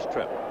field first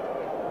trip.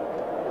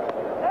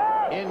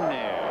 In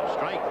there.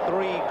 Strike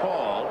 3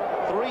 called.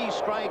 3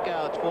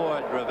 strikeouts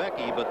for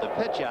Dravecki, but the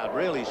pitch out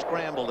really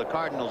scrambled the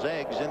Cardinals'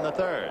 eggs in the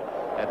third.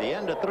 At the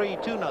end of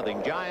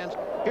 3-2 Giants,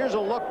 here's a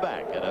look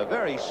back at a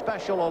very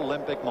special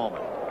Olympic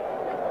moment.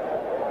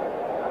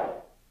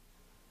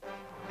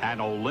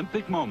 An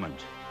Olympic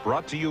moment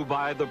brought to you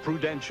by the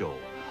Prudential,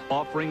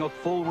 offering a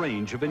full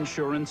range of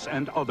insurance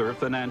and other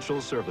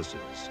financial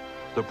services.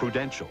 The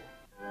Prudential.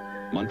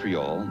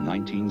 Montreal,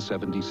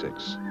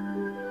 1976.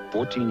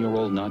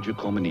 14-year-old Nadia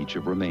Comaneci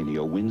of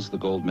Romania wins the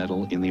gold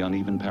medal in the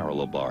uneven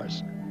parallel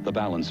bars, the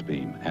balance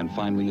beam, and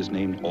finally is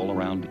named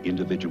all-around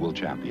individual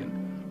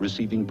champion,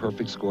 receiving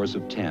perfect scores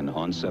of 10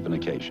 on 7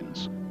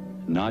 occasions.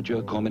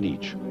 Nadia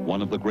Comaneci,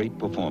 one of the great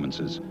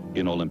performances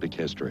in Olympic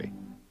history.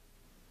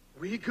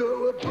 We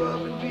go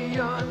above and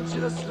beyond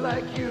just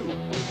like you,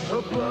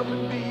 above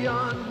and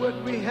beyond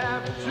what we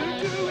have to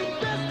do,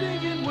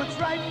 investing in what's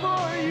right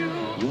for you.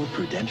 Your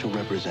Prudential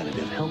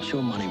representative helps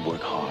your money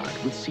work hard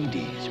with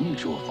CDs,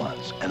 mutual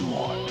funds, and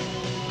more.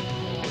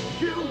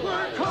 You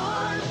work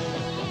hard,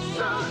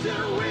 so do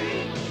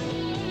we,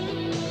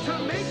 to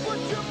make what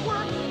you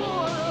work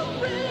for a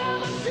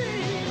reality.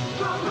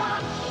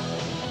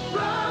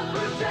 From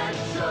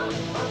Prudential,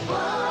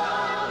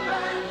 above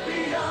and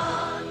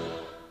beyond.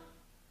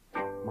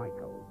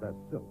 Michael, the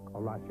Silk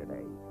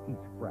Orachide.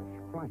 He's fresh,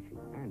 flashy,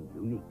 and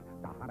unique.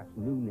 The hottest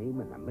new name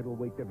in the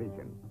middleweight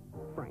division.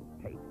 Frank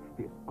Tate,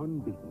 this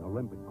unbeaten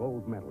Olympic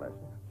gold medalist,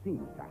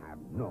 seems to have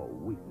no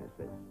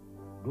weaknesses.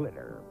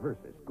 Glitter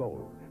versus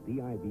gold,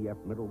 the IBF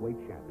Middleweight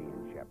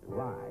Championship,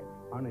 live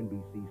on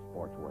NBC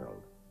Sports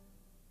World.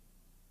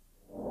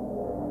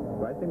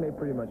 I think they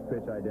pretty much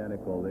pitch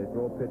identical. They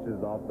throw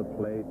pitches off the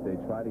plate. They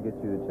try to get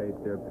you to chase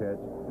their pitch.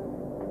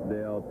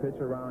 They'll pitch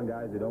around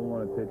guys they don't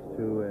want to pitch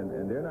to,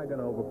 and they're not going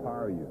to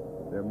overpower you.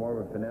 They're more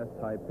of a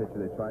finesse-type pitcher.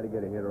 They try to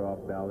get a hitter off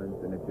balance,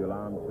 and if you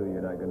allow them to,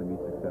 you're not going to be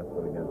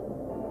successful against them.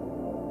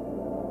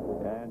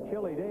 And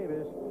Chili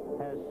Davis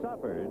has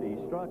suffered. He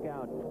struck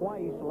out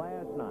twice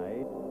last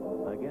night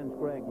against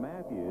Greg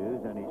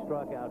Matthews, and he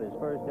struck out his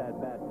first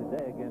at-bat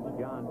today against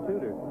John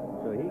Tudor.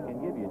 So he can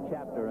give you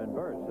chapter and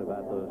verse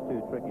about those two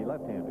tricky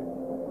left-handers.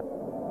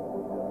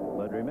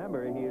 But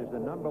remember, he is the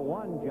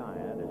 #1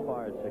 Giant as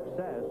far as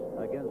success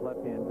against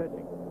left-hand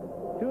pitching.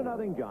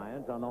 2-0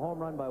 Giants on the home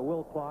run by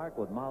Will Clark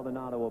with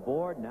Maldonado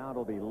aboard. Now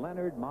it'll be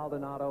Leonard,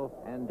 Maldonado,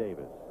 and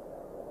Davis.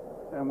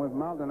 And with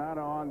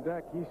Maldonado on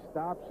deck, he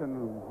stops,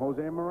 and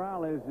Jose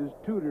Morales, his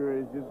tutor,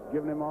 is just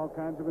giving him all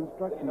kinds of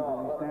instructions as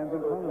he stands in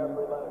front of him.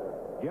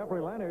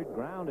 Jeffrey Leonard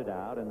grounded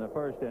out in the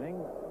first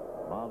inning.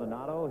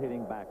 Maldonado,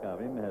 hitting back of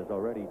him, has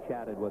already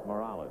chatted with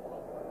Morales.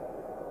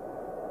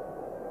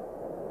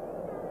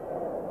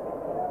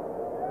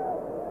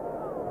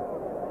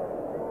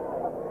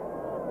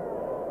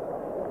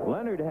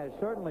 Leonard has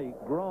certainly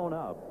grown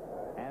up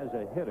as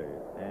a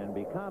hitter and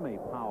become a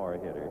power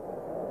hitter.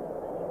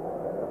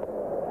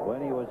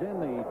 When he was in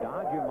the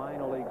Dodger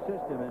minor league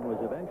system and was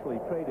eventually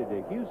traded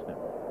to Houston,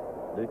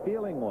 the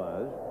feeling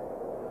was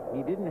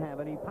he didn't have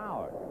any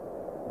power.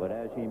 But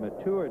as he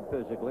matured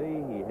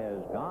physically, he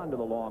has gone to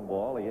the long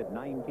ball. He hit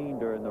 19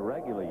 during the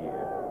regular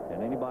year.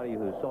 And anybody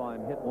who saw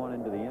him hit one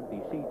into the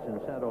empty seats in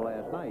center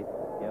last night,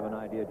 you have an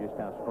idea just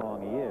how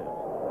strong he is.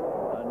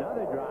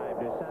 Another drive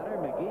to center.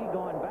 McGee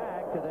going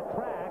back to the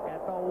track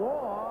at the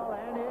wall,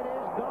 and it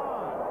is gone.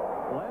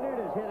 Leonard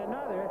has hit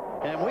another,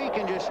 and we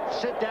can just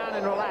sit down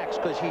and relax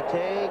because he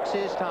takes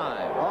his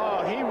time.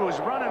 Oh, he was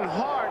running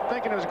hard,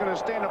 thinking it was going to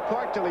stay in the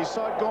park till he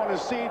saw it go in the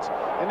seats,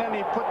 and then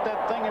he put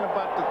that thing in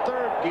about the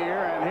third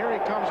gear, and here he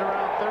comes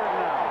around third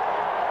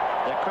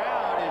now. The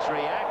crowd is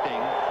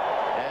reacting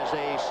as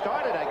they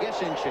started, I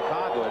guess, in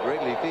Chicago at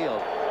Wrigley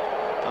Field.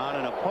 On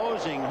an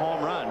opposing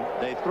home run,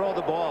 they throw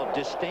the ball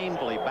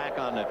disdainfully back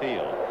on the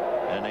field,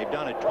 and they've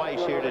done it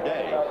twice here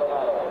today.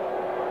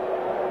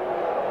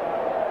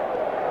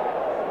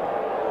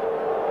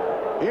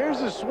 Here's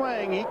the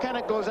swing. He kind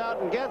of goes out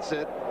and gets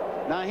it.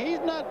 Now, he's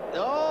not,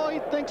 oh, he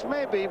thinks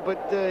maybe,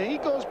 but he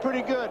goes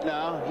pretty good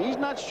now. He's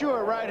not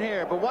sure right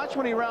here, but watch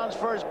when he rounds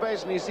first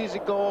base and he sees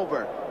it go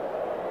over.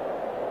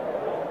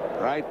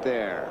 Right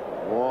there.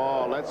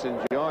 Whoa, let's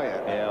enjoy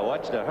it. Yeah,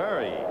 what's the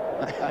hurry?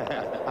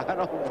 I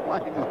don't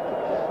blame him.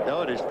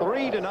 No, it is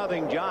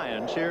 3-0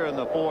 Giants here in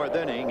the fourth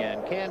inning,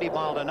 and Candy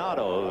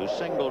Maldonado, who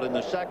singled in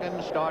the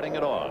second, starting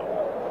it off.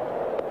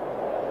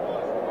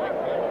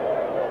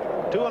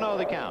 2-0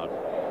 the count.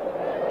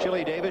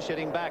 Chili Davis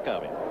hitting back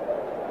of him.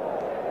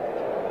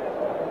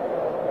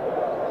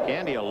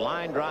 Candy, a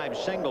line drive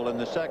single in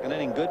the second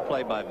inning. Good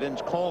play by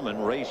Vince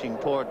Coleman, racing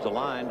towards the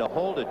line to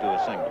hold it to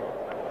a single.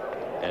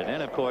 And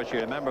then, of course, you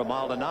remember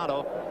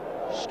Maldonado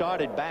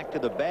started back to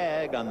the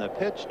bag on the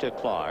pitch to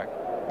Clark,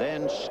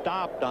 then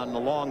stopped on the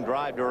long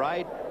drive to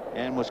right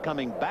and was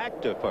coming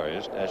back to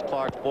first as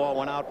Clark's ball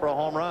went out for a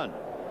home run.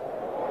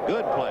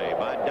 Good play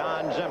by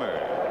Don Zimmer.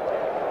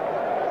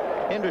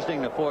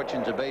 Interesting, the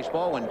fortunes of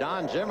baseball. When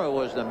Don Zimmer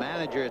was the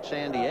manager at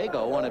San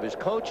Diego, one of his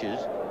coaches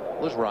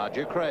was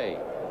Roger Cray.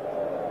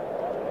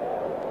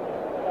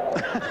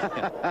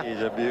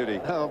 He's a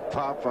beauty. Oh,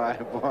 Popeye,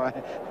 boy,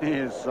 he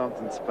is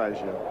something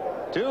special.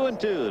 2-2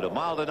 to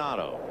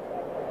Maldonado.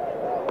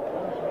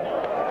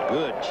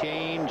 Good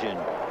change, and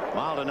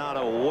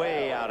Maldonado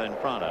way out in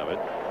front of it.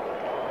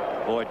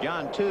 For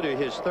John Tudor,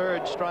 his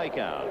third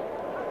strikeout.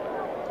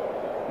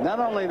 Not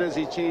only does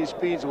he change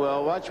speeds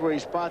well, watch where he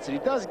spots it. He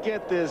does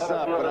get this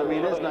up, but I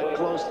mean, it's not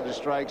close to the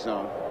strike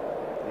zone.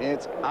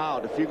 It's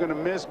out. If you're going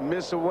to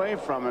miss away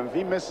from him. If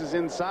he misses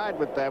inside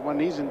with that one,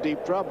 he's in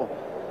deep trouble.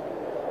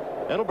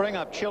 It'll bring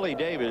up Chili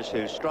Davis,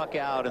 who struck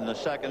out in the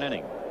second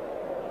inning.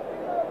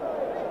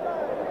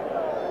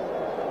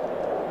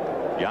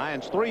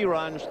 Giants 3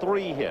 runs,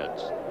 3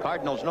 hits.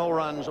 Cardinals no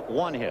runs,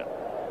 1 hit.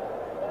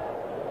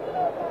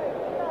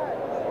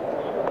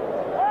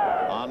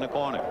 On the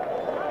corner.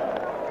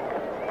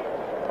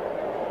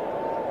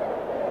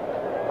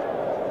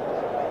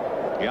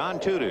 John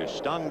Tudor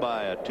stung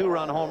by a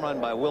 2-run home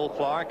run by Will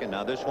Clark, and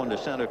now this one to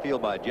center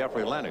field by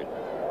Jeffrey Leonard.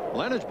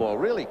 Leonard's ball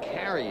really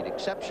carried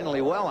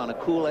exceptionally well on a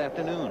cool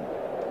afternoon.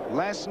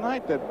 Last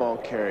night that ball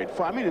carried.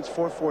 I mean, it's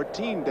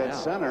 414 dead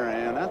center,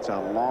 and that's a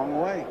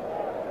long way.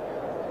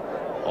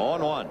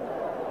 0-1.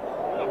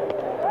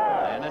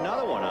 And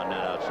another one on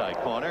that outside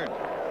corner.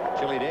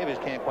 Chili Davis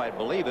can't quite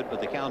believe it,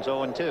 but the count's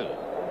 0-2.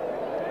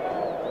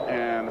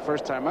 And the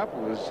first time up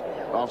was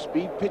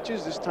off-speed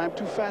pitches. This time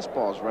 2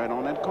 fastballs right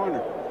on that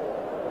corner.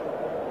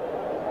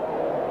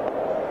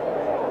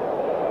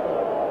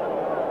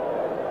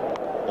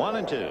 One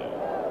and 2.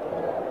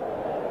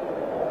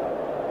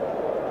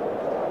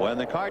 When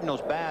the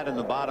Cardinals bat in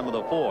the bottom of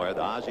the fourth,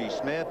 Ozzie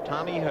Smith,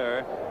 Tommy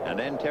Herr, and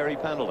then Terry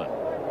Pendleton.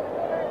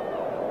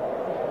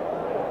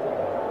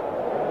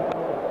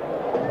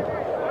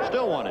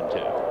 Still 1 and 2.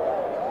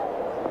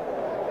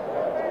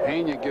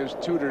 Pena gives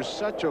Tudor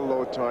such a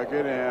low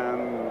target,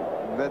 and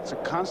that's a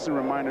constant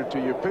reminder to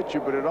your pitcher,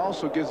 but it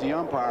also gives the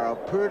umpire a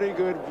pretty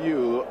good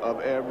view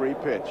of every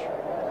pitch.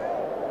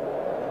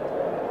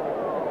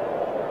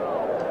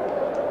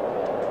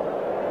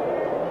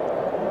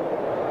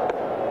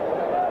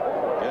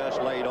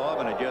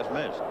 when it just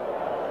missed.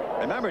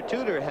 Remember,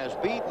 Tudor has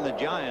beaten the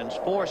Giants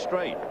 4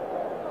 straight.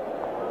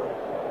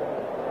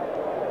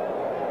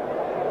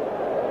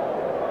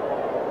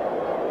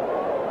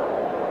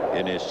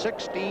 In his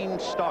 16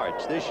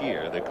 starts this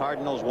year, the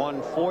Cardinals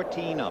won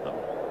 14 of them.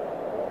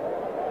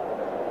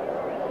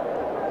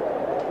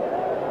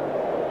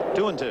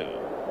 2-2.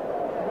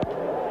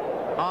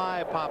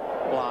 High pop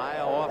fly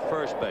off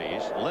first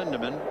base.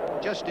 Lindemann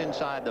just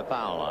inside the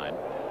foul line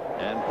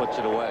and puts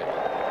it away.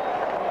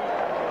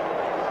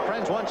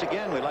 Friends, once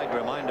again, we'd like to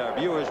remind our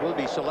viewers we'll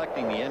be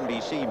selecting the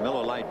NBC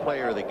Miller Lite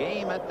Player of the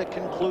Game at the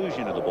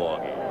conclusion of the ball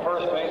game.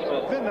 First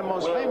baseman. Then the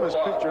most famous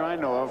pitcher I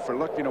know of for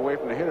looking away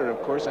from the hitter,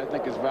 of course, I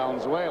think is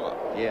Valenzuela.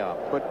 Yeah.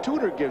 But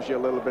Tudor gives you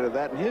a little bit of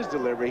that in his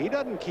delivery. He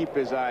doesn't keep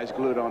his eyes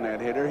glued on that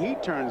hitter. He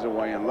turns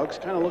away and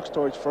kind of looks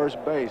towards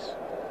first base.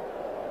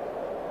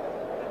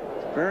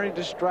 It's very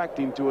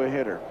distracting to a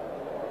hitter.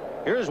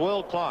 Here's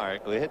Will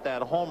Clark, who hit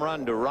that home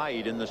run to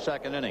right in the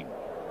second inning.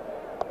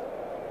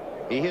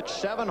 He hit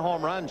 7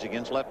 home runs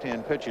against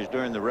left-hand pitchers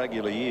during the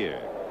regular year.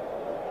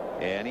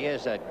 And he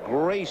has that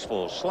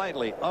graceful,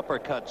 slightly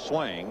uppercut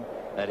swing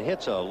that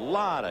hits a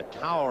lot of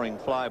towering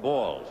fly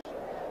balls.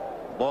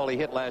 The ball he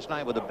hit last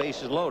night with the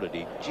bases loaded,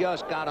 he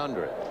just got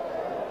under it.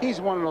 He's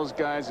one of those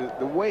guys that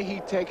the way he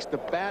takes the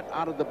bat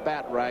out of the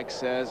bat rack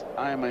says,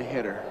 I'm a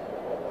hitter.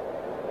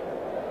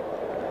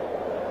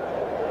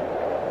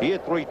 He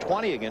hit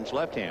 .320 against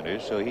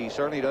left-handers, so he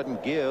certainly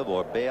doesn't give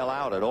or bail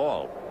out at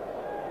all.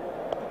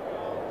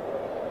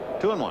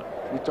 2-1.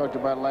 We talked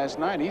about it last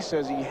night. He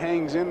says he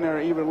hangs in there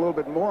even a little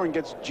bit more and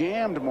gets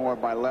jammed more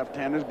by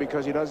left-handers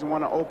because he doesn't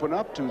want to open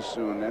up too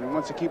soon, and he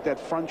wants to keep that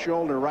front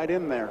shoulder right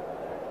in there.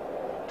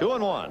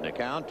 2-1 to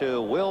count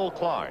to Will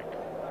Clark.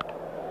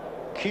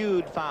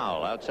 Cued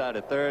foul outside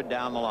of third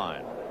down the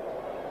line.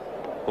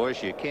 Of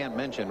course, you can't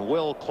mention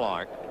Will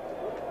Clark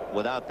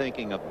without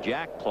thinking of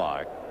Jack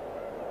Clark.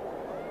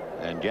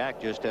 And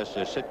Jack just has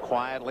to sit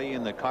quietly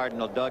in the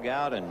Cardinal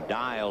dugout and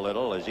die a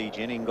little as each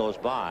inning goes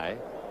by,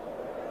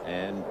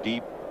 and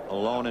deep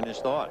alone in his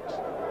thoughts.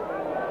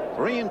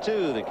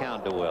 3-2 the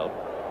count to Will.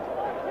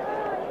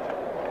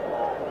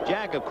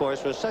 Jack, of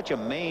course, was such a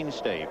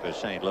mainstay for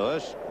St.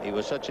 Louis. He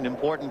was such an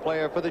important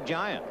player for the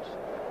Giants.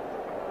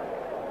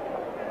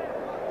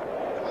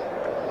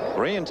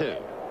 3-2.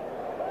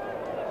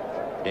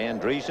 Dan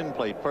Dreesen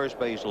played first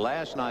base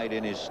last night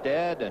in his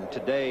stead, and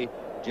today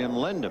Jim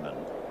Lindemann.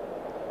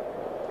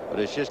 But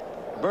it's just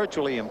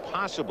virtually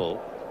impossible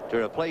to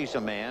replace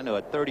a man who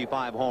had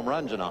 35 home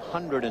runs and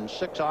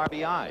 106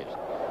 RBIs.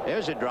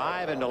 There's a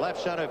drive into left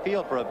center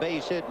field for a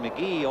base hit.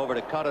 McGee over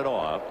to cut it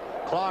off.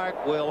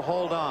 Clark will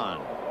hold on.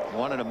 He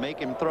wanted to make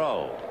him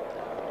throw.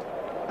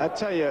 I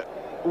tell you,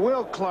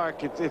 Will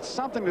Clark, it's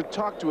something to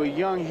talk to a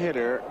young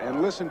hitter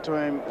and listen to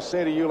him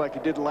say to you like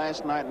he did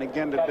last night and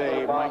again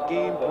today, my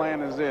game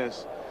plan is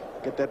this.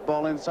 Get that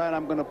ball inside,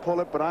 I'm going to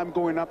pull it, but I'm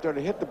going up there to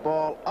hit the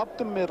ball up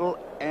the middle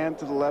and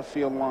to the left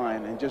field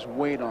line and just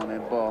wait on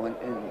that ball. And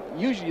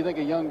usually you think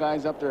a young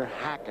guy's up there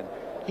hacking.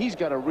 He's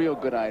got a real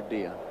good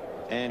idea.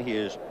 And he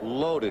is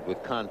loaded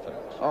with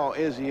confidence. Oh,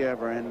 is he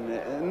ever?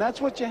 And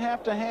that's what you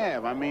have to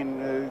have. I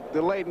mean,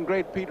 the late and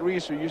great Pete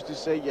Reeser used to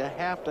say you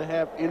have to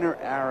have inner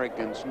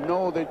arrogance.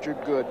 Know that you're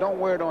good. Don't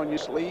wear it on your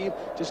sleeve.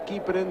 Just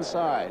keep it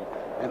inside.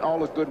 And all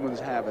the good ones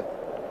have it.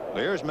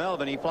 Here's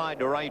Melvin. He flied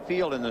to right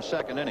field in the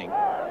second inning.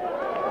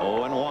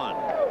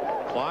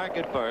 0-1. Clark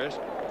at first.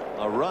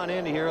 A run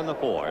in here in the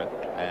fourth.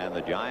 And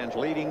the Giants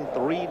leading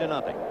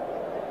 3-0.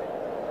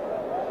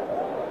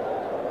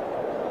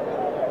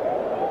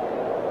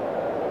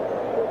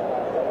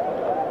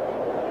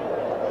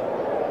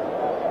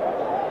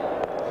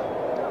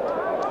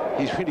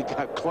 He's really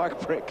got Clark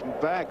breaking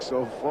back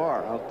so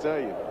far, I'll tell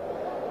you.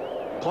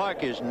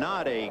 Clark is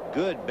not a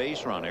good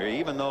base runner,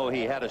 even though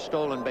he had a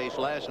stolen base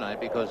last night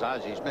because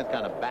Ozzie Smith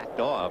kind of backed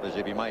off as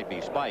if he might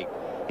be spiked.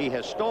 He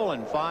has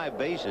stolen 5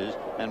 bases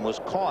and was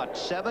caught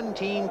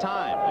 17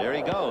 times. There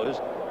he goes,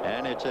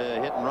 and it's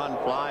a hit-and-run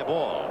fly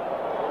ball.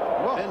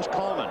 Whoa. Vince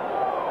Coleman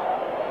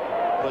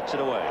puts it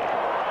away.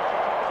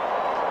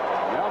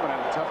 Melvin had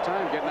a tough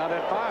time getting out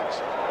of that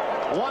box.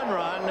 1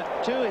 run,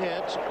 2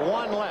 hits,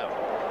 1 left.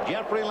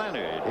 Jeffrey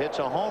Leonard hits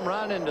a home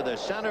run into the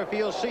center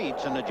field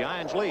seats, and the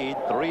Giants lead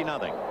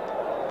 3-0.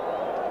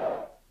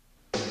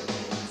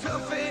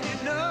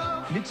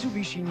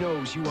 Mitsubishi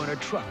knows you want a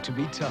truck to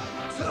be tough.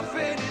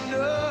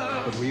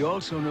 But we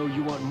also know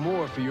you want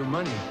more for your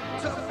money.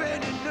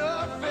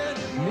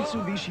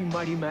 Mitsubishi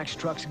Mighty Max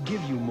trucks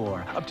give you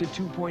more. Up to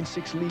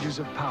 2.6 liters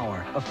of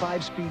power, a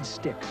 5-speed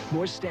stick,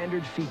 more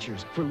standard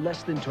features for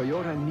less than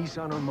Toyota,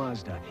 Nissan, or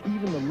Mazda.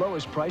 Even the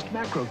lowest priced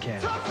macro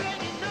cab.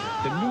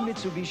 The new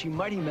Mitsubishi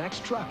Mighty Max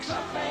trucks.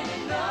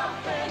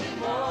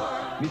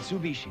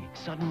 Mitsubishi,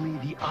 suddenly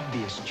the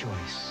obvious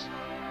choice.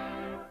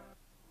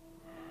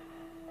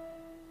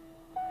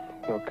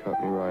 He'll cut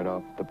me right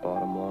off the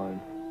bottom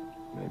line.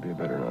 Maybe I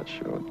better not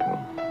show it to him.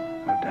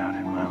 No doubt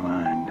in my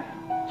mind.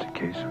 It's a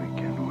case we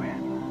can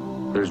win.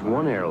 There's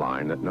one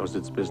airline that knows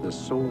its business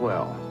so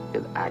well,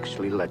 it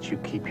actually lets you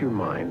keep your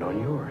mind on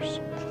yours.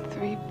 It's a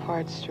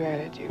 3-part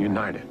strategy.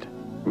 United.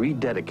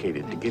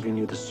 rededicated to giving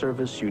you the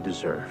service you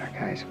deserve. Our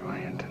guys fly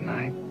in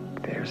tonight.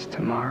 There's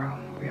tomorrow.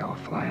 We all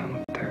fly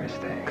on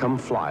Thursday. Come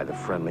fly the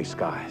friendly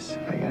skies.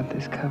 I got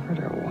this covered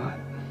or what?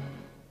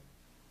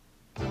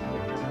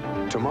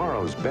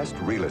 Tomorrow's best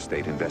real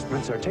estate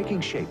investments are taking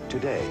shape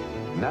today.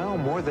 Now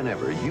more than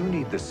ever, you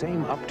need the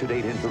same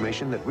up-to-date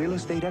information that real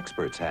estate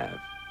experts have.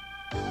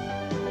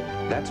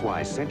 That's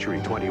why Century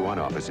 21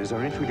 offices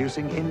are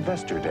introducing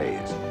Investor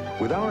Days.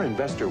 With our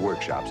investor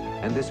workshops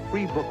and this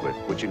free booklet,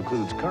 which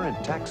includes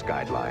current tax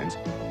guidelines,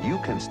 you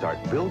can start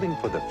building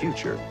for the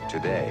future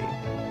today.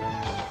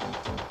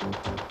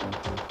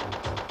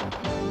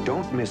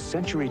 Don't miss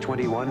Century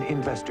 21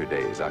 Investor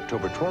Days,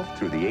 October 12th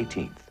through the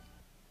 18th.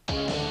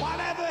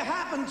 Whatever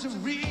happened to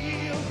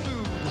real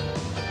food?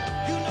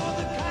 You know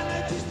the kind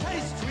that just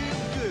tastes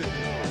real good.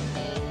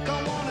 Go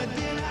on a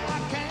dinner I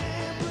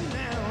can't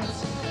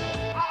pronounce.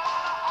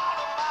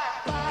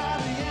 By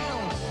the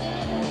ounce.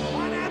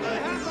 Whatever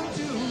happened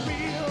to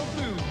real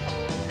food?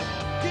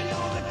 You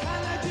know the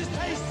kind that just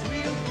tastes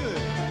real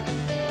good.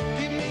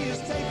 Give me a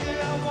steak and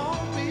I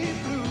won't be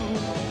through.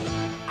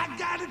 I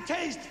got a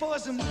taste for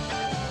some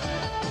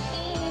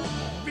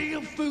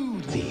real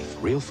food. Thief,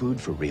 real food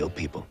for real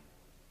people.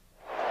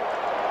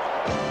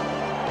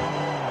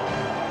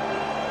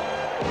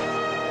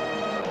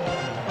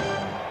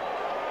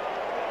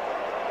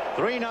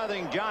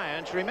 3-0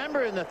 Giants.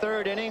 Remember in the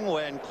third inning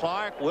when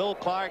Will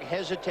Clark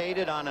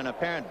hesitated on an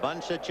apparent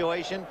bunt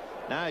situation?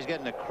 Now he's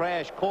getting a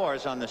crash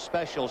course on the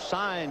special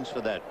signs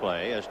for that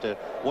play as to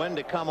when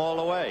to come all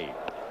the way.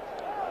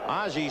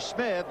 Ozzie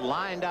Smith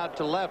lined out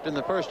to left in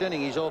the first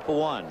inning. He's 0 for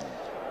 1.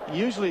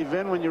 Usually,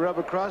 Vin, when you rub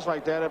across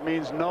like that, it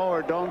means no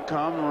or don't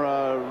come.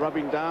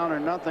 Rubbing down or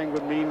nothing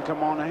would mean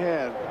come on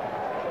ahead.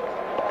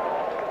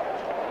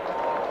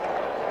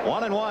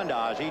 1-1 to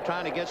Ozzie,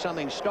 trying to get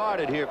something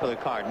started here for the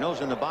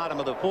Cardinals in the bottom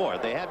of the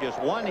fourth. They have just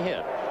one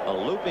hit, a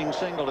looping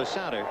single to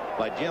center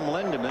by Jim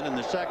Lindemann in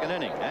the second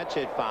inning. That's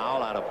hit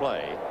foul out of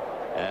play.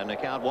 And the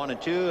count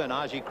 1-2, and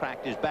Ozzie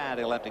cracked his bat.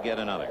 He'll have to get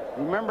another.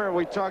 Remember,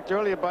 we talked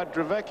earlier about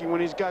Drevecki. When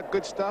he's got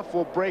good stuff,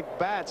 will break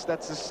bats.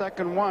 That's the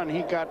second one.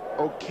 He got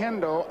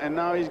Okendo, and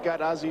now he's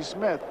got Ozzie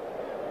Smith.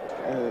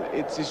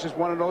 It's just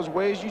one of those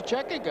ways you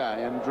check a guy.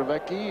 And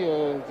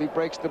Drevecki, if he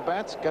breaks the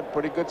bats, got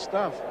pretty good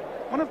stuff. I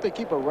wonder if they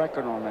keep a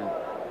record on that.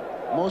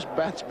 Most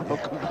bats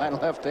broken by a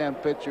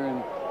left-hand pitcher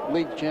in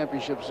League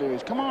Championship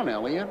Series. Come on,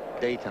 Elliot.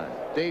 Daytime.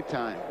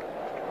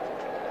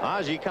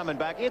 Ozzie coming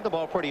back. He hit the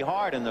ball pretty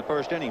hard in the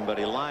first inning, but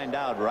he lined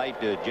out right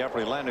to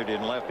Jeffrey Leonard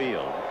in left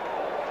field.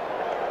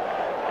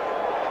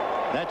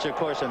 That's, of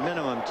course, a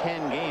minimum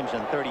 10 games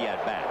and 30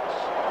 at-bats.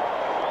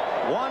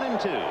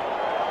 1-2.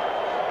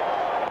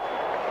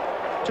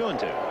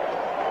 2-2.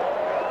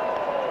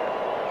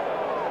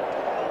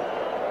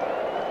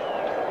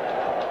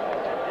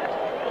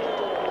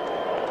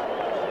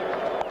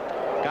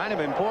 Kind of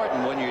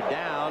important when you're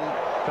down,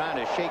 trying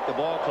to shake the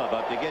ball club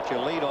up to get your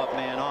leadoff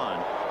man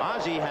on.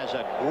 Ozzie has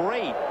a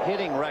great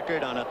hitting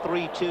record on a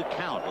 3-2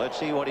 count. Let's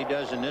see what he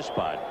does in this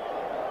spot.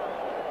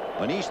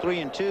 When he's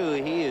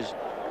 3-2,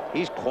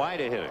 he's quite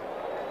a hitter.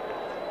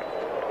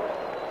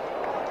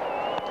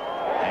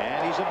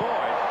 And he's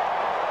aboard.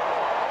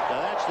 So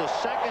that's the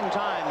second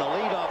time the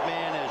leadoff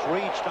man has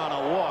reached on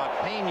a walk.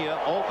 Pena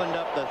opened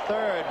up the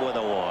third with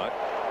a walk,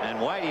 and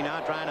Whitey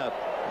now trying to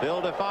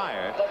build a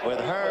fire with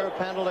Herb,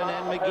 Pendleton,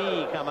 and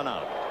McGee coming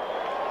up.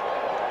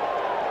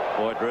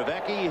 For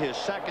Drevecki, his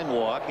second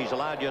walk. He's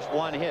allowed just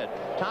one hit.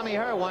 Tommy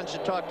Herr wants to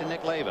talk to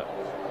Nick Leyva.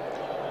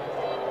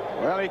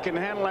 Well, he can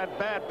handle that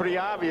bat, pretty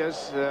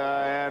obvious,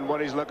 and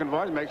what he's looking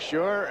for is make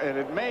sure, and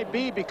it may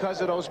be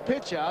because of those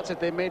pitch outs that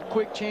they made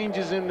quick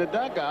changes in the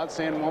dugout,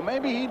 saying, well,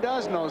 maybe he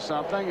does know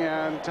something,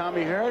 and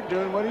Tommy Herr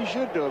doing what he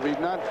should do. If he's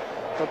not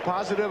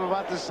positive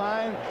about the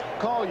sign,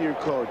 call your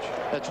coach.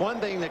 That's one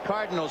thing the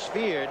Cardinals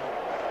feared,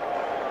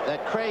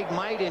 that Craig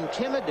might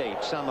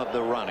intimidate some of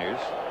the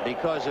runners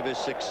because of his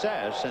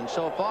success, and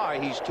so far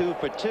he's 2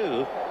 for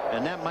 2,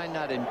 and that might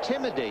not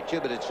intimidate you,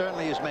 but it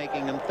certainly is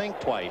making them think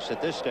twice at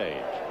this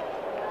stage.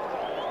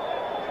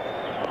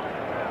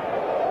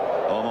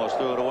 Almost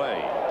threw it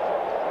away.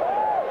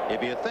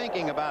 If you're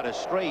thinking about a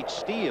straight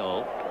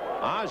steal,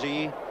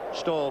 Ozzie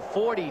stole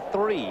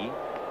 43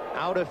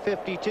 out of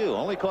 52,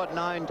 only caught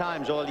 9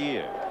 times all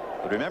year.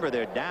 But remember,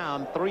 they're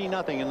down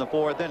 3-0 in the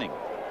fourth inning.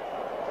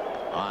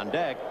 On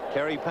deck,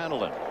 Terry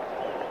Pendleton.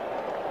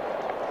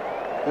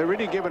 They're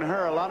really giving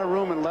her a lot of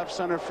room in left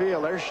center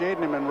field. They're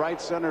shading him in right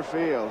center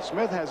field.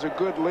 Smith has a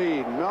good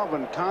lead.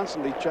 Melvin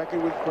constantly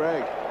checking with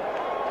Craig.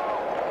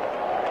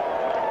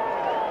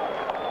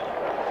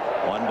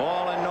 1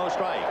 ball and no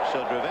strikes.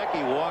 So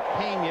Drevecki walked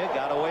Pena,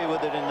 got away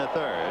with it in the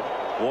third.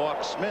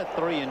 Walked Smith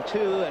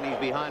 3-2, and he's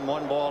behind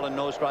 1 ball and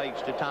no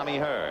strikes to Tommy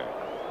Herr.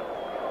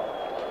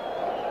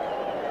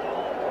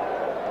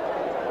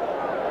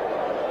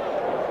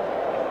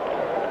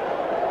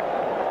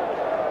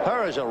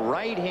 Herr is a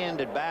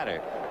right-handed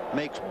batter,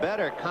 makes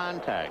better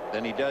contact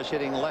than he does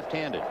hitting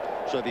left-handed.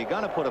 So if you're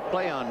going to put a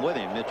play on with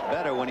him, it's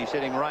better when he's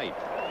hitting right.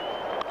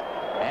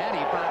 And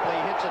he promptly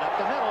hits it up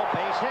the middle,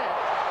 base hit.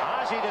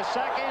 Ozzie to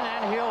second,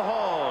 and he'll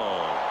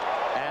hold.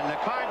 And the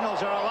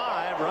Cardinals are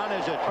alive. Run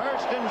is at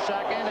first and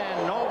second,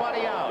 and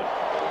nobody out.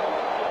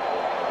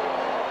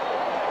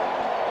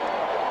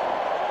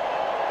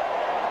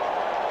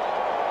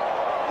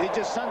 He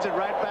just sends it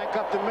right back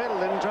up the middle.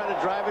 Didn't try to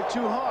drive it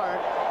too hard.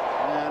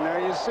 And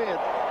there you see it.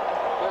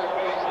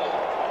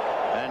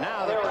 And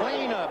now the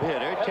cleanup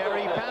hitter,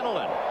 Terry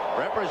Pendleton,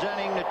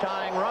 representing the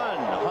tying run,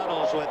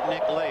 huddles with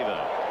Nick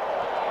Leva.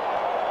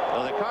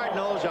 Well, the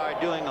Cardinals are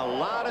doing a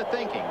lot of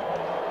thinking,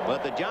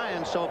 but the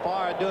Giants so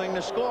far are doing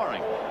the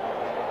scoring.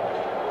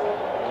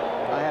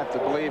 I have to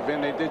believe, Vin,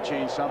 they did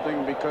change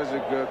something because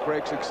of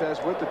Craig's success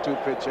with the 2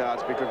 pitch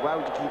outs, because why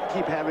would you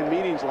keep having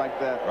meetings like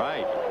that?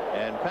 Right.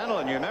 And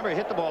Pendleton, you remember,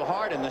 hit the ball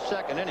hard in the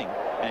second inning,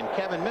 and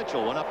Kevin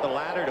Mitchell went up the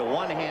ladder to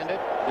one-handed,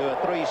 do a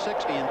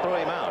 360 and throw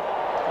him out.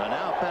 And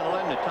now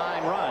Pendleton, the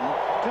tying run,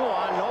 2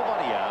 on,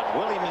 nobody out.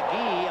 Willie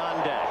McGee on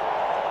deck.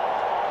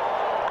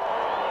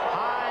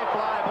 High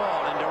fly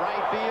ball into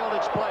right field.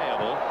 It's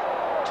playable.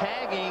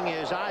 Tagging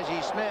is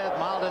Ozzie Smith.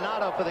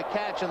 Maldonado for the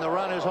catch, and the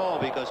runner's hole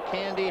because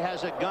Candy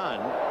has a gun.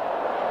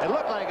 It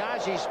looked like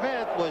Ozzie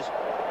Smith was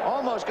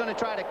almost going to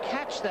try to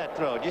catch that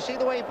throw. Do you see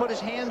the way he put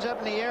his hands up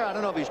in the air? I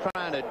don't know if he's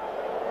trying to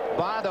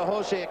bother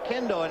Jose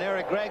Aquindo, and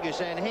Eric Gregg is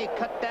saying, hey,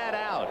 cut that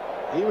out.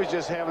 He was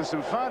just having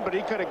some fun, but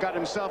he could have got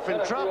himself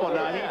in trouble.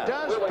 Now, he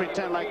does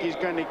pretend like he's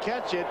going to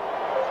catch it.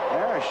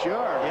 Yeah, sure.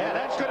 Yeah,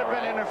 that could have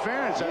been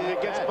interference. I mean,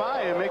 it gets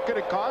by him. It could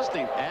have cost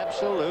him.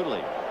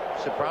 Absolutely.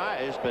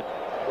 Surprised, but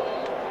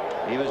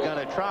he was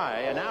going to try.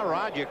 And now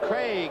Roger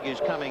Craig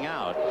is coming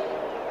out.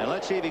 And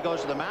let's see if he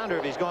goes to the mound or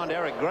if he's going to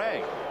Eric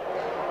Gregg.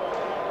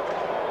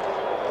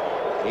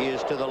 He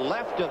is to the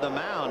left of the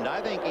mound. I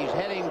think he's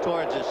heading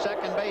towards a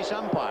second base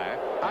umpire,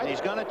 and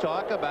he's going to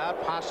talk about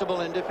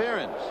possible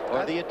interference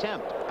or the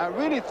attempt. I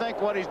really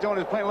think what he's doing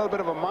is playing a little bit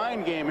of a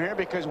mind game here,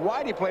 because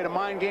Whitey played a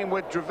mind game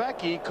with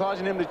Dravecki,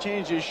 causing him to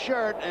change his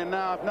shirt, and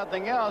now, if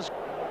nothing else,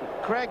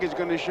 Craig is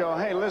going to show,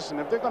 hey, listen,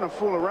 if they're going to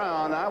fool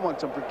around, I want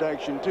some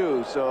protection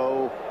too.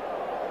 So,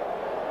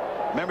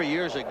 remember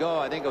years ago,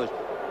 I think it was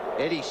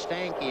Eddie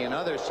Stanky and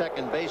other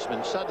second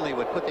basemen suddenly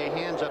would put their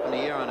hands up in the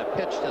air on a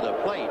pitch to the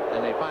plate,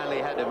 and they finally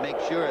had to make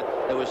sure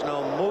there was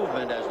no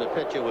movement as the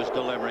pitcher was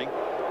delivering.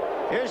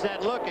 Here's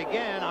that look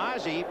again.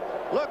 Ozzie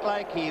looked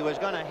like he was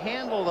going to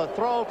handle the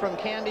throw from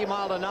Candy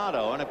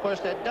Maldonado, and of course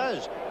that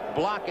does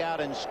block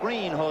out and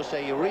screen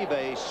Jose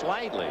Uribe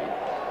slightly.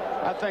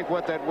 I think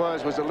what that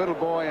was a little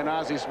boy and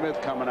Ozzie Smith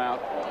coming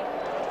out.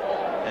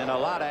 And a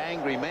lot of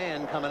angry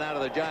man coming out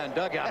of the Giant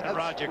dugout. And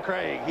Roger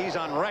Craig, he's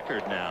on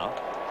record now.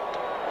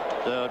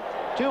 So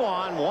 2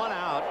 on, 1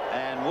 out,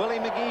 and Willie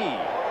McGee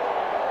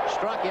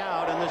struck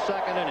out in the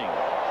second inning.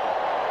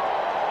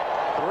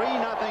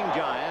 3-0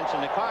 Giants,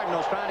 and the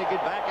Cardinals trying to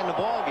get back in the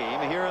ball game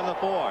here in the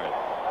 4th.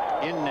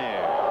 In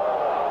there.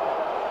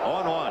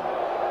 0-1.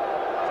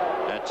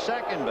 At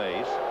second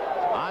base,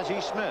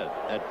 Ozzie Smith.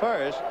 At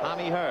first,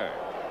 Tommy Hurd.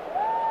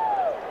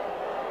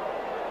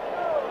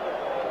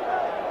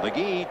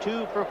 McGee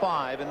 2 for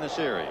 5 in the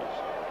series.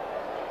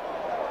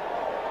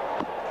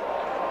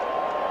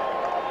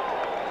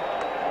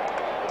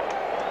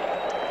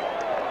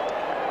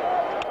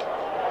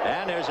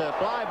 And there's a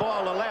fly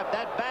ball to left.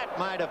 That bat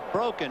might have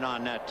broken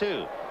on that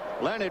too.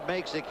 Leonard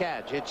makes the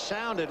catch. It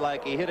sounded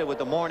like he hit it with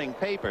the morning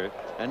paper,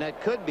 and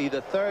that could be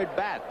the 3rd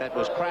bat that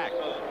was cracked.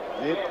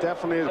 It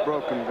definitely is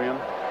broken, Vin.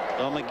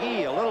 So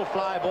McGee, a little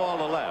fly ball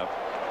to left.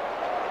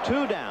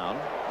 2 down,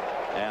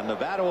 and the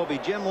batter will be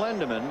Jim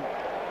Lindeman,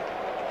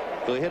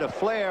 who hit a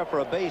flare for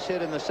a base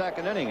hit in the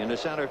second inning into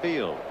center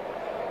field.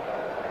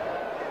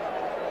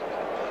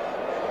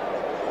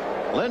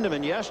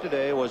 Lindeman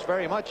yesterday was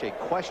very much a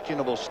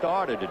questionable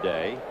starter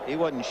today. He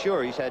wasn't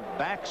sure. He's had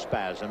back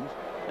spasms.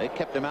 They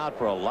kept him out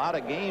for a lot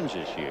of games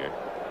this year.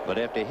 But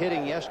after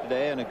hitting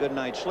yesterday and a good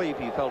night's sleep,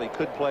 he felt he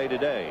could play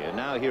today. And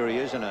now here he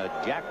is in a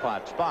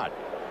jackpot spot.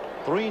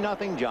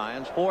 3-0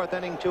 Giants, 4th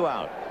inning, 2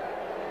 out.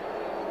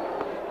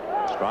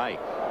 Strike.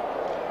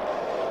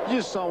 You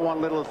just saw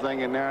one little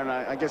thing in there, and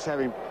I guess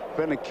having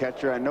been a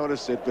catcher, I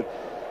noticed it, but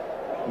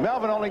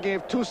Melvin only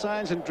gave 2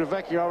 signs, and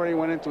Dravecki already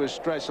went into a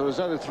stretch, so those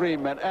other 3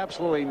 meant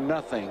absolutely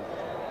nothing.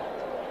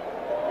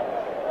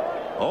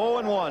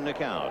 0-1 to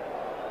count.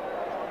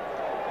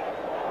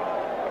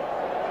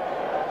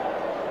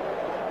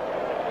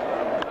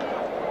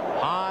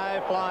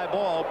 High fly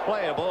ball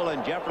playable,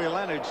 and Jeffrey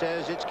Leonard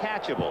says it's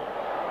catchable.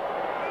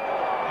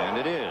 And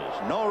it is.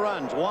 No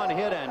runs, 1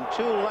 hit, and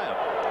 2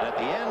 left. At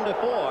the end of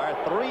 4,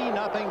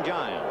 3-0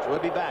 Giants. We'll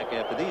be back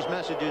after these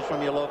messages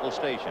from your local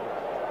station.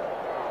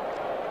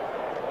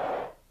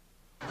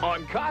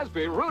 On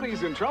Cosby,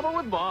 Rudy's in trouble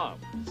with Mom.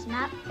 It's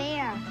not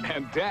fair.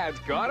 And Dad's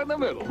caught in the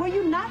middle. Were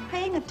you not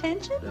paying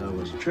attention? That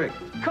was a trick.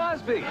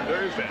 Cosby,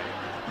 Thursday.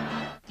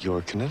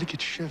 Your Connecticut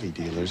Chevy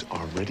dealers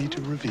are ready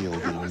to reveal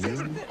the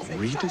new,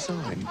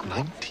 redesigned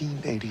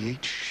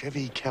 1988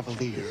 Chevy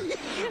Cavalier.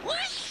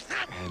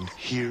 And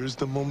here's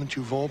the moment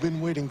you've all been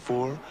waiting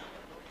for.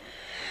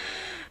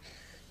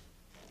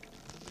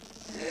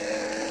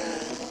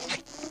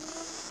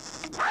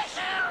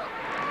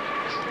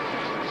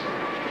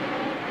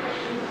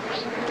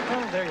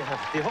 there you have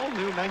it. The whole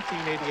new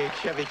 1988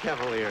 Chevy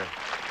Cavalier.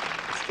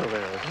 It's still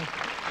there, isn't it?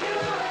 You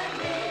and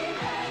me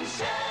and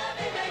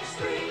Chevy makes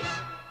three.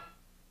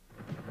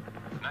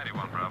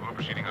 91 Bravo,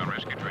 proceeding on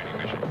rescue training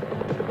mission.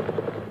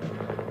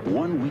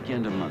 One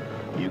weekend a month,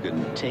 you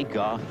can take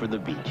off for the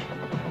beach,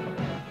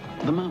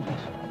 the mountains,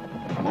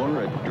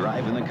 or a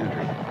drive in the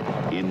country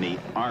in the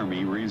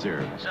Army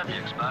Reserve.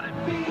 Subject spotted.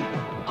 Be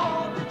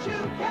all that you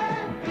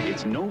can be.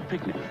 It's no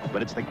picnic,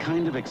 but it's the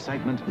kind of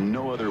excitement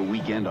no other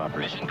weekend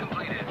offers. Mission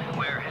completed.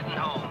 We're heading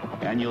home.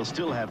 And you'll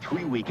still have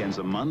 3 weekends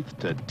a month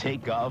to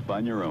take off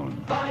on your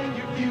own. Find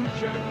your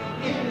future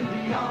in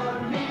the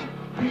Army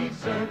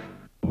Reserve.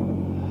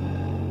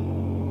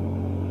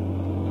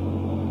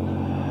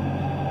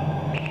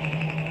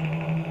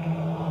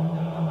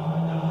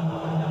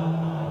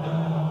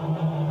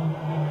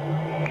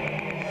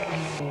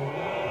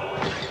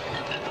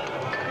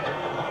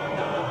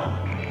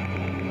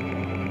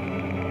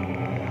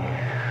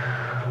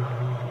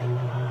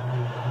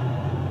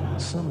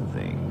 Some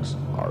things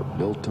are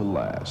built to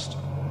last.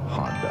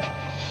 Honda,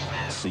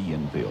 See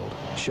and Build,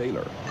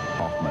 Shaler,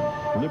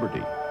 Hoffman,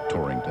 Liberty,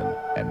 Torrington,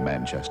 and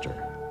Manchester.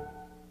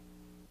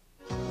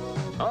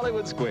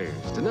 Hollywood Squares,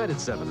 tonight at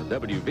 7 on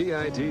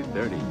WVIT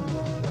 30.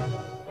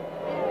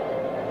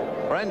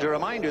 Friends, a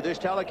reminder, this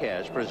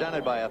telecast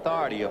presented by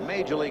authority of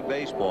Major League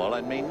Baseball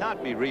and may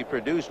not be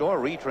reproduced or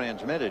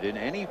retransmitted in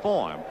any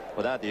form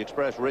without the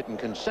express written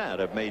consent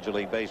of Major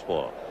League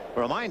Baseball. A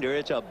reminder,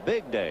 it's a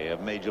big day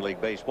of Major League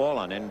Baseball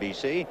on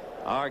NBC.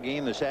 Our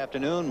game this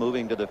afternoon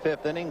moving to the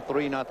 5th inning,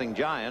 3-0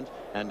 Giants.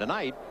 And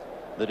tonight,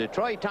 the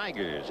Detroit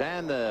Tigers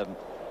and the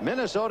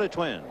Minnesota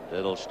Twins.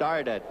 It'll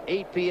start at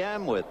 8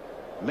 p.m. with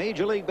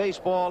Major League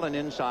Baseball and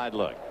Inside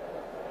Look.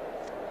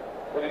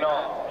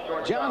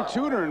 John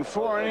Tudor in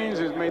 4 innings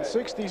has made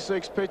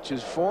 66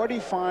 pitches,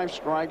 45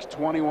 strikes,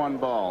 21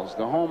 balls.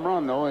 The home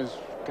run, though, has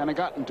kind of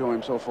gotten to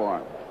him so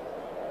far.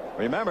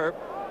 Remember,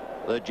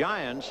 the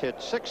Giants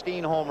hit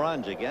 16 home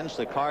runs against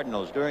the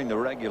Cardinals during the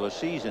regular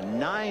season,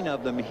 9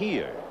 of them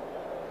here.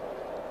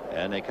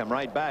 And they come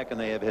right back and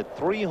they have hit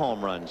 3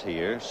 home runs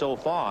here so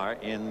far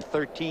in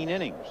 13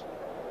 innings.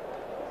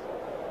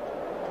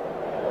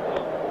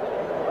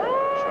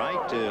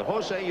 Strike to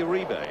Jose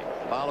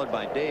Uribe, followed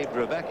by Dave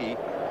Dravecky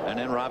and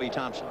then Robbie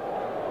Thompson.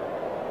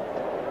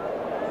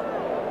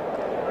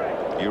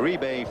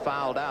 Uribe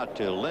fouled out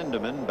to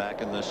Lindemann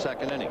back in the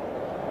 2nd inning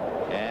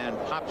and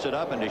pops it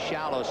up into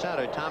shallow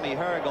center. Tommy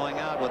Herr going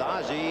out with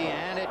Ozzie,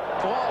 and it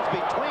falls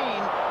between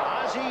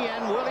Ozzie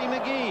and Willie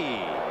McGee.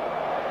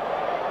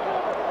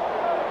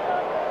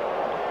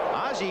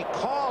 Ozzie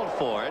called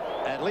for it.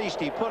 At least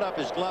he put up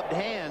his gloved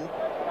hand,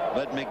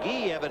 but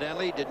McGee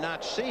evidently did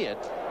not see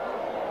it,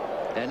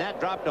 and that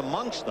dropped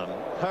amongst them.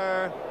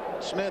 Herr,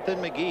 Smith,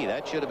 and McGee.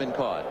 That should have been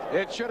caught.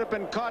 It should have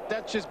been caught.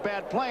 That's just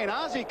bad playing.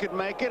 Ozzie could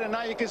make it, and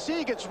now you can see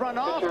he gets run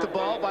off the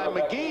ball by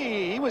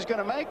McGee. He was going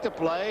to make the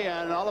play,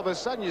 and all of a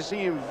sudden you see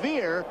him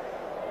veer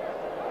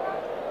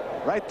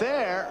right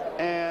there,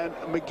 and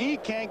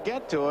McGee can't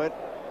get to it.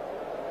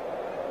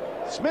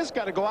 Smith's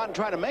got to go out and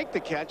try to make the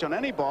catch on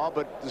any ball,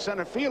 but the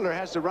center fielder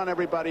has to run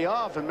everybody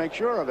off and make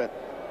sure of it.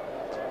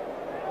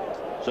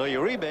 So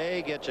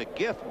Uribe gets a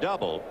gift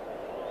double.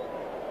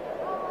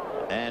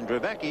 And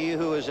Dravecky,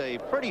 who is a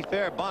pretty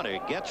fair bunter,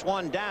 gets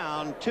one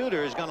down.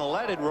 Tudor is going to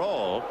let it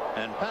roll,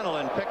 and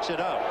Penelon picks it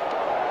up.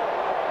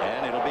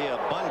 And it'll be a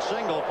bunt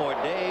single for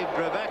Dave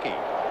Dravecky.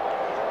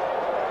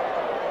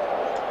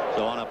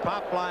 So on a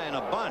pop fly and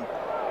a bunt,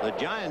 the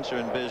Giants are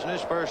in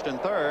business, 1st and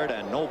 3rd,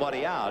 and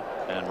nobody out.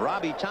 And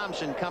Robbie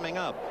Thompson coming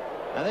up.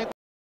 I think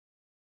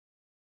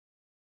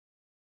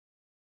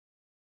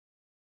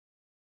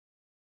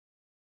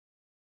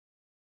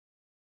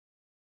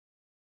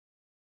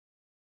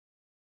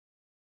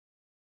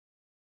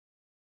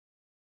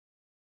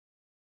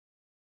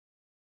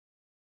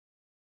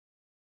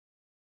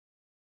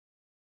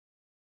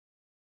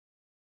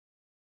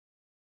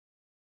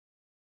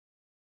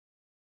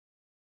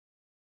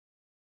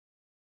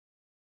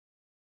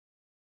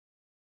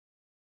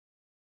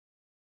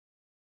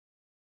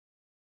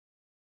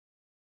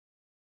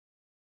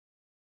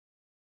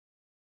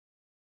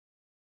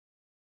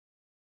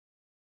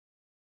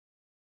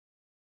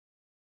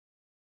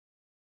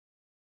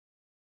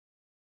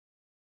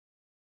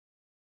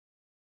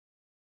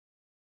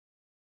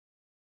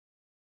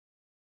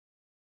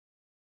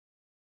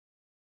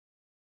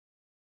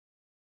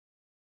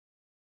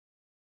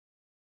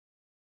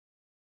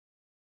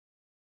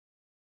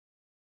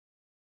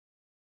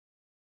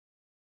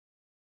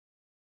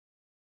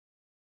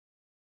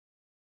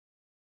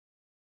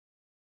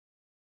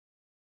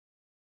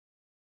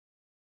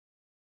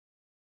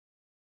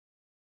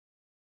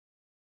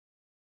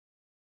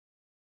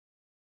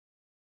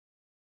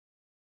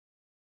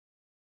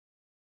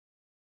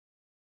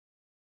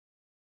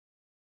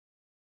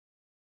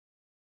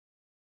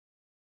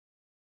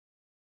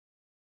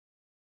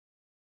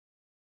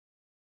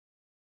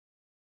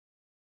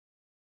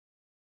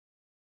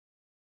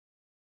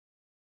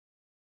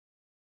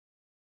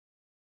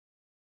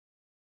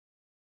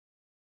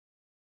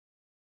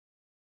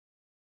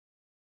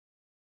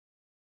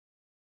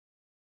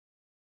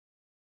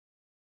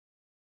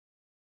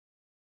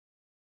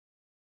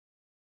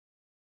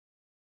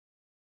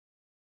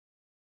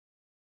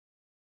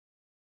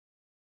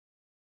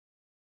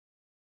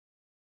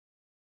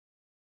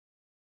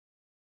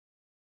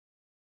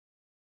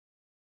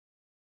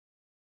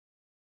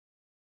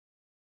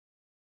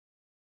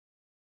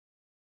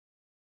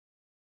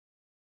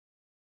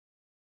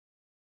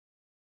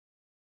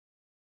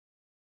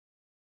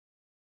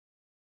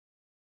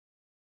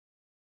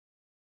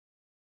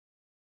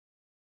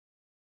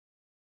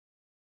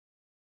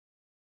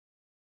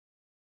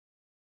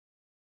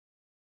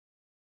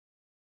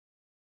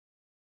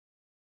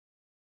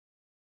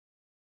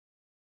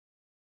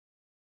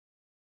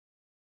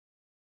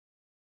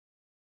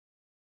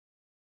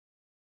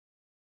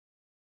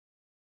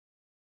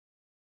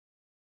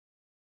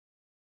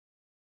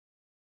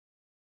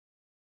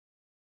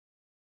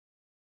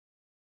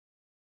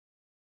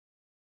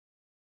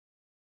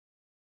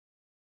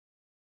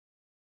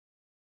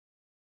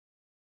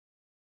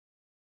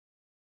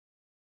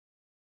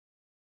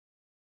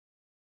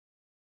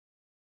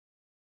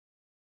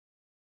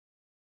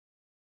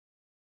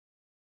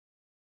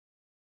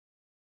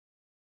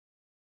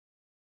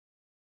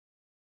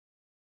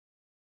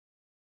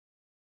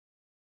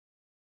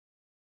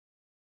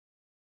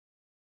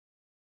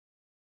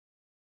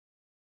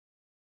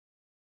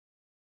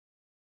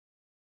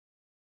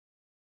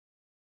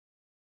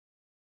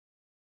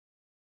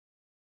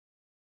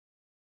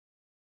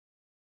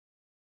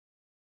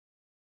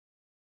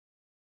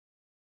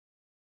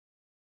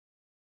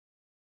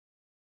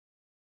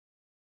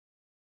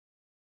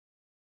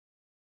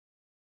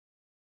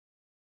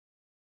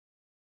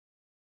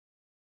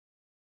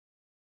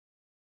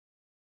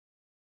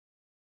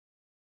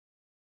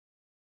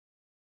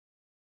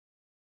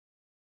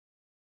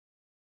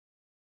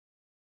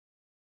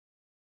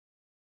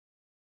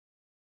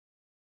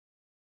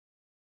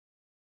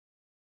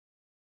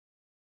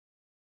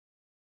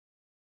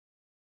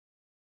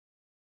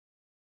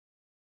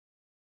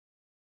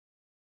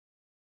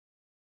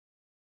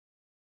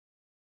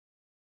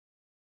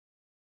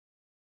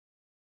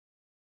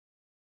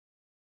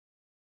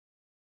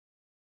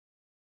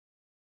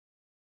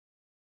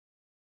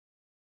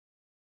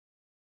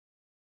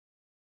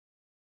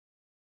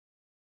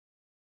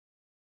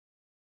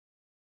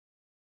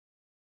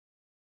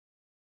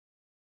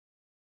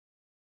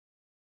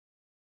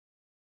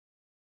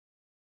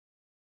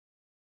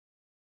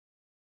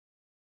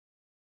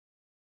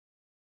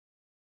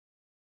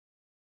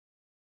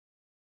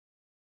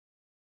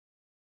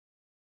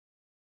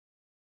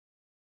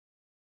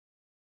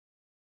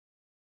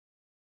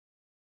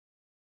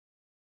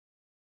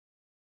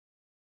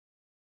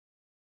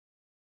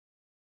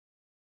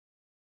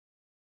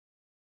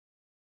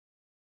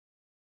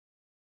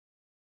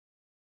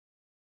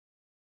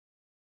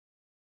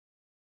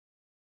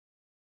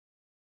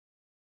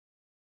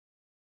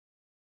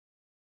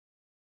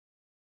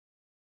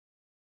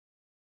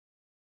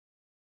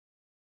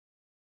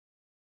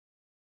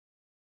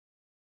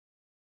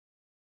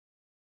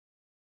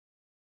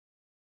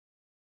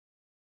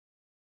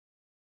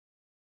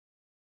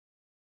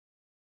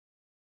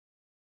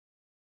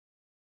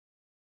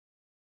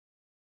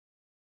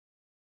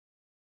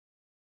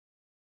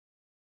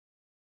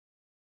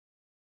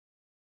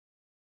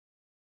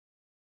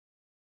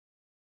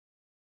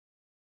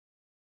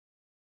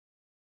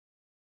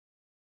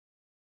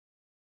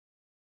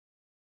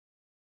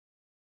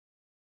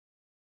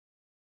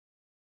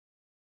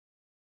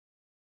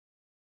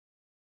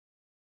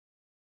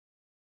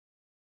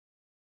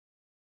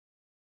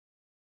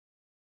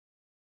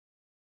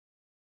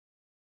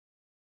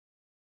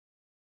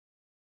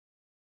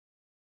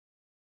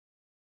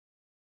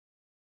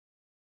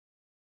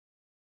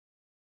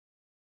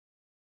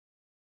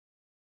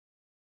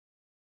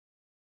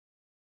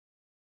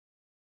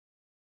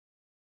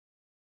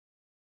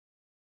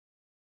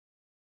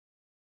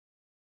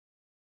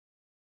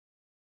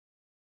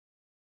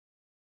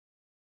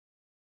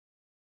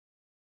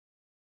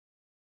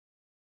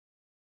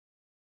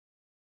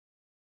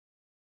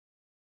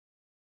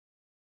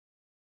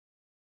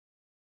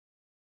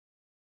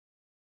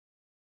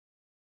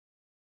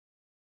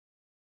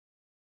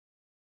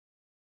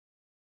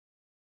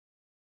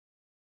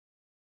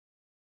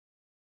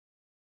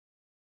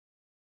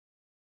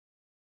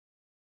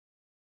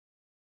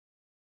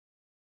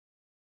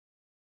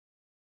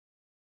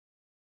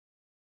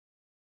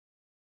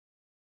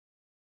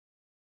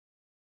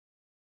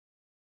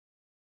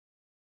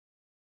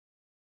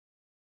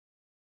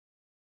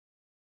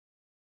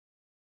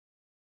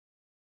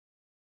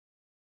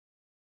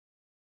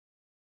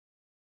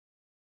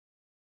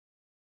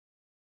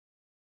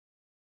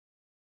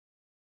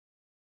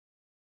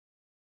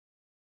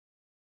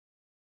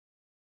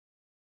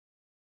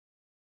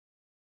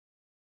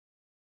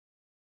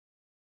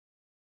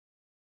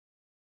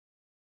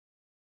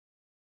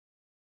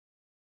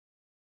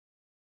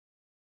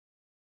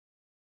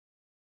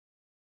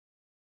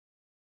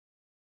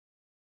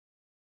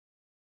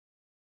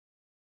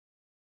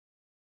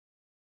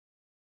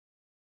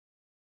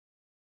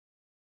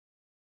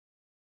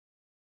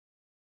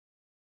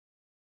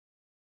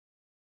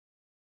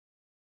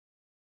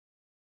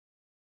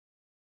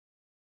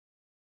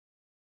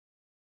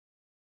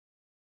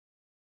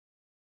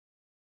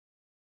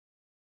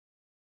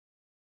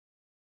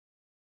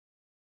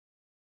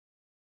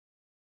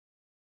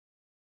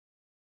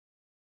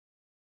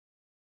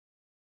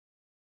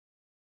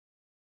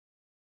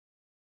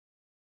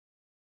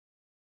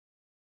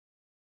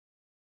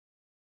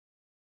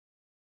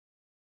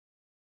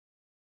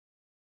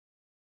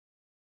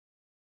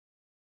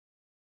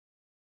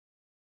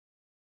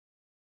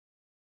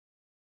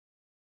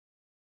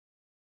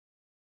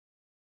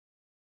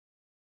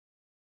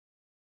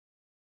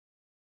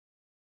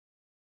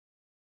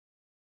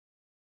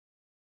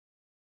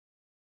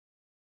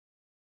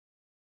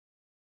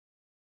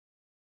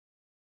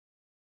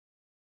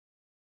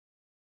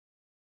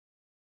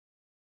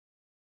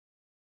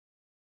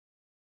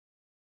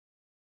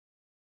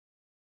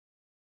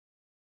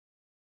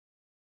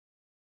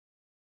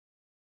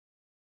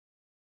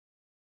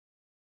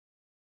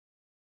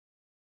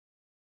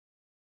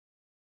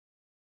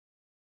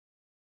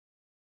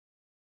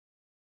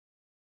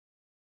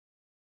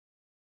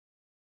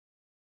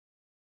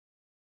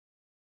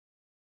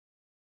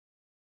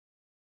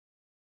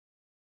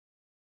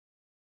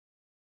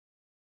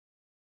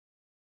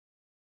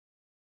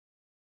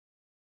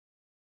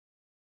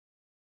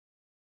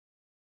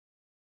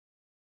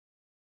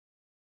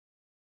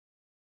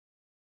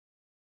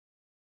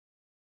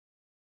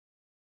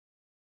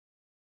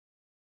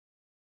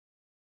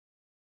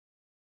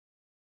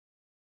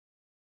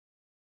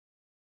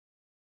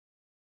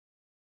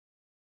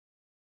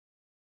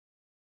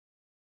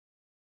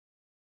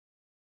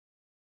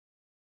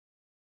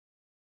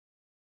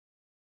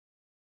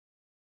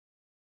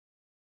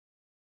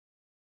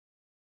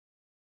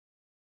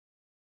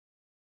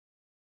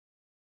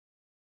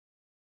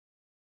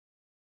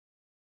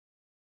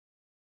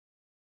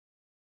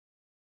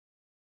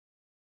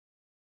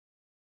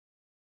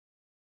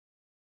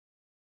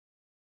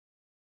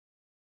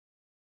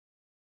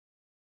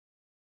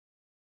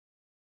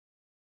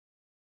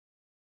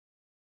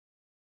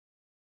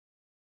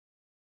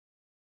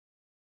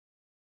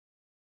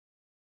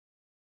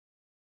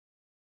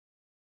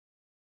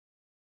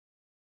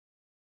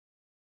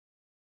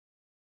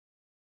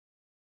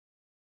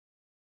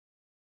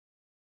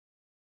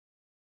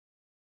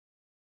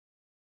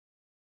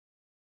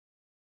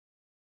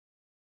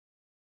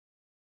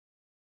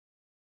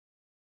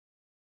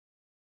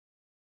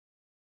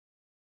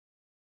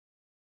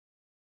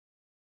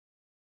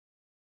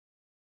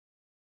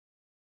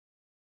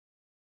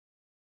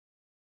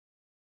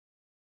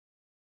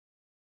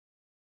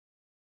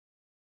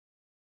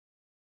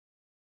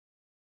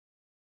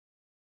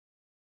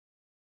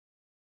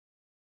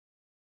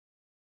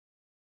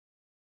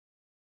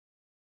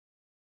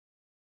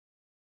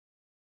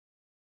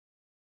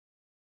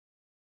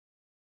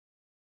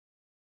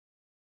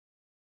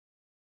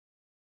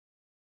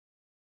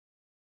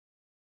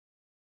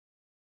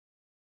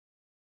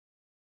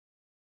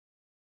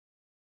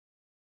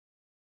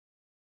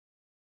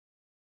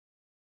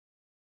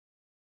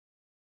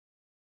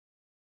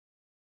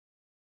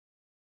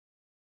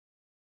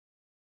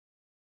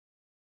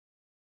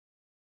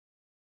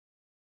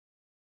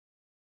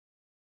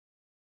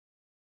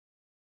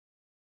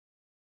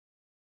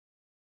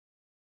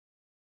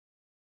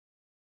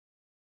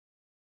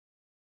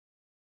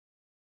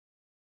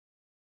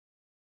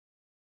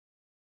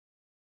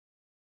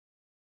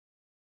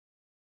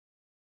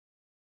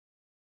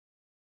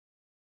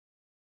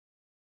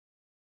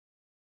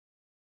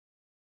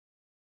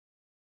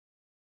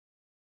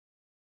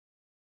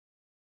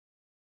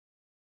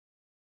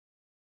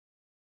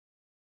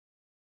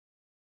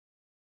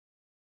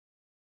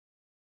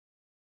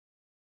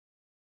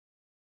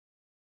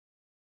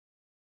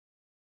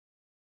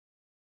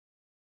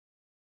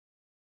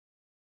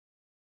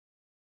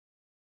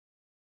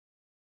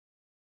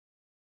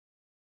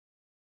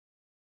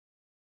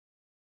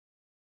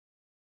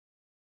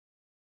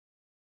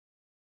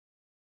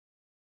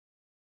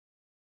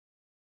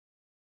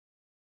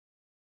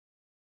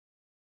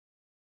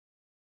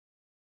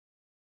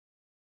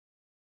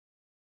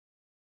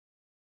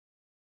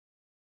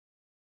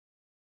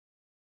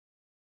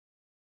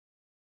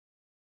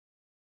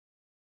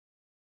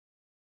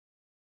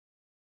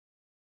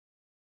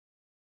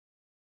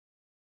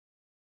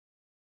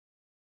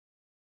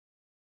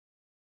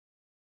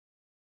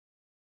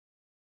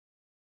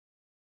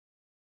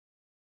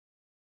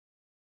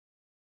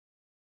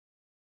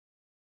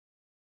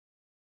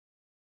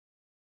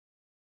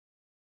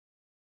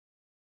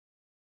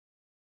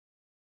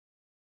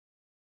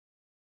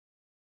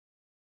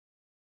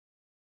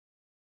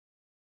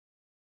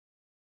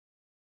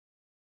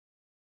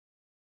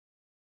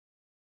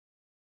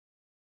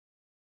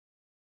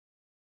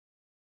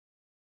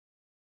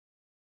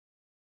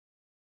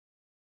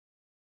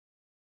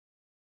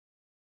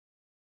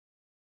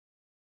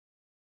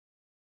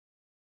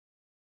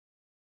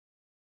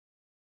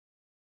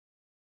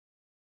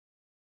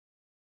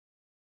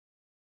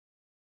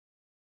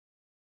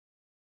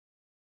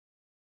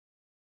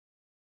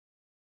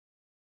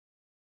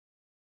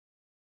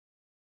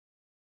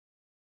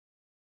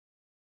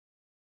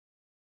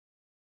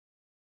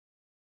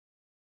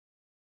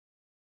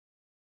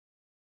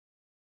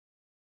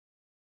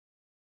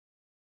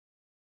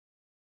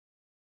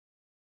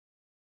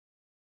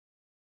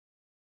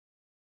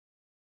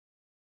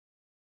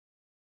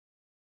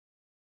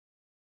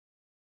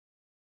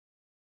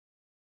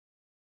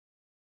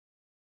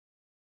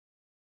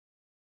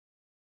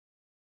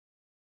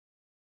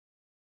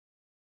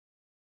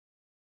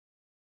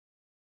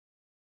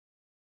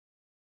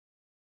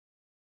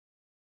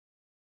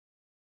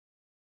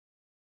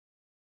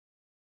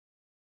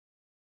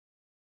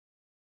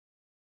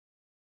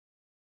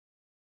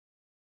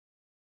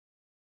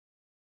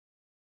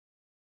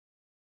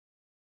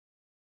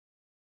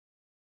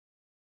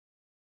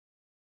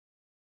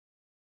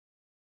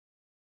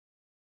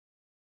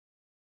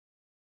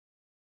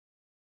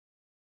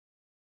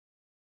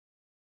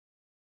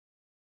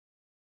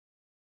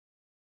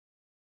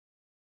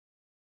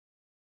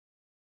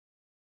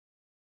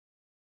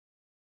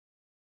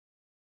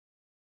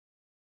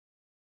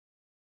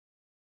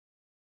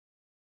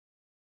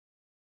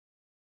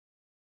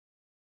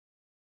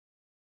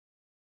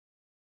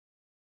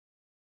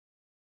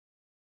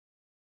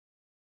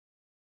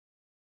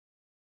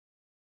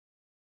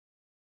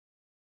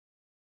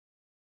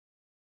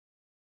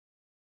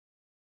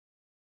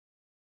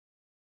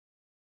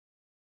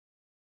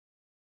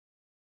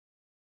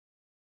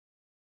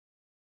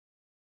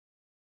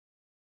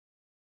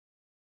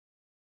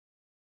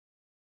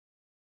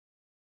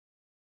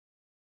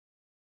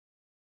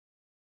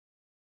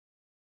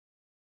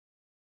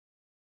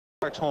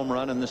Clark's home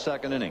run in the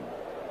second inning.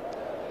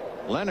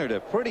 Leonard, a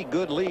pretty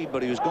good lead,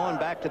 but he was going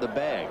back to the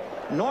bag.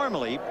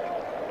 Normally,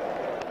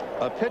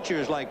 a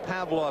pitcher's like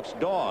Pavlov's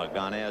dog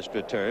on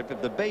AstroTurf.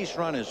 If the base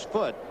runner's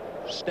foot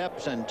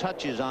steps and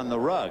touches on the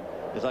rug,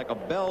 it's like a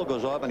bell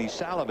goes off and he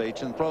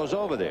salivates and throws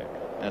over there.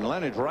 And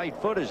Leonard's right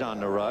foot is on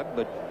the rug,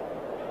 but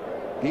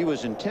he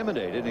was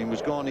intimidated and he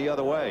was going the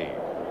other way.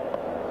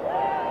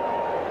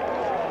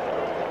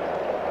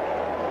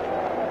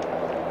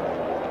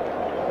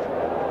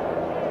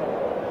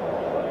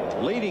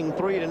 Leading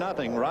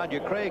 3-0, Roger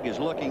Craig is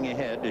looking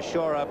ahead to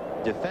shore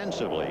up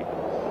defensively,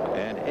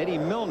 and Eddie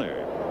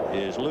Milner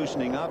is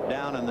loosening up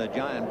down in the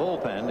Giant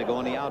bullpen to go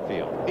in the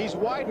outfield. He's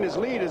widened his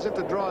lead as if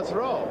to draw a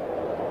throw.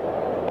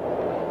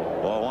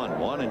 Ball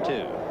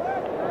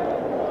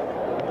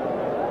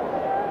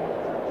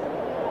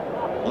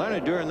 1-2.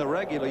 Leonard during the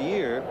regular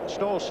year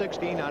stole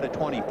 16 out of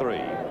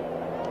 23.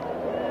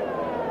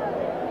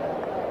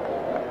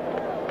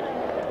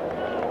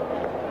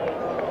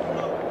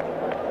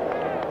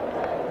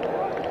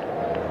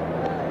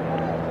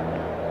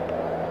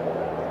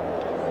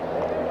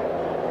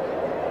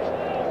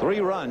 Three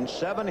runs,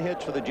 7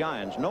 hits for the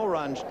Giants. No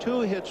runs,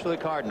 2 hits for the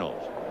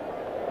Cardinals.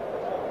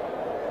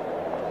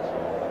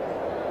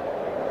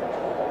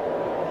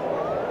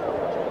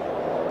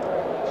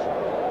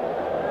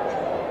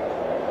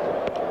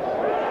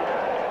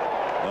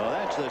 Well,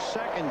 that's the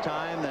second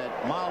time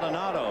that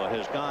Maldonado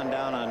has gone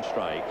down on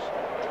strikes.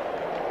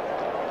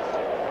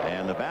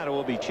 And the batter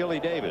will be Chili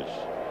Davis.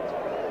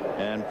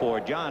 And for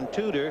John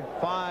Tudor,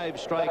 5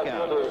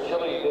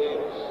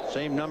 strikeouts.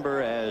 Same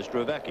number as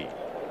Dravecki.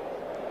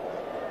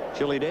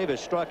 Chili Davis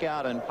struck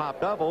out and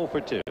popped up 0 for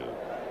 2.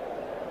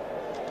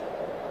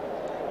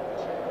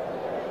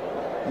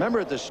 Remember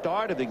at the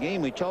start of the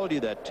game we told you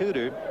that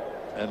Tudor,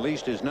 at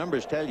least his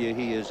numbers tell you,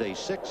 he is a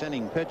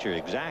 6-inning pitcher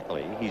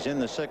exactly. He's in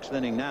the 6th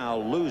inning now,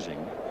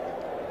 losing.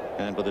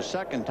 And for the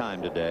second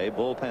time today,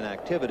 bullpen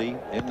activity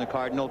in the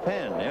Cardinal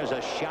pen. There's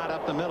a shot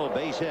up the middle,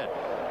 base hit.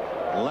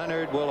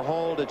 Leonard will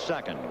hold at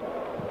second.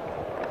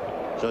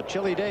 So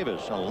Chili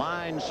Davis, a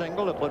line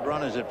single to put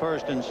runners at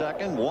first and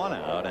second, 1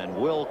 out, and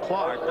Will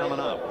Clark coming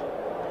up.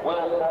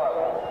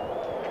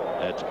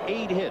 That's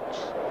 8 hits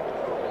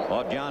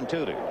off John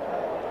Tudor.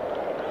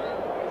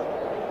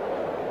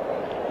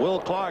 Will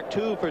Clark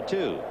 2 for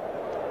 2.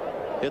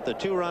 Hit the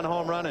 2-run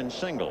home run and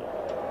single.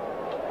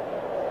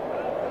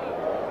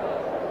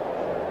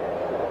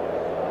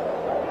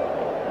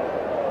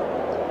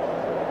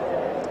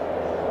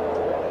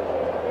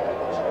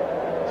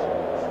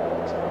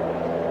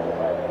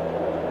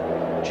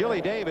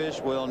 Chili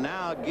Davis will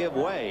now give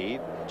way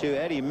to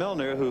Eddie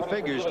Milner, who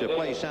figures to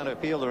play center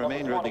field the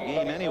remainder of the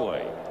game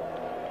anyway.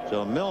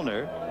 So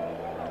Milner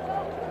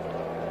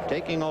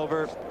taking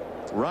over,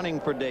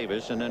 running for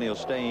Davis, and then he'll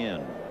stay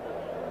in.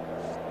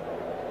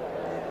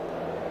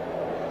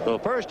 So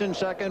first and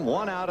second,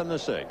 1 out in the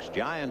 6th.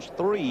 Giants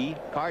 3,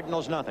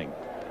 Cardinals nothing.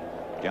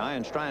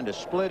 Giants trying to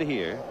split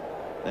here,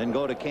 then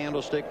go to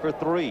Candlestick for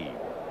 3.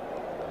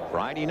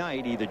 Friday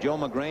night, either Joe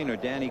McGrain or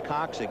Danny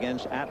Cox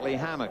against Atlee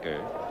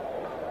Hammaker.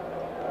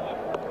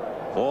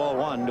 Ball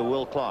 1 to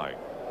Will Clark.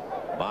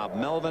 Bob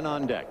Melvin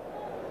on deck.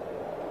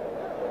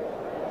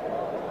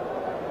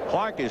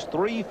 Clark is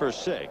 3 for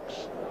 6,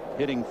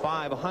 hitting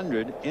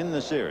 .500 in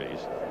the series,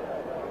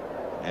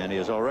 and he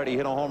has already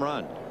hit a home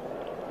run.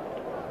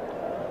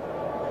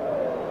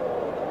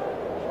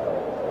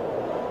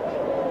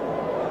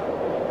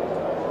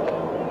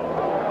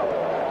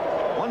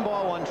 One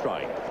ball, 1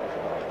 strike.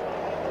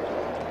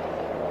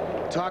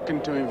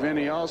 Talking to him,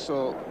 Vinny,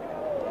 also,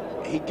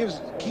 he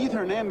gives Keith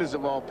Hernandez,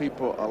 of all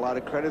people, a lot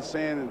of credit,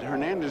 saying that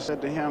Hernandez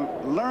said to him,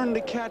 learn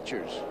the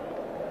catchers.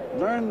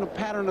 Learn the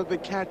pattern of the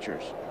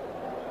catchers.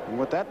 And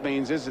what that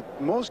means is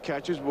that most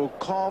catchers will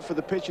call for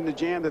the pitch in the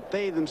jam that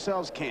they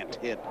themselves can't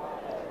hit.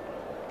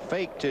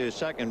 Fake to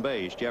second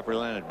base, Jeffrey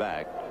Leonard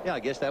back. Yeah,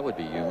 I guess that would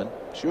be human.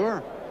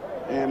 Sure.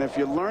 And if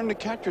you learn the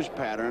catcher's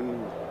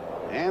pattern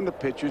and the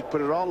pitchers,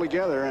 put it all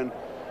together, and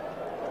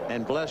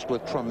blessed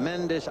with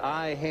tremendous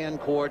eye-hand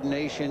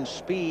coordination,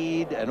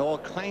 speed, and all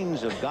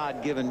kinds of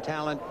God-given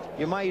talent,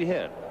 you might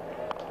hit.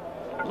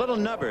 Little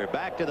nubber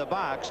back to the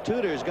box.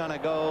 Tudor's going to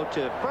go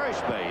to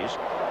first base.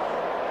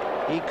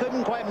 He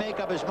couldn't quite make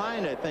up his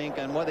mind, I think,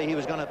 on whether he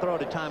was going to throw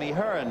to Tommy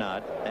Herr or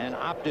not, and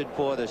opted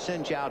for the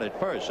cinch out at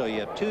first. So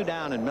you have 2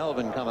 down and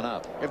Melvin coming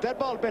up. If that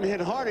ball had been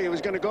hit harder, he was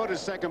going to go to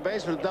second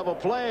base for the double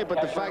play, but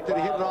the fact that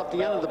he hit it off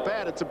the end of the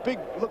bat, it's a big,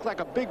 looked like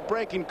a big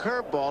breaking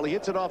curveball. He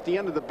hits it off the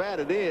end of the bat.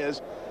 It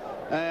is.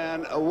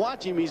 And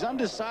watch him. He's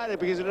undecided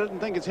because he doesn't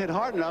think it's hit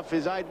hard enough.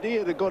 His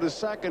idea to go to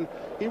second,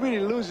 he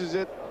really loses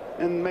it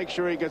and make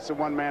sure he gets the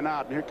 1-man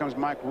out. And here comes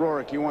Mike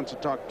Rourke. He wants to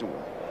talk to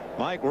him.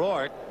 Mike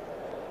Rourke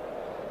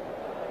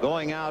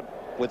going out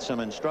with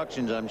some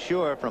instructions, I'm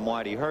sure, from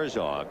Whitey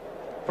Herzog.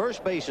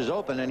 First base is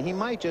open, and he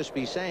might just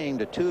be saying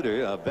to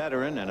Tudor, a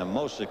veteran and a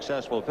most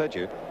successful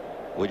pitcher,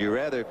 would you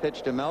rather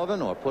pitch to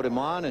Melvin or put him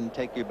on and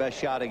take your best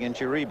shot against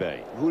your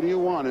rebate? Who do you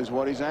want is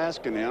what he's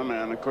asking him.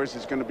 And of course,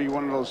 it's going to be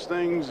one of those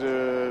things,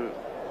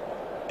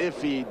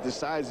 if he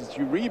decides it's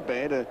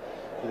Uribe,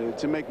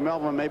 to make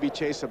Melvin maybe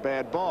chase a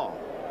bad ball.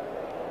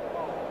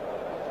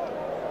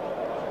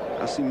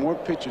 I see more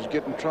pitchers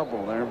get in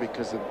trouble there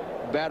because the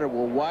batter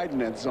will widen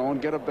that zone,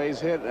 get a base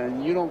hit,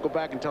 and you don't go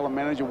back and tell a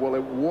manager, well,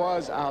 it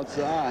was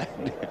outside.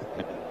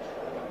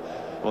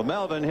 Well,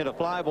 Melvin hit a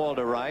fly ball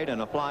to right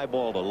and a fly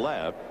ball to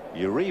left.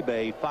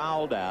 Uribe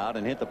fouled out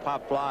and hit the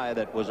pop fly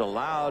that was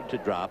allowed to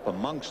drop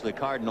amongst the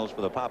Cardinals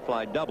for the pop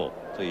fly double.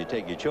 So you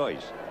take your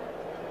choice.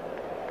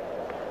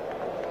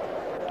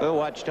 We'll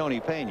watch Tony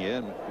Pena.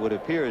 It would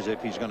appear as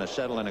if he's going to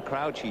settle in a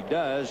crouch. He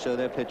does, so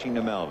they're pitching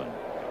to Melvin.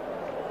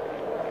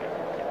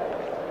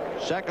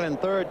 Second and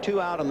third, 2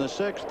 out in the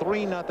 6th,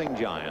 3-0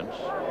 Giants.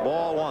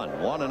 Ball 1,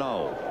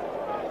 1-0.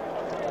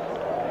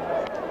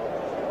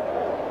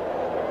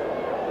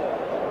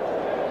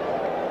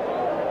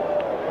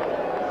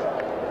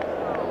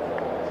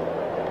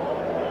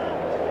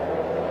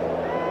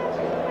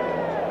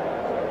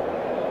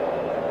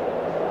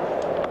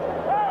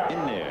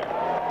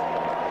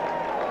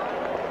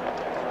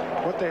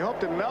 What they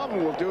hope that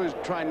Melvin will do is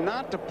try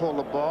not to pull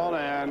the ball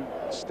and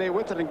stay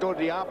with it and go to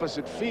the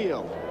opposite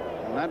field.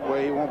 And that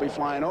way he won't be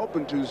flying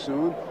open too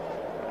soon.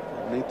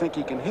 And they think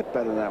he can hit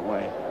better that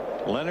way.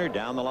 Leonard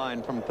down the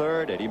line from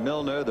third. Eddie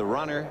Milner, the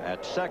runner,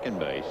 at second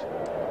base.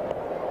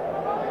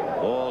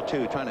 Ball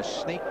 2, trying to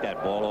sneak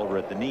that ball over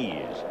at the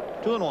knees.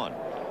 2-1.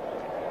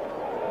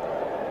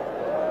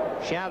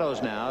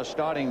 Shadows now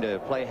starting to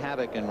play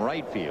havoc in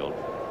right field.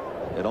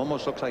 It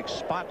almost looks like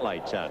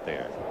spotlights out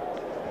there.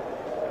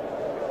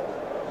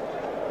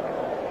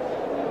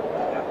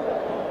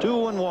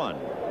 2-1.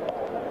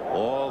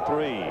 Ball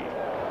 3.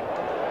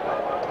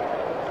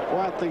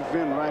 Well, I think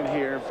Vin right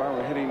here, if I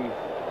were hitting,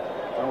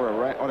 if I were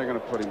right, oh, they're going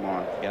to put him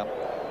on. Yep.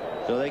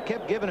 So they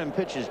kept giving him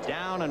pitches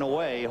down and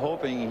away,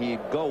 hoping he'd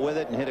go with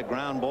it and hit a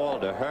ground ball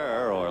to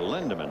her or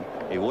Lindemann.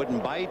 He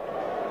wouldn't bite,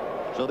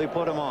 so they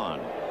put him on.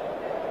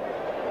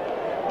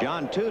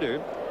 John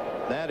Tudor,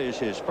 that is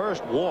his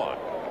first walk.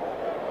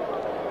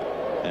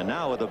 And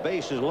now with the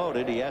bases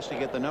loaded, he has to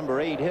get the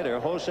number 8 hitter,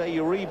 Jose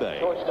Uribe.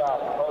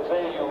 Shortstop,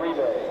 Jose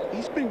Uribe.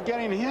 He's been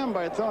getting him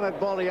by throwing that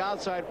ball to the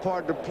outside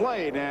part of the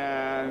plate,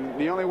 and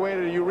the only way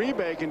that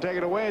Uribe can take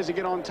it away is to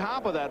get on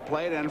top of that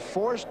plate and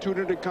force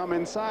Tudor to come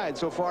inside.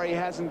 So far, he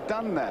hasn't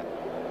done that.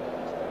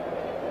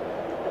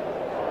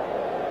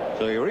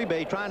 So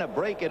Uribe trying to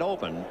break it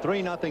open.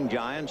 3-0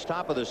 Giants,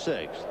 top of the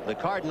 6th. The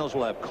Cardinals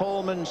will have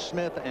Coleman,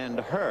 Smith, and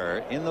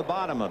Herr in the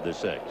bottom of the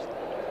 6th.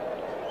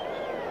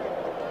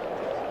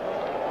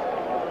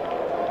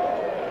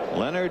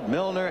 Leonard,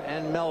 Milner,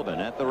 and Melvin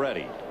at the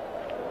ready.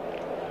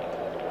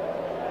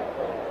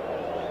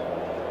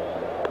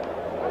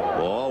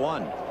 Ball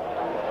 1.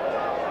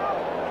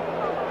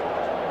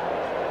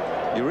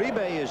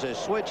 Uribe is a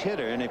switch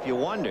hitter, and if you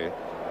wonder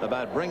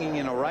about bringing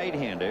in a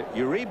right-hander,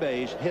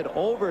 Uribe's hit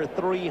over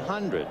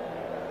 300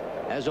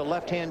 as a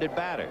left-handed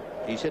batter.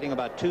 He's hitting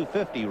about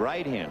 250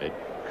 right-handed.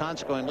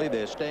 Consequently,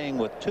 they're staying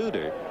with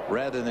Tudor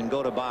rather than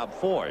go to Bob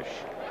Forsch.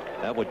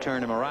 That would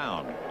turn him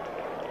around.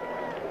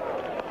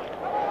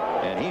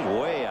 And he's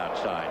way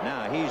outside.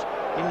 Now he's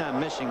not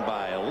missing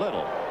by a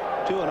little.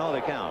 2-0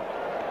 the count.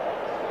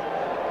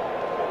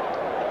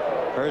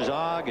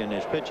 Herzog and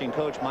his pitching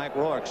coach Mike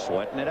Rourke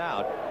sweating it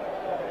out.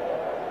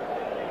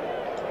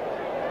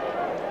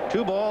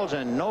 2 balls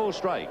and no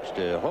strikes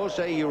to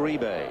Jose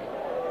Uribe.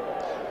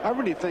 I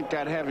really think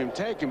I'd have him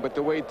taken, but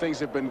the way things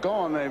have been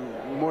going, they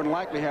more than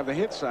likely have the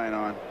hit sign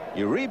on.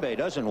 Uribe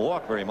doesn't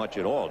walk very much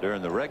at all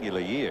during the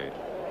regular year.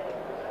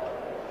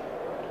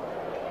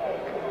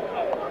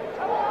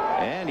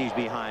 And he's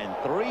behind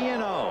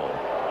 3-0.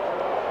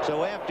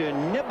 So after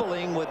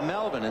nibbling with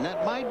Melvin, and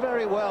that might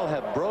very well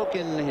have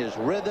broken his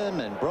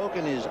rhythm and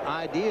broken his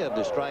idea of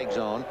the strike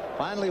zone,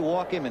 finally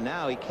walk him, and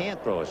now he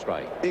can't throw a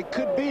strike. It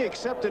could be,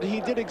 except that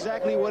he did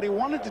exactly what he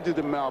wanted to do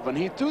to Melvin.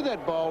 He threw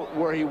that ball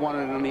where he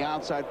wanted it on the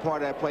outside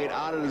part of that plate,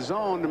 out of the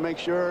zone, to make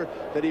sure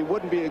that he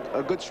wouldn't be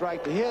a good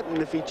strike to hit, and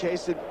if he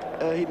chased it,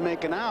 he'd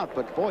make an out.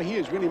 But boy, he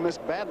has really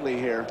missed badly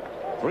here.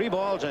 3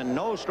 balls and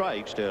no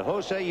strikes to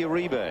Jose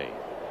Uribe.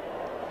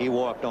 He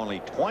walked only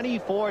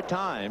 24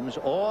 times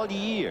all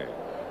year.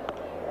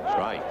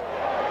 Strike.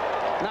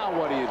 Now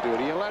what do?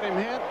 Do you let him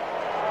hit?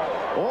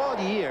 All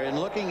year, in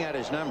looking at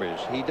his numbers,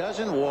 he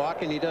doesn't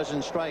walk and he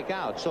doesn't strike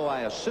out. So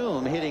I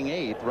assume hitting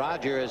 8th,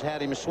 Roger has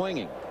had him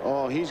swinging.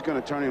 Oh, he's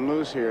going to turn him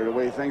loose here the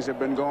way things have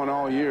been going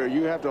all year.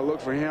 You have to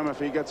look for him if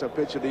he gets a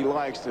pitch that he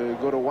likes to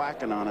go to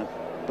whacking on it.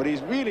 But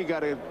he's really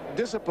got to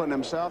discipline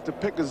himself to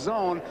pick a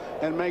zone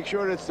and make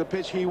sure it's the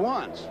pitch he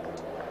wants.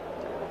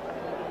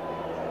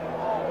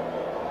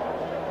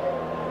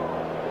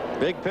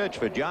 Big pitch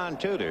for John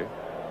Tudor.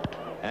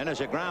 And it's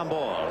a ground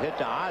ball hit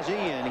to Ozzie,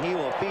 and he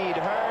will feed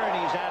her,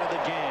 and he's out of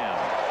the jam.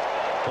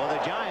 For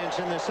the Giants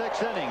in the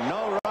 6th inning,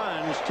 no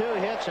runs, 2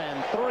 hits,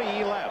 and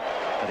 3 left.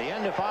 At the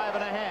end of 5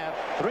 1/2,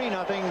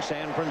 3-0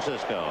 San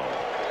Francisco.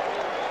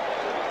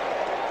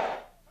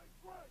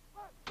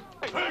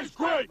 Tastes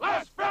great.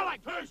 Last filling.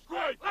 Tastes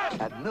great. Last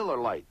At Miller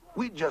Lite,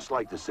 we'd just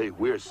like to say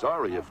we're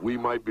sorry if we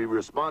might be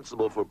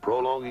responsible for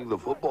prolonging the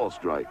football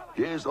strike.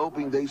 Here's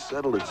hoping they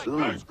settle it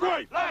soon. Tastes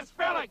great! Last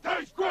filling!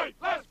 Tastes great!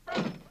 Last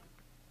filling!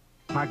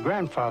 My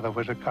grandfather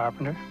was a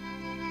carpenter.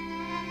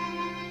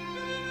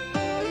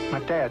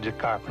 My dad's a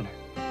carpenter.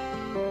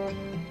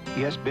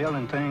 Yes,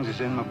 building things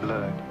is in my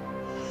blood.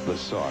 The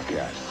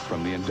Sawcat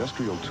from the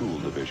Industrial Tool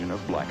Division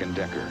of Black &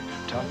 Decker.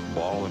 Tough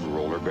ball and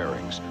roller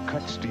bearings,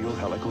 cut steel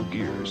helical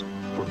gears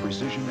for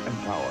precision and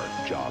power,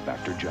 job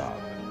after job.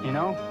 You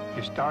know,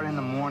 you start in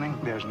the morning,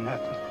 there's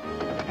nothing.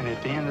 And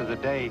at the end of the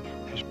day,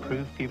 there's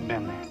proof you've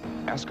been there.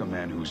 Ask a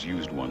man who's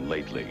used one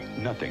lately.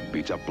 Nothing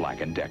beats a Black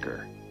 &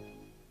 Decker.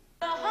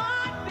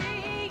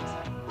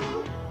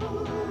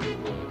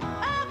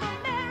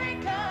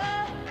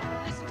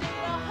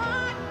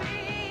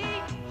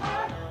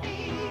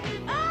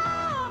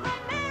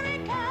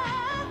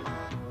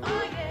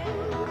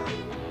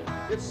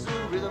 It's the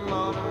rhythm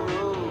on the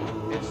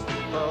road. It's the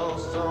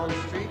pulse on the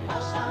street.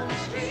 Pulse on the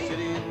street.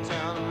 City and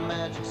town, a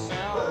magic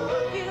sound.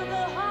 Feel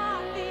the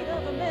heartbeat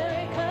of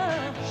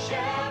America.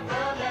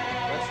 Chevrolet.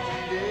 That's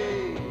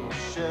today,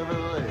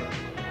 Chevrolet.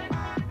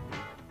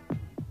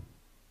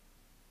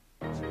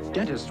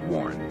 Dentists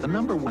warn the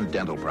 #1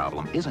 dental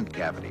problem isn't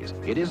cavities,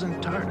 it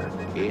isn't tartar,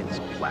 it's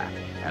plaque.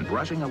 And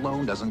brushing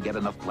alone doesn't get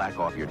enough plaque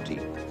off your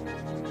teeth.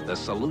 The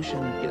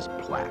solution is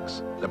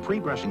Plaques, the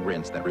pre-brushing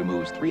rinse that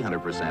removes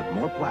 300%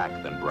 more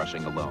plaque than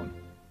brushing alone.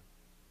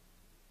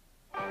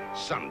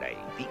 Sunday,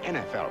 the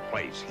NFL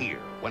plays here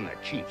when the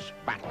Chiefs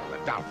battle the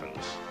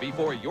Dolphins.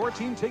 Before your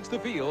team takes the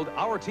field,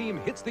 our team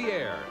hits the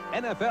air.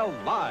 NFL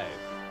Live.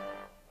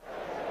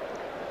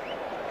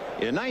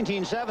 In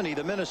 1970,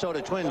 the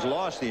Minnesota Twins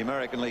lost the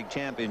American League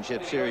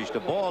Championship Series to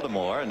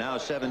Baltimore, and now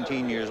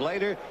 17 years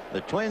later, the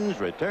Twins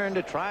return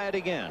to try it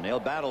again. They'll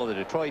battle the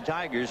Detroit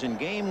Tigers in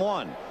Game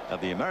 1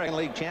 of the American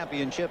League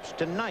Championships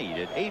tonight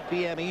at 8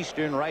 p.m.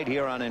 Eastern right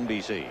here on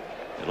NBC.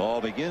 It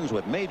all begins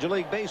with Major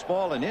League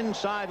Baseball, an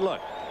inside look.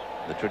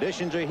 The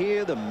traditions are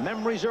here, the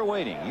memories are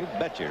waiting. You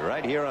betcha,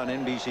 right here on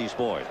NBC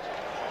Sports.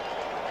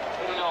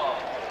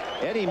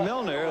 Eddie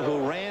Milner,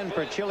 who ran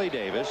for Chili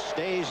Davis,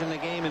 stays in the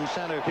game in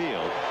center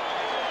field.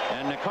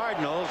 And the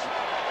Cardinals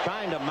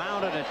trying to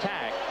mount an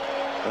attack.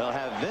 They'll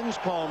have Vince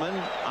Coleman,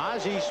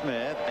 Ozzie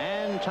Smith,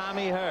 and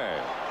Tommy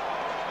Herr.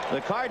 The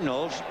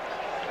Cardinals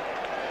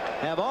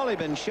have only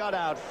been shut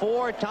out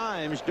 4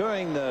 times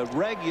during the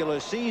regular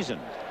season.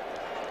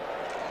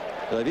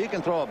 So if you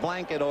can throw a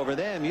blanket over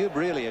them, you've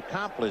really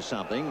accomplished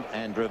something.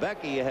 And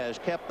Dravecky has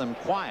kept them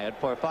quiet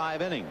for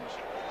 5 innings.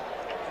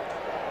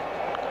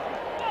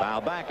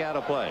 Foul back out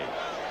of play.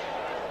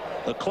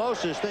 The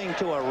closest thing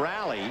to a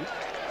rally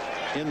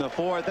in the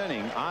 4th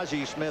inning,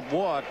 Ozzie Smith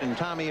walked and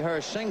Tommy Herr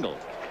singled.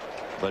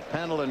 But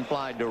Pendleton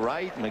flied to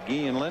right,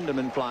 McGee and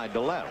Lindemann flied to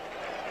left.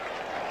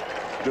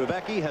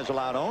 Dravecky has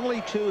allowed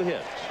only 2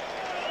 hits.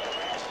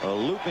 A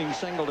looping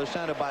single to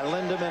center by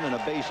Lindemann and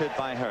a base hit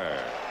by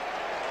Herr.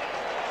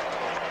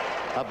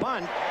 A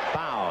bunt,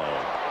 foul.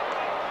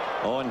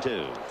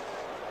 0-2.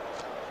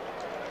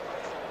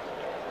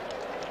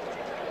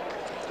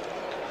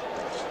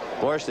 Of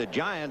course, the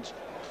Giants'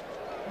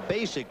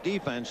 basic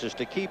defense is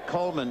to keep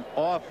Coleman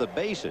off the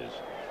bases.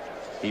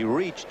 He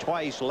reached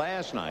twice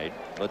last night,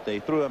 but they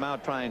threw him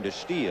out trying to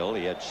steal.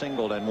 He had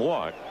singled and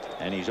walked,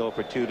 and he's 0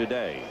 for 2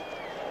 today.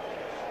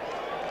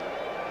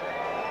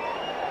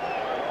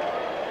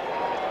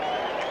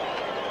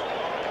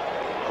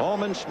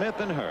 Coleman,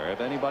 Smith, and Herr,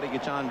 if anybody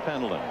gets on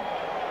Pendleton.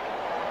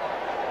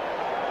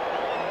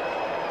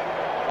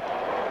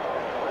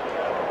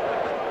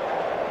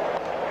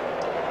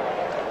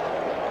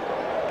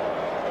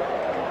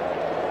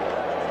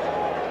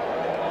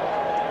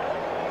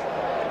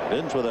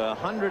 Vince with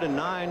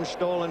 109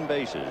 stolen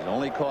bases,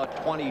 only caught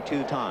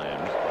 22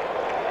 times.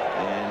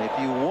 And if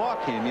you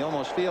walk him, you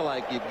almost feel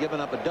like you've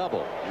given up a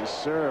double.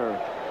 Yes, sir.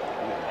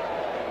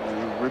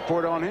 The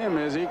report on him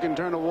is he can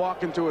turn a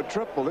walk into a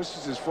triple. This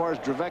is as far as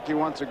Dravecky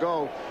wants to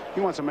go.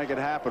 He wants to make it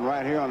happen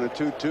right here on the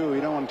 2-2.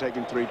 You don't want to take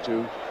him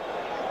 3-2.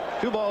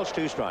 2 balls,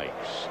 2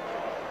 strikes.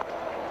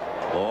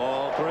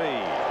 Ball 3.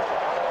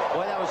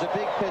 Boy, that was a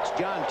big pitch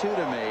John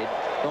Tudor made.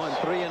 Going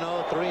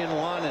 3-0,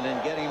 3-1, and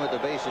then getting with the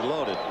bases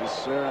loaded.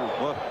 Yes, sir.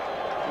 Well,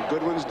 the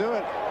good ones do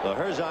it. The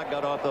Herzog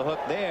got off the hook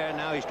there.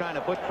 Now he's trying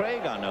to put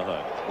Craig on the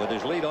hook with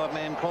his leadoff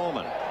man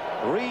Coleman.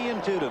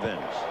 3-2 to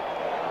Vince.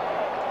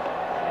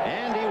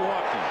 And he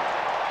walked him.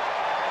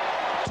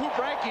 2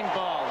 breaking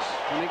balls.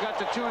 And he got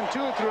to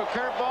 2-2 through a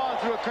curveball and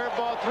threw a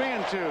curveball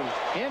 3-2.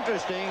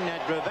 Interesting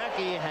that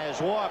Dravecky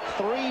has walked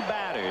 3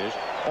 batters,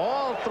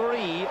 all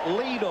 3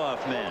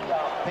 leadoff men.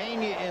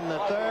 Pena in the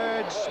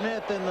 3rd,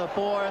 Smith in the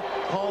 4th,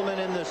 Coleman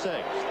in the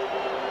 6th.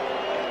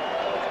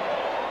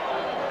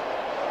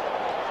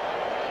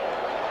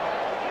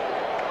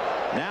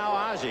 Now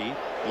Ozzie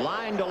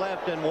line to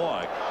left and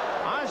walk.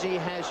 Ozzie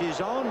has his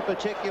own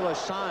particular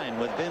sign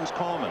with Vince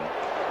Coleman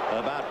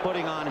about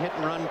putting on hit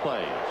and run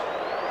plays.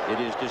 It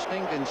is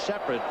distinct and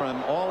separate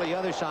from all the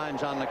other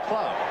signs on the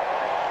club.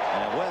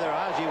 And whether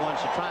Ozzie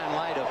wants to try and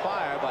light a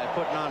fire by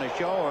putting on a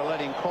show or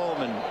letting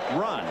Coleman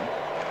run,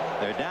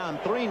 They're down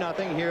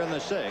 3-0 here in the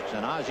 6th,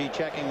 and Ozzie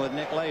checking with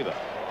Nick Leyva.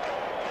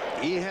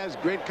 He has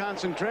great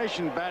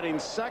concentration batting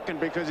second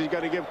because he's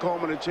got to give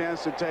Coleman a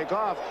chance to take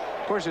off.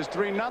 Of course, it's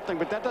 3-0,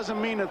 but that doesn't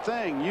mean a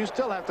thing. You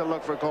still have to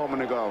look for Coleman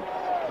to go.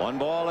 1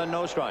 ball and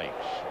no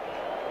strikes.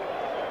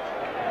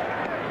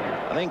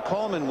 I think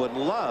Coleman would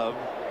love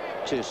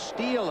to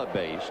steal a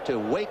base to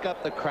wake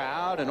up the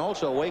crowd and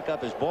also wake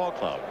up his ball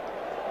club.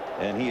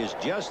 And he is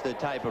just the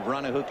type of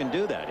runner who can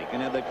do that. He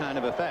can have that kind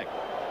of effect.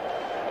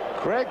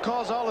 Craig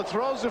calls all the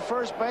throws to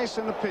first base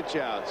and the pitch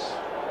outs.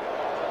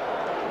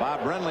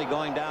 Bob Brenly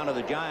going down to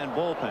the Giant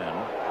bullpen.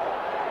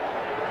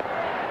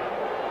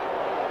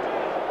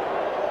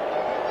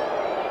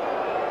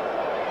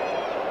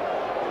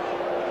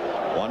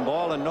 One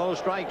ball and no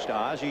strikes to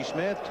Ozzie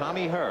Smith.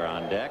 Tommy Herr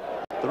on deck.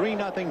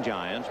 3-0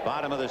 Giants,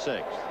 bottom of the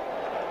 6th.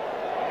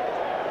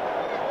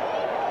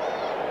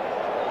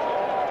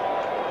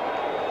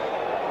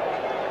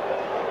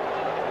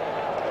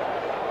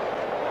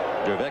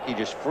 Dravecky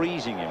just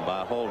freezing him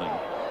by holding.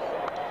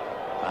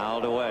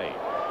 Fouled away.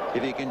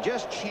 If you can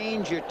just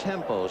change your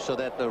tempo so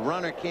that the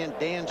runner can't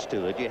dance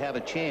to it, you have a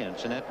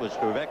chance, and that's what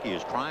Dravecky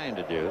is trying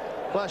to do.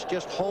 Plus,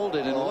 just hold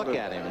it and look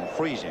at him and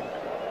freeze him.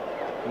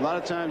 A lot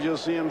of times you'll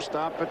see them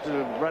stop at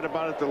the right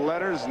about at the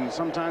letters and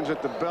sometimes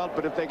at the belt,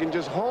 but if they can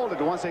just hold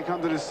it, once they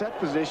come to the set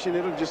position,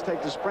 it'll just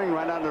take the spring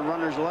right out of the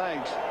runner's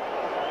legs.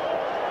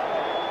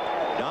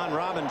 Don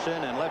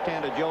Robinson and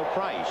left-handed Joe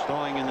Price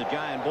throwing in the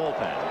Giant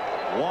bullpen.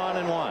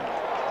 1-1.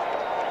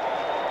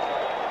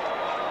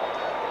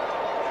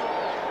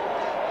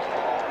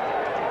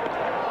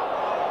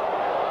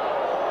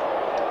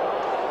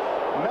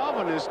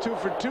 Melvin is 2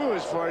 for 2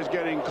 as far as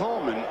getting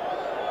Coleman.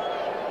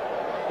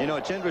 You know,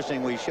 it's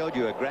interesting. We showed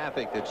you a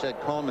graphic that said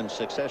Coleman's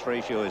success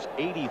ratio is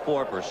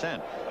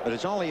 84%, but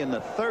it's only in the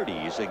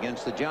 30s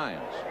against the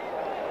Giants.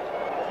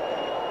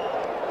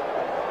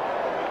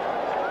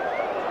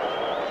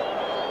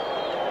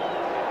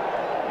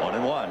 One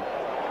and one,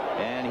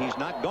 and he's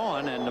not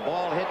going, and the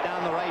ball hit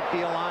down the right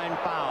field line,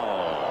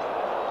 foul.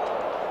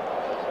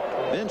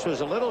 Vince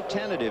was a little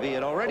tentative. He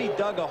had already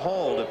dug a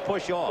hole to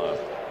push off.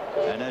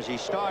 And as he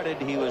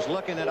started, he was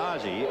looking at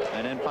Ozzie,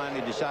 and then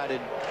finally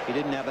decided he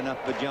didn't have enough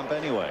of a jump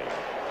anyway.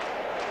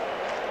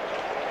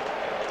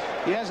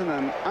 He has an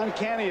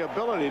uncanny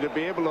ability to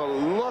be able to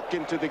look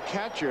into the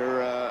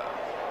catcher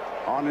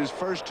on his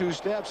first 2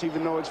 steps,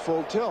 even though it's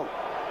full tilt.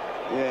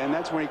 Yeah, and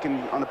that's when he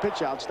can, on a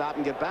pitch out, stop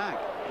and get back.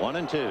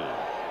 1-2.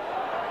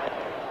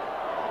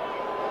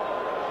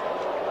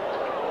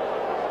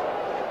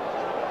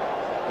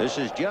 This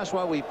is just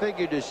what we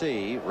figured to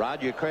see.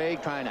 Roger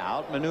Craig trying to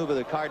outmaneuver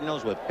the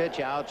Cardinals with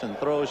pitch outs and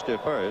throws to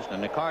first,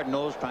 and the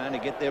Cardinals trying to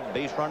get their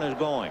base runners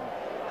going.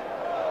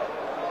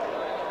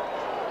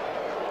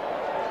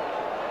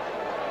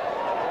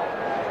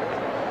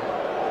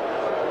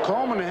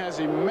 Coleman has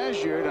him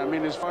measured, I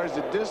mean, as far as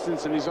the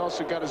distance, and he's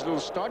also got his little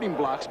starting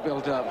blocks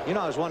built up. You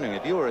know, I was wondering,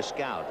 if you were a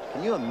scout,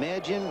 can you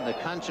imagine the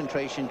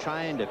concentration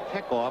trying to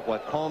pick off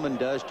what Coleman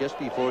does just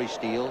before he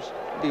steals?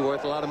 It'd be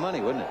worth a lot of money,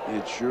 wouldn't it?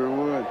 It sure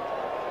would.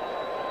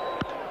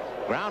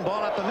 Ground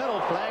ball up the middle,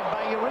 flagged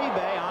by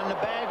Uribe, on the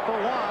bag for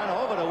 1,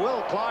 over to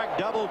Will Clark,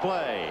 double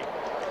play.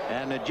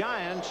 And the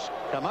Giants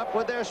come up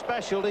with their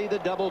specialty, the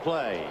double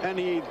play. And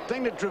the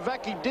thing that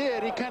Dravecky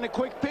did, he kind of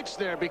quick pitched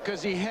there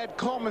because he had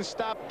Coleman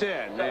stopped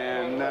dead.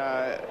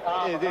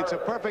 And it's a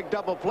perfect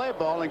double play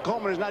ball, and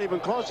Coleman is not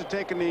even close to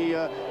taking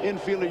the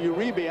infielder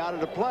Uribe out of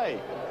the play.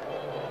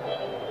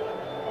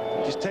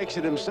 He just takes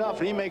it himself,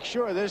 and he makes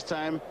sure this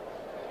time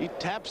he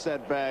taps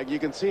that bag. You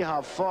can see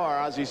how far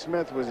Ozzie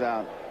Smith was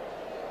out.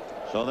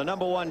 So the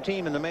 #1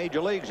 team in the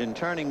major leagues in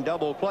turning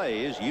double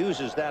plays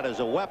uses that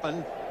as a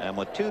weapon, and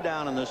with 2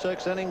 down in the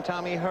 6th inning,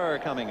 Tommy Herr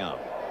coming up.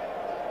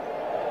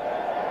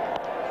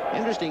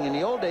 Interesting, in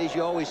the old days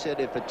you always said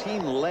if a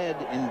team led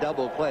in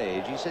double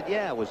plays, you said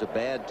yeah, it was a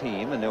bad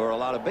team and there were a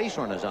lot of base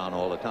runners on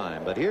all the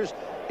time. But here's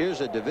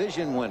a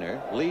division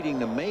winner leading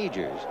the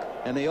majors,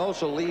 and they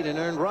also lead in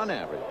earned run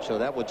average, so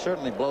that would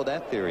certainly blow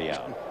that theory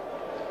out.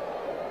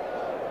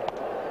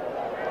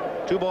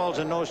 2 balls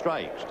and no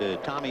strikes to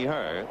Tommy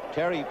Herr.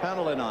 Terry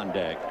Pendleton on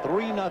deck.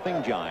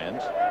 3-0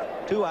 Giants.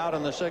 2 out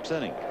in the 6th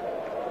inning.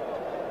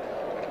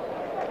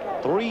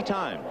 3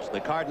 times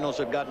the Cardinals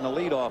have gotten a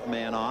leadoff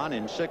man on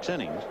in 6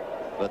 innings,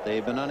 but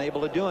they've been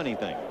unable to do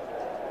anything.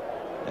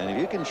 And if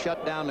you can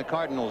shut down the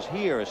Cardinals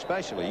here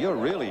especially, you're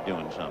really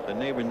doing something.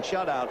 They've been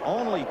shut out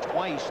only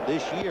twice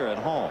this year at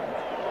home,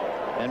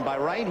 and by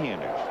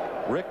right-handers,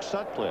 Rick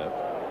Sutcliffe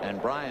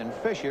and Brian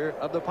Fisher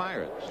of the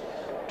Pirates.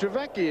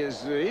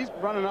 Dravecky he's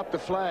running up the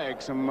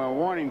flag, some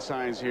warning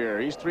signs here.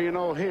 He's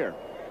 3-0 here.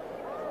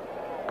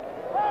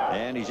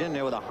 And he's in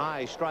there with a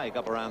high strike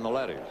up around the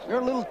letters. There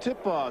are little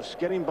tip-offs,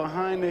 getting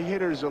behind the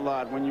hitters a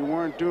lot when you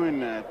weren't doing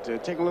that.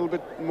 Taking a little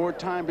bit more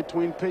time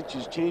between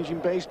pitches, changing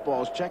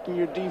baseballs, checking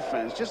your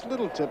defense. Just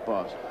little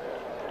tip-offs.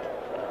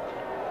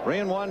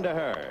 3-1 to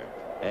Herr.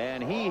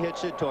 And he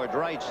hits it towards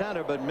right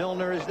center, but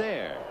Milner is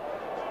there.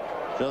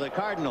 So the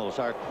Cardinals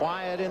are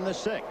quiet in the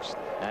 6th.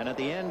 And at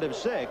the end of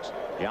 6,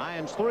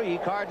 Giants 3,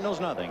 Cardinals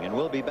nothing. And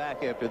we'll be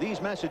back after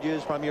these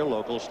messages from your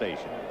local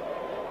station.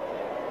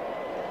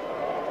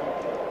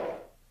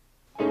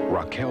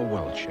 Raquel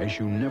Welch, as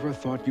you never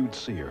thought you'd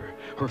see her.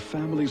 Her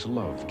family's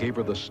love gave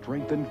her the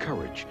strength and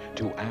courage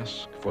to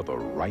ask for the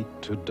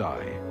right to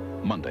die.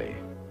 Monday.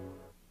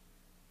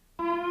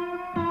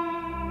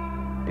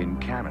 In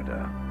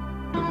Canada,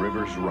 the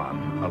rivers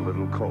run a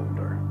little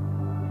colder.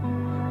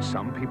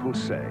 Some people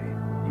say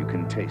you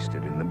can taste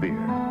it in the beer.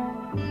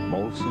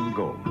 Molson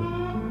Golden.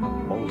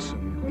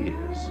 Molson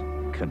is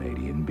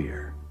Canadian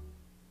beer.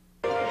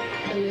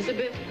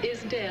 Elizabeth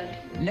is dead.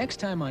 Next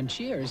time on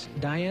Cheers,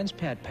 Diane's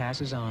pet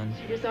passes on.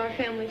 She was our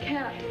family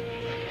cat.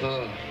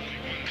 Oh,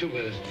 too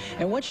bad.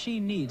 And what she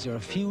needs are a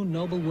few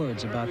noble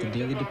words about the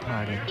dearly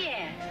departed.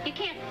 Yeah, you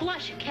can't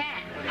flush a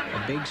cat.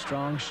 A big,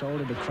 strong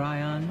shoulder to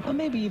cry on, or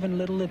maybe even a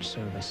little lip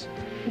service.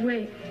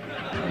 Wait.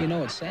 You know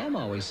what Sam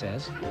always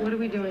says. What are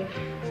we doing?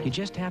 You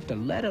just have to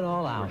let it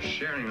all out. We're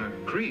sharing a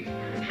grief.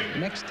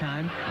 Next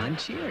time on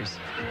Cheers.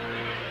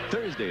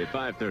 Thursday at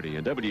 5:30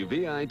 on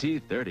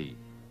WVIT 30.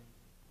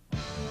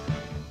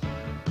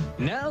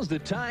 Now's the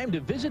time to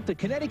visit the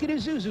Connecticut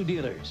Isuzu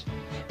dealers.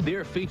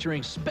 They're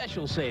featuring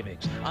special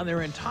savings on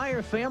their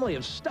entire family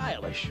of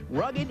stylish,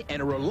 rugged,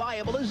 and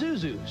reliable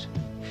Isuzus.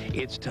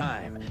 It's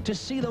time to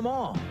see them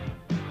all.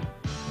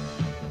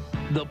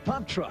 The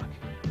Pup Truck,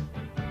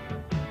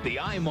 the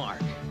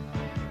iMark,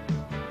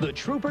 the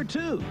Trooper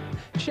 2.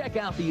 Check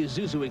out the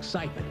Isuzu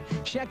excitement.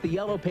 Check the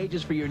yellow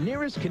pages for your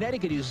nearest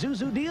Connecticut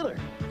Isuzu dealer.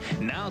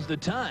 Now's the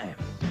time.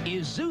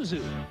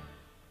 Isuzu.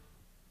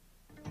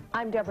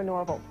 I'm Deborah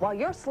Norville. While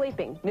you're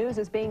sleeping, news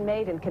is being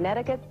made in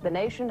Connecticut, the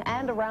nation,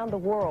 and around the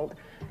world.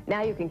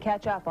 Now you can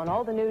catch up on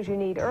all the news you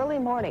need early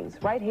mornings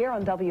right here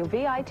on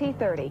WVIT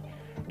 30.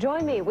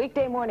 Join me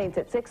weekday mornings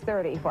at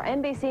 6:30 for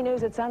NBC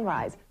News at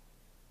Sunrise.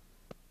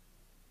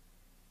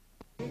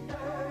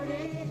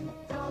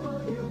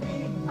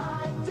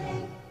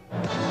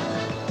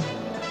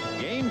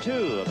 Game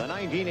 2 of the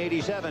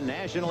 1987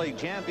 National League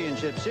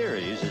Championship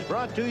Series is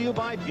brought to you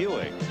by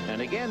Buick.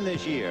 And again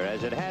this year,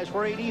 as it has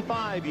for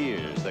 85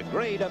 years, the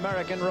great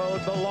American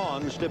road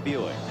belongs to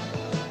Buick.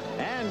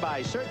 And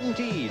by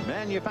CertainTeed,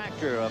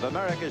 manufacturer of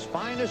America's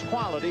finest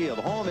quality of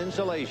home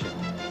insulation.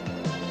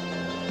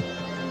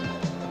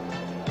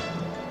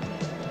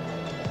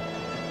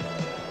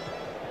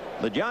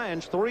 The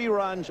Giants 3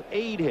 runs,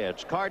 8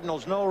 hits.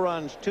 Cardinals no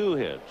runs, 2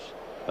 hits.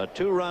 A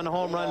 2-run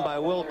home run by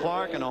Will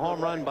Clark and a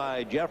home run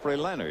by Jeffrey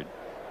Leonard.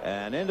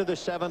 And into the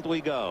 7th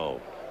we go.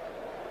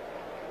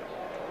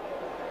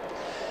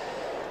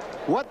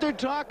 What they're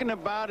talking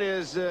about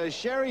is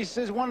Sherry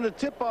says one of the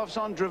tip-offs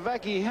on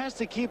Drevecki, he has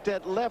to keep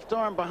that left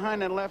arm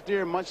behind that left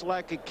ear much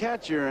like a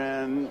catcher,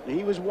 and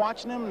he was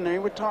watching him and they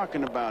were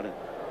talking about it.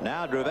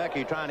 Now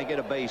Drevecki trying to get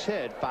a base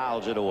hit,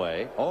 fouls it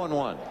away.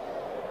 0-1.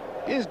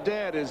 His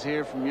dad is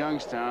here from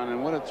Youngstown,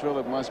 and what a thrill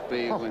it must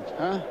be. When,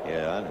 huh?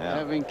 Yeah.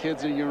 Having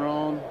kids of your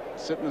own,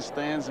 sit in the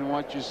stands and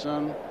watch your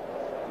son.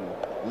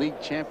 League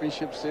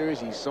Championship Series.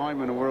 He saw him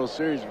in the World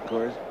Series, of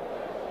course.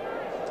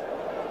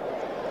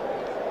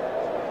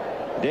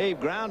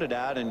 Dave grounded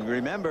out, and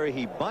remember,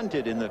 he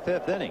bunted in the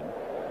 5th inning.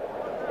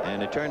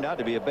 And it turned out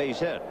to be a base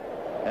hit.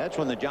 That's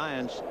when the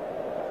Giants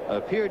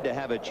appeared to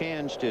have a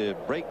chance to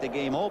break the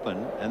game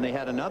open, and they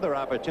had another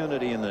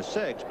opportunity in the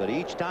 6th, but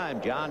each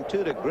time John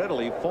Tudor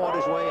grittily fought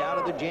his way out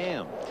of the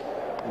jam.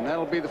 And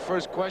that'll be the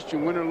first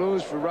question, win or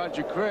lose, for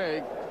Roger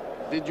Craig.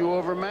 Did you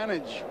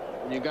overmanage?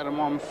 You got him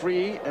on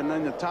free, and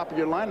then the top of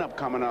your lineup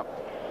coming up.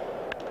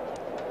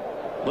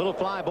 Little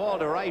fly ball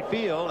to right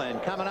field,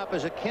 and coming up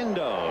is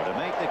Akindo to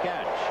make the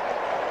catch.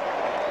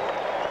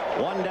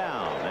 1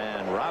 down,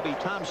 and Robbie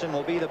Thompson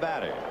will be the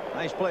batter.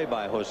 Nice play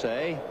by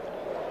Jose.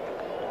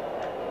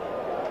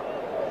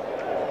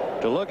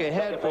 To look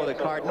ahead for the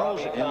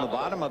Cardinals in the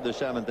bottom of the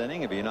 7th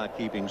inning, if you're not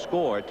keeping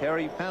score,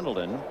 Terry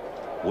Pendleton,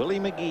 Willie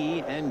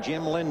McGee, and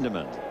Jim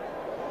Lindemann.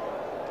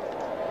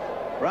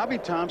 Robbie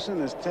Thompson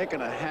has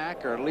taken a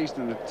hack, or at least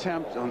an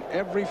attempt, on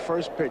every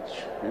first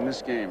pitch in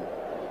this game.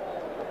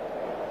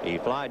 He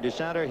flied to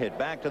center, hit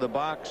back to the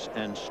box,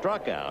 and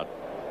struck out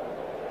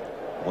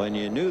when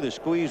you knew the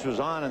squeeze was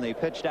on and they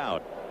pitched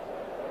out.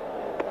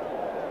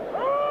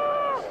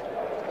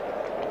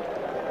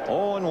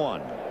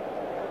 0-1.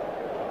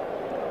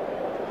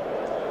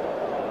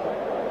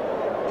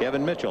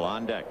 Kevin Mitchell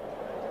on deck.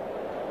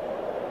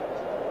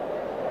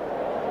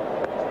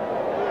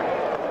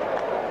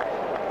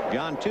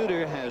 John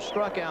Tudor has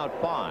struck out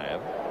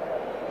 5.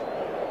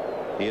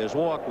 He has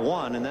walked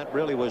 1, and that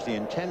really was the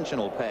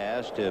intentional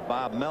pass to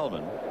Bob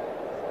Melvin.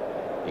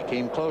 He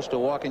came close to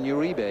walking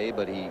Uribe,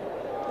 but he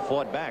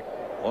fought back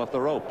off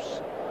the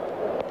ropes.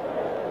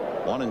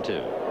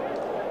 1-2.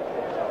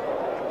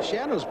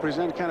 Shadows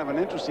present kind of an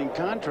interesting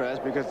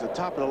contrast because the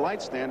top of the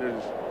light stand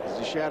is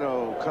the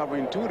shadow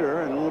covering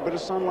Tudor and a little bit of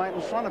sunlight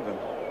in front of him.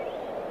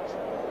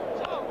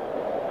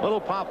 Little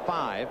pop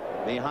 5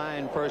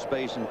 behind first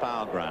base and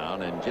foul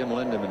ground, and Jim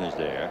Lindemann is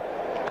there.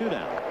 2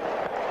 down.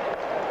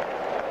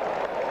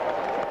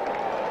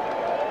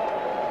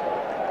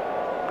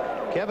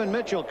 Kevin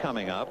Mitchell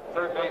coming up.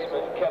 Third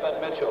baseman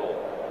Kevin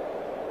Mitchell.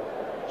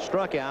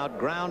 Struck out,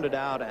 grounded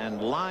out,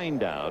 and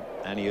lined out,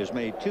 and he has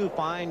made 2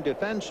 fine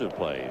defensive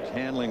plays,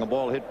 handling a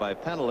ball hit by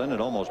Pendleton.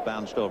 It almost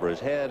bounced over his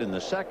head in the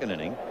 2nd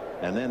inning,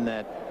 and then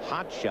that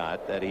hot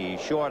shot that he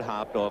short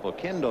hopped off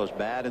Oquendo's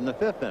bat in the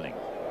 5th inning.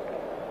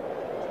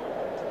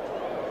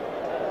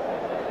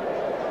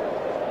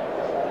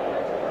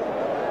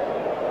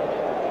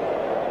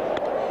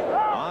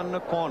 On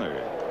the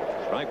corner,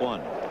 strike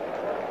 1.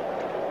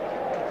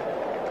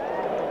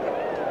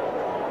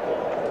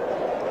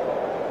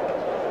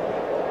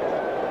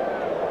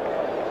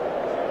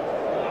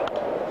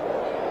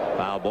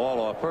 Foul ball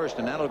off first,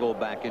 and that'll go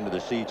back into the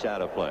seats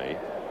out of play.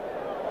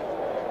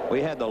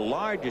 We had the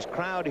largest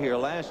crowd here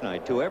last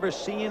night to ever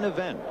see an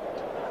event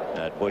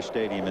at Busch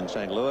Stadium in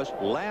St. Louis.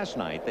 Last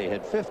night they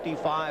had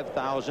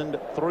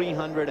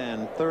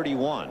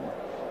 55,331.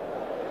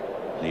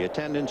 The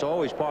attendance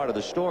always part of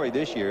the story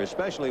this year,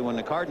 especially when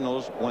the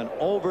Cardinals went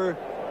over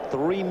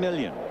 3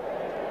 million.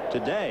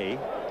 Today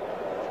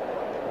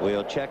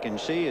we'll check and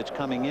see. It's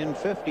coming in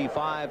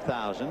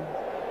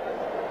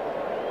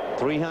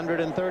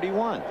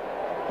 55,331.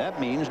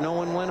 That means no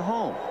one went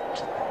home.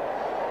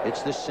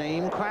 It's the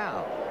same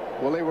crowd.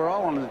 Well, they were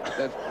all on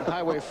that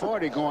Highway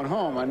 40 going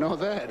home. I know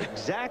that.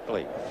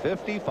 Exactly.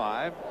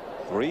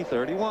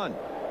 55,331.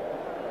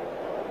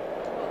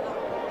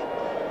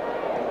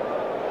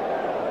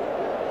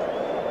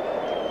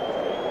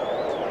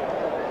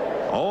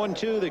 Oh, and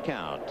 2 the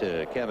count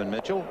to Kevin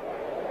Mitchell.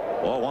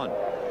 0-1.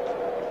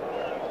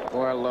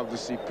 Boy, I love to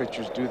see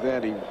pitchers do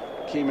that. He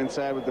came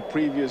inside with the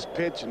previous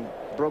pitch and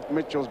broke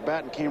Mitchell's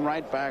bat and came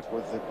right back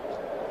with it.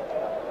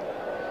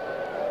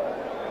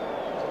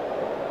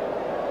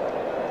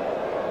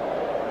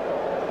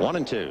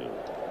 1-2.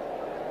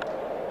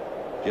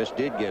 Just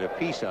did get a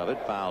piece of it,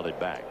 fouled it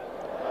back.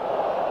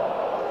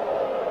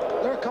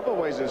 There are a couple of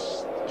ways to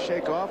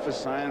shake off a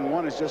sign.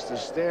 One is just to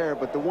stare,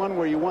 but the one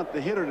where you want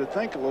the hitter to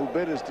think a little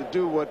bit is to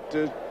do what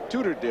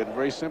Tudor did.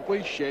 Very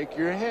simply, shake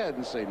your head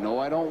and say, no,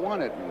 I don't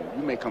want it.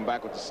 And you may come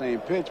back with the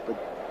same pitch, but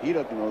he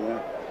doesn't know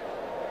that.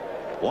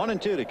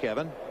 1-2 to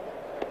Kevin.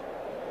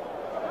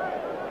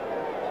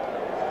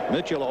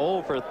 Mitchell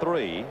 0 for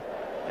 3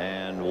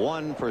 and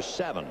 1 for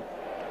 7.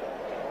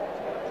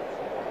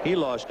 He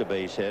lost a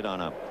base hit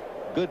on a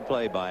good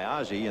play by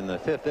Ozzie in the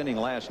 5th inning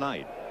last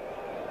night.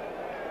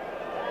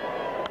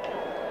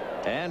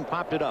 And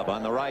popped it up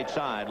on the right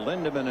side.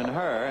 Lindemann and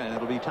Herr, and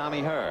it'll be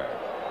Tommy Herr.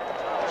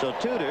 So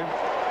Tudor,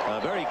 a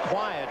very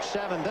quiet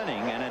 7th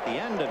inning, and at the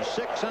end of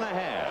 6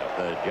 1/2,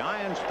 the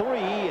Giants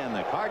 3 and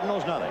the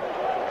Cardinals nothing.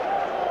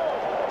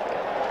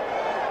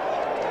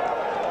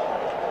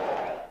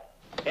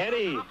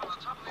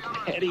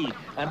 Eddie,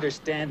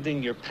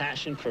 understanding your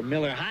passion for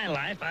Miller High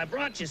Life, I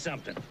brought you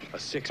something. A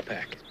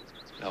 6-pack.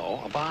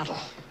 No, a bottle.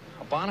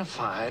 A bona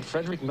fide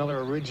Frederick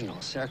Miller original,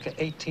 circa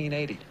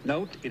 1880.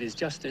 Note, it is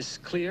just as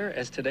clear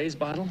as today's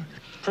bottle.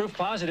 Proof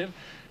positive.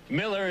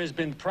 Miller has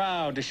been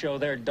proud to show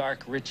their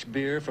dark, rich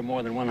beer for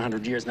more than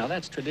 100 years. Now,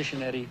 that's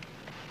tradition, Eddie.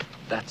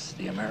 That's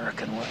the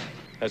American way.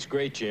 That's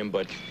great, Jim,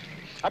 but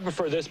I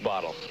prefer this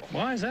bottle.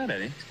 Why is that,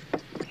 Eddie?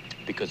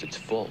 Because it's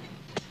full.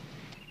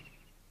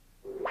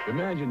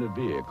 Imagine a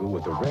vehicle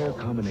with a rare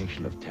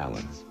combination of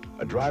talents.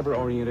 A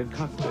driver-oriented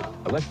cockpit,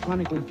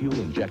 electronically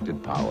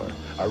fuel-injected power,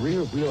 a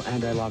rear-wheel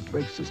anti-lock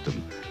brake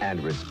system,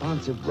 and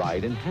responsive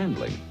ride and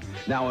handling.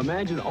 Now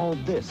imagine all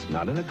this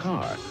not in a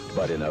car,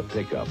 but in a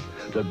pickup.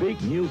 The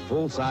big new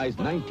full-size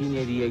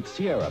 1988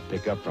 Sierra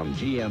pickup from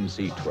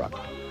GMC Truck.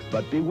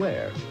 But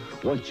beware,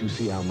 once you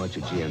see how much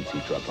a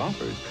GMC Truck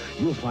offers,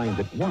 you'll find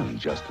that one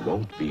just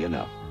won't be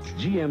enough.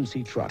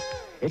 GMC Truck.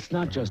 It's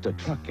not just a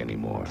truck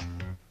anymore.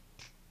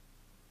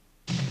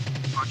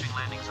 Approaching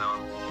landing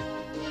zone.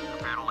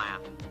 Prepare to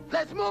land.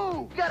 Let's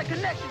move! Got a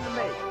connection to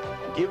make.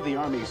 Give the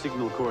Army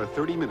Signal Corps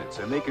 30 minutes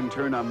and they can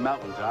turn a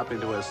mountaintop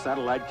into a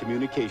satellite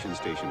communication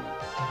station.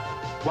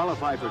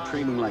 Qualify for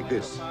training like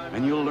this,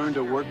 and you'll learn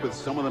to work with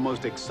some of the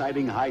most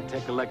exciting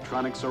high-tech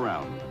electronics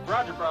around.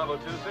 Roger, Bravo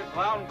 2-6,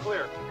 loud and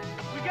clear.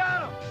 We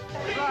got him!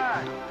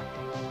 Goodbye!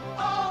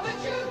 All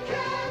that you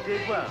can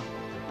Did well.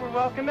 We're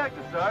well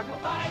connected, Sergeant.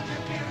 Find your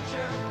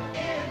future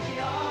in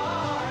the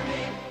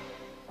Army.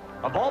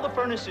 Of all the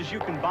furnaces you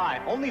can buy,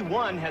 only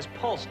one has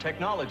Pulse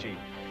technology.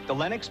 The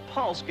Lennox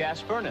Pulse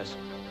gas furnace.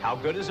 How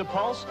good is a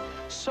Pulse?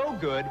 So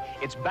good,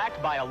 it's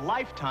backed by a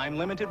lifetime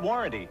limited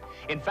warranty.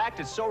 In fact,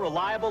 it's so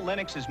reliable,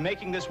 Lennox is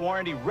making this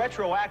warranty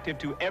retroactive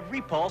to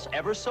every Pulse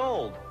ever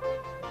sold.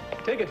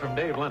 Take it from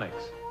Dave Lennox.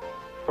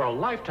 For a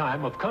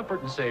lifetime of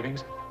comfort and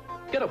savings,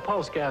 get a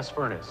Pulse gas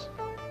furnace.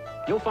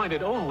 You'll find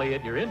it only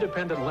at your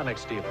independent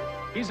Lennox dealer.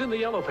 He's in the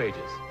yellow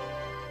pages.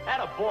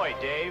 Attaboy,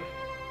 Dave.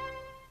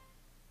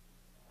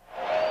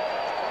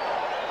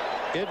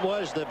 It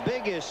was the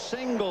biggest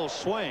single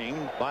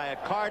swing by a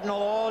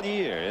Cardinal all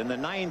year. In the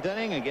 9th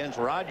inning against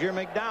Roger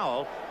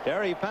McDowell,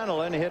 Terry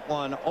Pendleton hit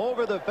one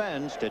over the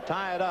fence to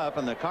tie it up,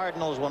 and the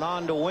Cardinals went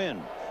on to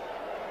win.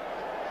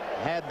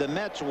 Had the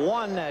Mets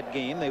won that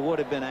game, they would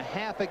have been a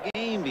half a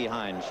game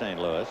behind St.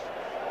 Louis.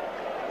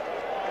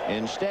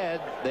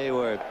 Instead, they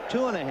were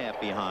 2.5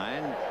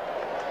 behind.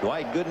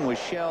 Dwight Gooden was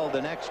shelled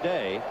the next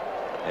day,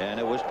 and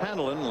it was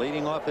Pendleton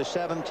leading off the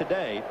 7th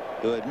today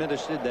who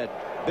administered that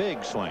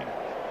big swing.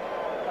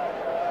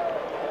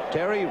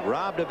 Terry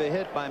robbed of a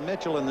hit by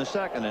Mitchell in the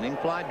 2nd inning,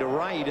 flied to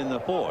right in the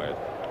 4th,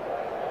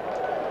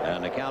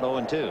 and the count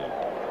 0-2.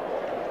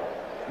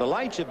 The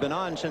lights have been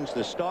on since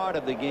the start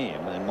of the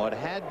game, and what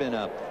had been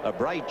a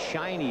bright,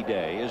 shiny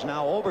day is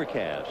now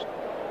overcast.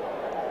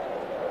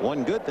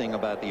 One good thing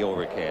about the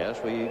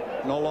overcast, we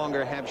no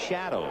longer have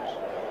shadows.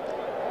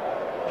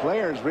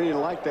 Players really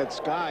like that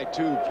sky,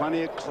 too.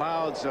 Plenty of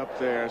clouds up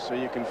there, so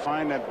you can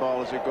find that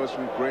ball as it goes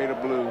from gray to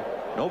blue.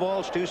 No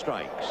balls, 2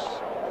 strikes.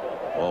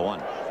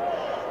 0-1.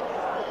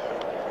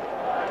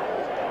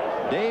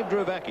 Dave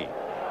Dravecky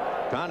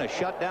trying to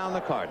shut down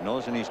the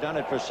Cardinals, and he's done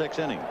it for 6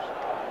 innings.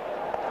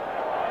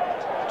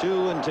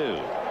 2-2.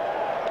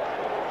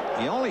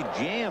 The only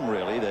jam,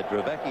 really, that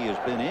Dravecky has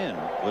been in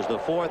was the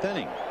 4th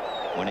inning,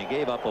 when he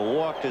gave up a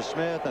walk to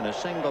Smith and a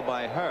single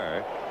by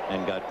her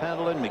and got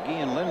Pendleton,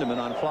 McGee, and Lindeman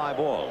on fly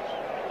balls.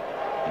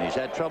 And he's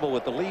had trouble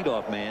with the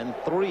leadoff man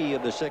 3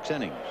 of the 6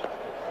 innings.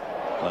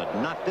 But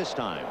not this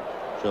time.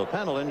 So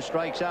Pendleton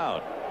strikes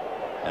out.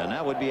 And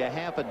that would be a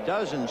half a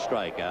dozen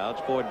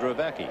strikeouts for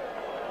Dravecky.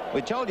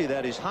 We told you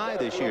that his high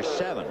this year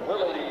 7.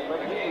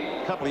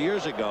 A couple of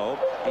years ago,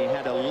 he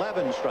had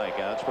 11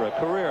 strikeouts for a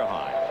career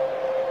high.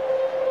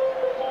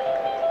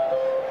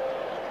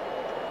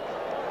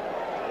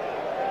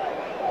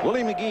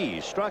 Willie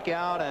McGee struck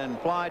out and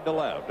flied to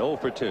left, 0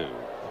 for 2.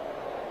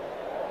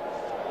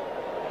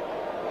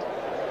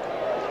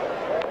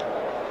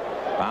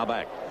 Foul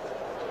back.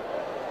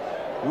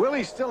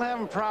 Willie's still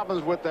having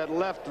problems with that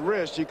left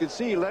wrist. You can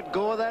see he let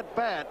go of that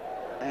bat,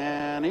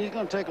 and he's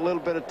going to take a little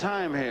bit of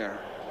time here.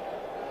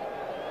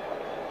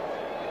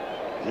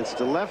 It's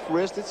the left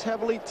wrist. It's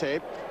heavily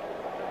taped.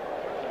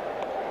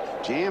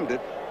 Jammed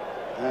it.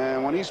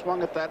 And when he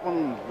swung at that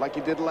one like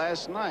he did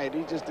last night,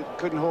 he just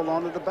couldn't hold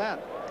on to the bat.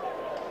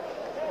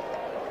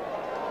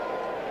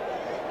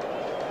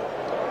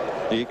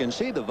 You can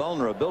see the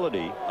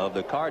vulnerability of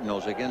the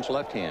Cardinals against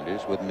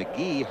left-handers, with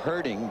McGee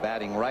hurting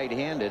batting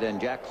right-handed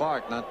and Jack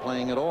Clark not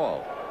playing at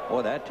all.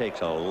 Boy, that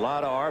takes a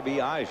lot of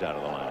RBIs out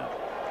of the lineup.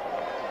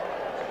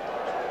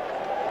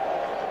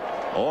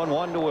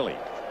 0-1 to Willie.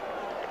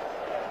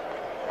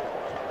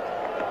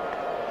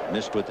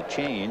 Missed with the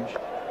change.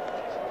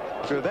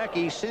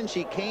 Dravecky, since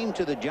he came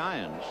to the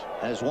Giants,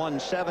 has won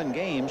 7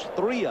 games,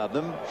 3 of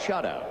them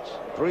shutouts,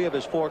 3 of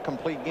his 4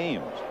 complete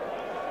games.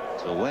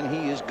 So when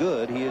he is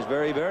good, he is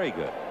very, very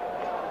good.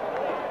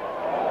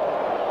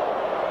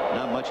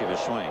 Not much of a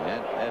swing.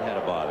 That had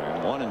to bother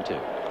him.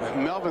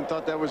 1-2. Melvin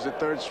thought that was the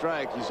 3rd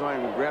strike. You saw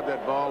him grab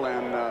that ball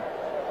and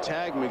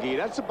tag McGee.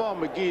 That's the ball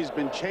McGee's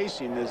been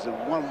chasing. There's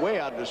one way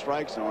out of the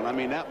strike zone. I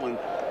mean, that one,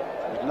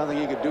 there's nothing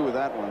he could do with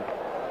that one.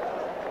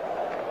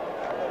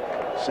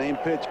 Same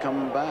pitch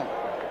coming back.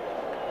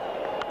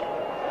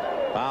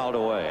 Fouled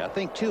away. I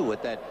think, too,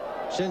 with that,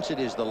 since it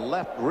is the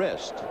left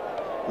wrist,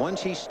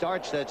 once he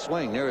starts that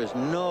swing, there is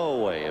no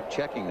way of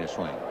checking the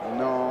swing.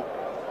 No,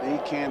 he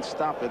can't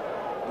stop it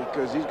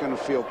because he's going to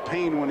feel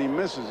pain when he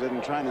misses it,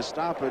 and trying to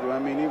stop it, I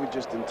mean, he would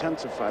just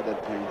intensify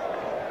that pain.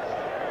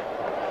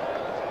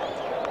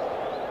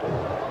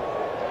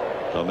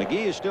 So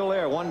McGee is still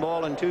there. 1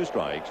 ball and 2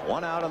 strikes.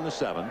 1 out on the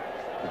 7th.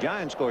 The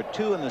Giants scored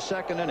 2 in the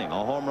 2nd inning.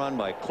 A home run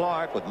by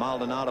Clark with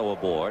Maldonado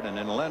aboard, and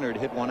then Leonard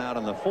hit 1 out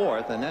in the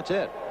 4th, and that's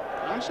it.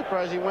 I'm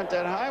surprised he went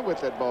that high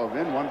with that ball,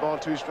 Vin. 1 ball,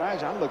 2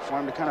 strikes. I'd look for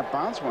him to kind of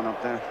bounce one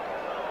up there.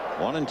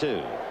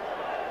 1-2.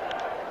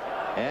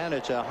 And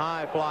it's a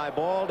high fly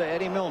ball to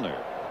Eddie Milner.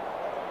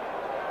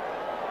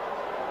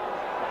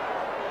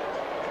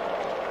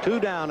 2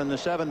 down in the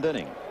 7th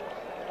inning.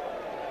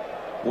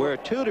 Where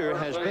Tudor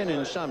has been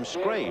in some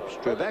scrapes,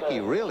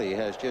 Dravecky really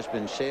has just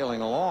been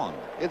sailing along.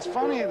 It's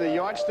funny, the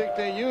yardstick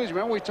they use.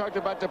 Remember, we talked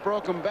about the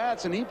broken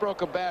bats, and he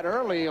broke a bat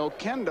early,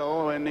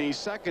 Okendo, in the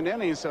 2nd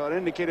inning, so it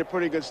indicated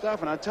pretty good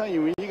stuff. And I tell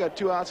you, when you got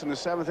 2 outs in the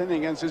 7th inning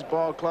against his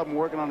ball club and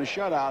working on a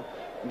shutout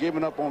and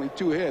giving up only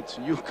 2 hits,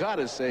 you got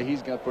to say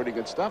he's got pretty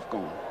good stuff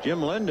going.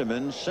 Jim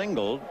Lindeman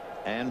singled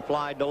and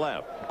flied to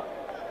left.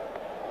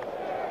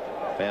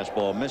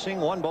 Fastball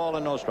missing. 1 ball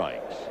and no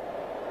strikes.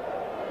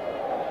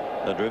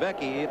 The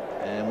Dravecky,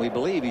 and we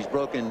believe he's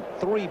broken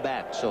 3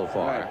 bats so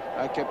far. Right.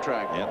 I kept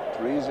track. Yep.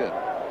 3 is it.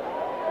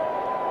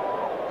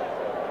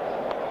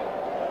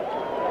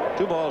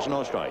 2 balls,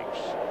 no strikes.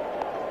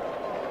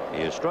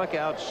 He has struck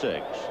out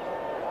 6.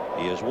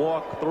 He has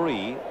walked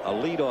 3, a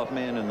leadoff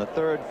man in the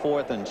 3rd,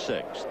 4th, and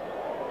 6th.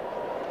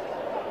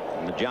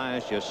 And the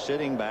Giants just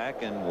sitting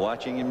back and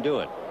watching him do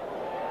it.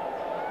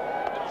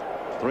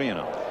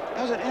 3-0.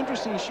 That was an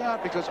interesting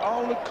shot because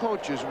all the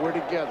coaches were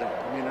together.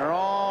 I mean, they're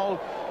all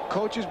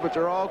coaches, but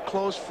they're all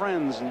close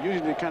friends, and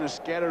usually they're kind of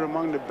scattered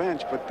among the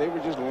bench, but they were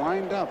just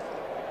lined up.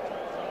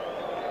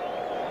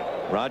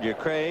 Roger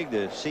Craig,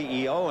 the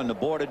CEO, and the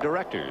board of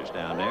directors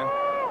down there.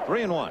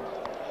 3-1.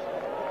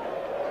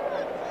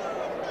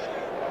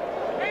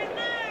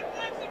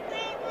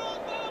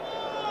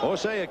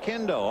 Jose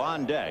Okendo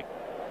on deck.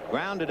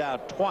 grounded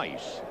out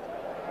twice.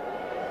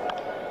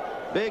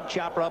 Big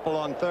chopper up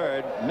along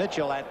third.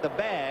 Mitchell at the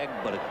bag,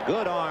 but a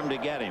good arm to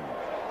get him.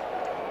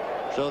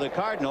 So the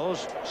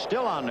Cardinals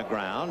still on the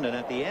ground, and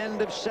at the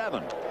end of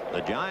 7,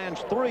 the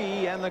Giants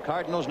 3 and the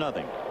Cardinals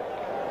nothing.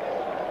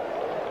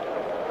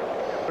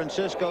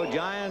 Francisco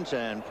Giants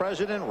and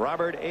President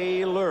Robert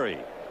A.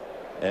 Lurie.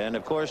 And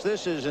of course,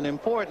 this is an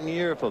important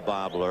year for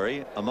Bob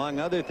Lurie. Among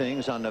other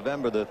things, on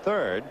November the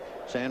 3rd,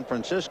 San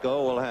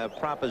Francisco will have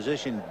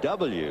Proposition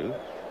W,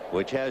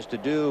 which has to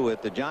do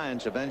with the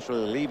Giants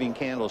eventually leaving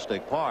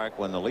Candlestick Park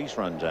when the lease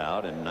runs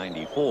out in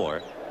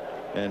 '94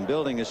 and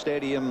building a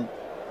stadium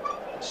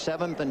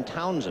 7th and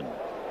Townsend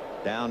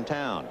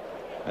downtown.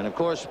 And of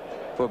course,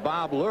 for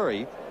Bob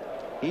Lurie,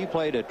 he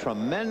played a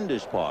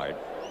tremendous part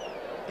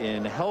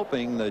in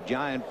helping the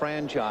Giant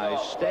franchise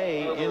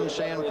stay in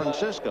San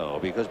Francisco,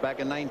 because back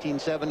in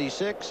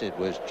 1976 it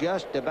was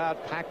just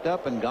about packed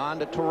up and gone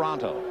to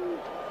Toronto.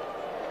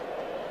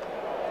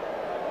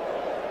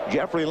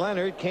 Jeffrey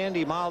Leonard,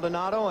 Candy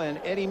Maldonado, and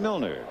Eddie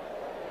Milner.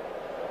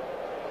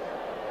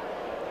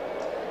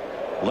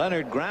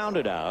 Leonard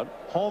grounded out,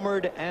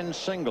 homered, and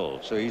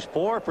singled, so he's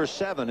 4 for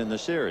 7 in the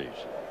series.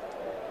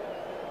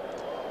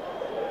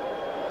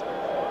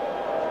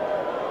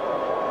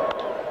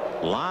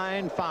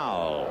 Line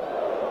foul.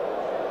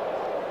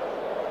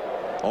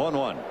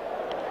 0-1.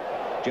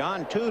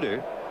 John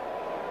Tudor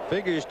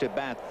figures to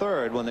bat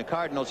third when the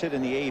Cardinals hit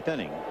in the 8th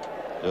inning.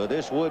 So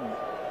this would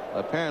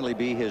apparently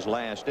be his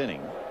last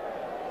inning.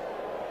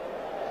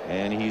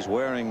 And he's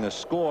wearing the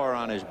score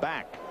on his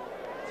back.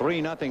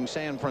 3-0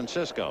 San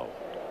Francisco.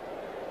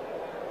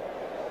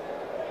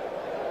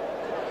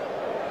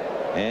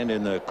 And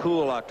in the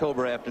cool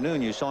October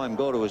afternoon, you saw him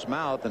go to his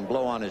mouth and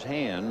blow on his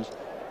hands.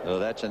 So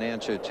that's an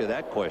answer to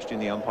that question.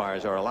 The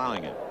umpires are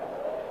allowing it.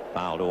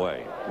 Fouled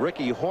away.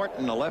 Ricky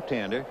Horton, a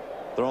left-hander,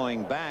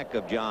 throwing back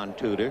of John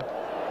Tudor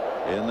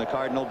in the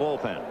Cardinal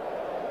bullpen.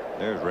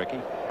 There's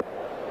Ricky.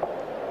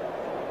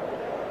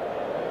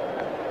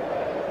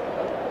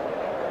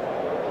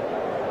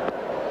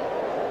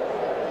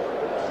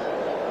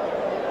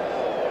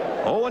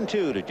 Oh,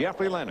 0-2 to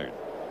Jeffrey Leonard.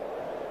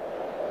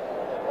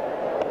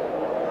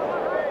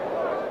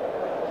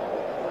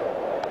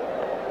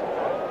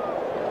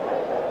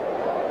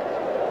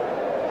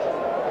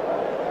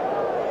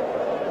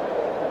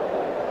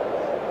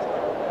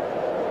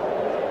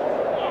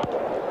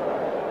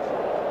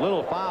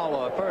 Little foul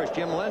off first.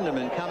 Jim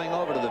Lindemann coming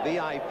over to the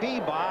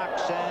VIP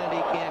box, and he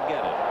can't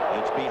get it.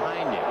 It's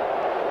behind him.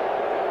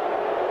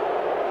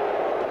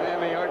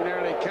 And he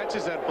ordinarily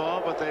catches that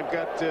ball, but they've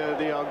got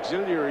the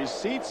auxiliary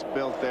seats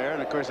built there.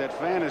 And of course, that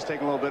fan is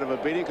taking a little bit of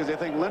a beating because they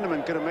think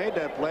Lindemann could have made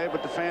that play,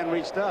 but the fan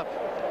reached up.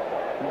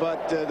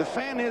 But the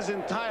fan is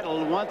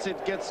entitled, once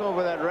it gets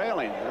over that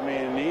railing, I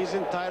mean, he's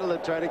entitled to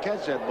try to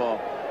catch that ball.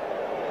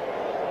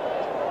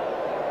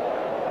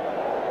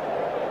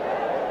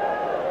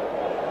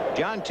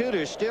 John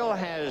Tudor still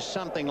has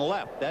something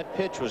left. That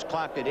pitch was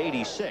clocked at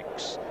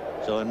 86.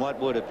 So in what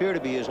would appear to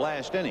be his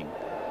last inning,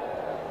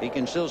 he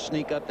can still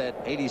sneak up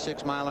that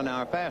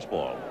 86-mile-an-hour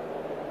fastball.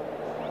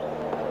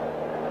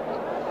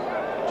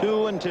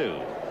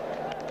 2-2.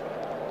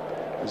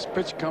 This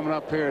pitch coming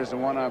up here is the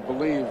one I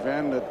believe,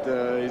 Vin,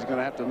 that he's going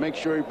to have to make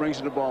sure he brings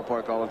to the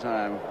ballpark all the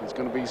time. It's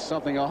going to be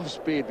something off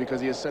speed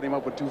because he has set him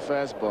up with 2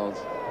 fastballs.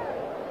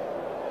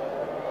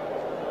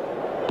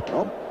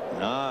 Oh.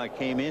 No, it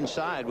came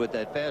inside with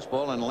that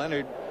fastball, and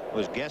Leonard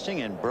was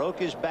guessing and broke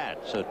his bat.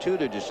 So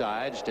Tudor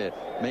decides to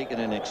make it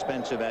an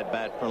expensive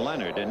at-bat for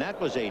Leonard, and that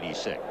was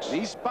 86.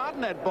 He's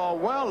spotting that ball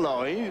well,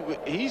 though.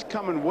 He's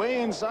coming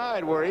way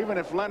inside, where even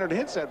if Leonard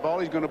hits that ball,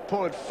 he's going to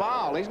pull it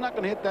foul. He's not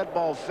going to hit that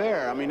ball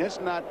fair. I mean,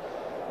 it's not.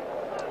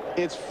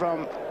 It's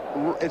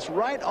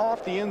right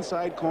off the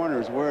inside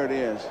corners where it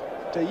is.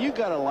 So you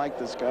got to like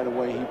this guy the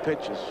way he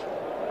pitches.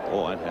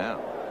 Oh, and how?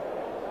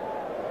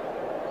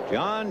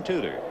 John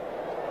Tudor.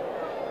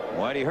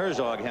 Whitey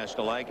Herzog has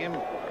to like him.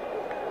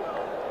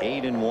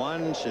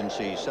 8-1 since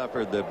he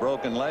suffered the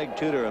broken leg.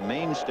 Tudor a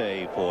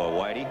mainstay for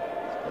Whitey,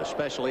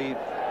 especially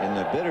in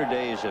the bitter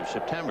days of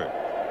September.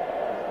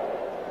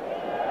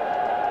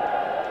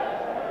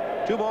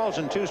 2 balls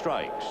and 2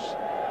 strikes.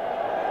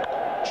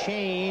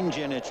 Change,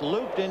 and it's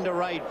looped into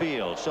right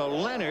field. So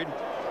Leonard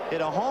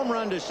hit a home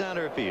run to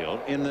center field.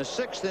 In the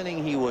 6th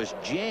inning, he was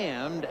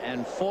jammed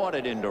and fought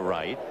it into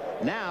right.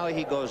 Now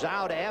he goes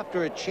out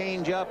after a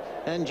changeup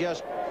and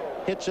just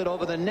hits it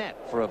over the net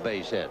for a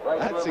base hit.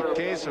 That's a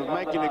case of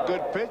making a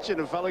good pitch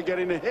and a fellow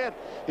getting a hit.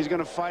 He's going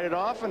to fight it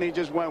off, and he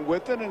just went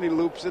with it, and he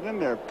loops it in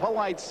there.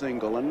 Polite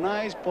single, a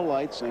nice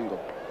polite single.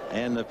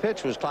 And the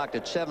pitch was clocked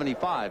at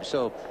 75.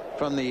 So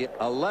from the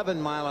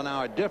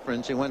 11-mile-an-hour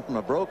difference, he went from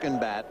a broken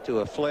bat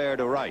to a flare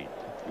to right.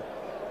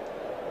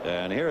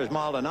 And here is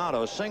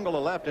Maldonado, single to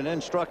left and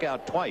then struck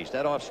out twice.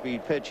 That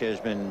off-speed pitch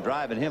has been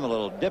driving him a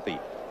little dippy.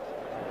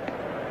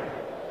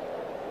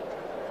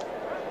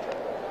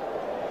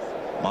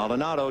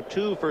 Maldonado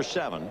 2 for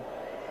 7,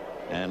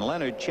 and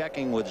Leonard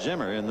checking with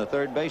Zimmer in the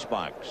third base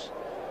box.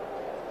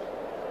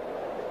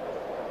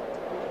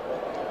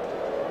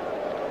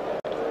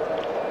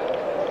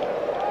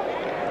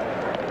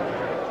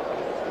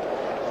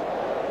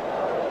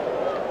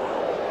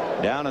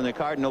 Down in the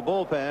Cardinal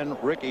bullpen,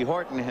 Ricky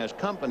Horton has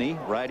company.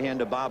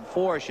 Right-hander Bob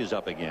Forsch is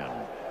up again.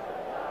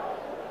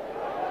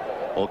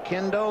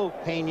 Oquendo,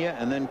 Pena,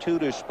 and then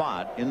Tudor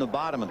spot in the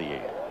bottom of the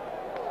 8th.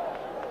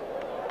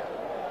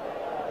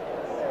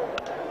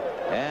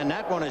 And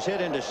that one is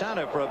hit into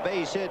center for a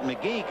base hit.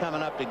 McGee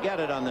coming up to get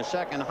it on the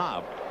second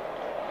hop.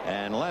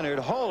 And Leonard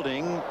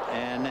holding,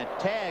 and that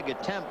tag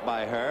attempt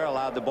by her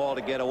allowed the ball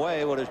to get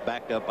away, but is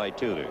backed up by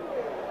Tudor.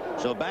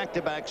 So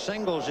back-to-back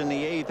singles in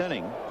the 8th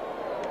inning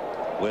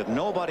with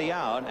nobody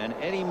out, and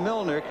Eddie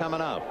Milner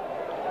coming up.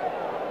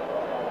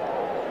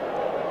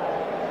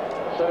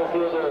 Center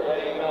fielder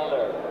Eddie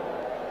Milner.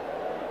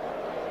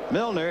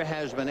 Milner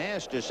has been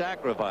asked to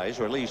sacrifice,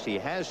 or at least he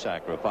has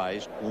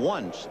sacrificed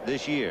once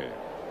this year.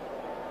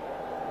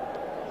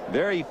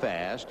 Very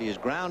fast. He is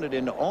grounded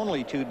into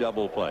only 2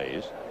 double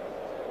plays.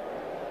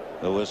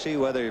 So we'll see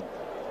whether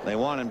they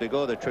want him to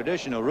go the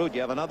traditional route.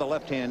 You have another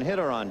left-hand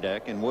hitter on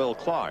deck in Will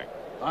Clark.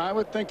 I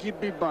would think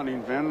he'd be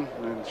bunting, Vin,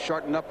 and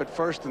shorten up at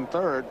first and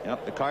third.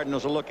 Yep, the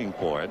Cardinals are looking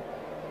for it.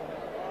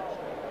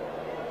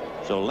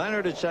 So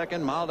Leonard at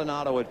second,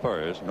 Maldonado at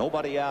first.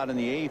 Nobody out in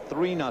the 8th.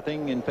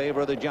 3-0 in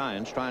favor of the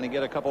Giants, trying to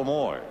get a couple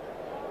more.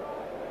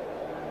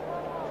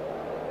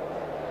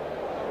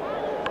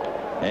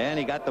 And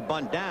he got the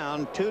bunt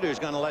down. Tudor's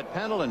going to let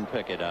Pendleton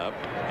pick it up.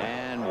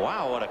 And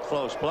wow, what a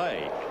close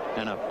play.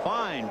 And a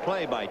fine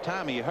play by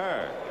Tommy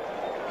Herr.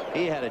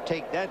 He had to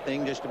take that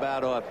thing just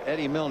about off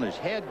Eddie Milner's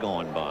head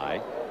going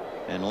by.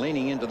 And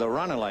leaning into the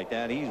runner like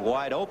that, he's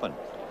wide open.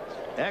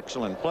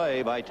 Excellent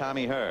play by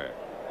Tommy Herr.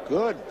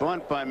 Good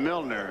bunt by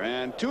Milner.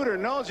 And Tudor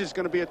knows it's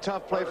going to be a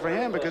tough play for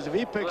him, because if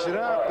he picks it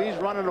up, he's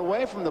running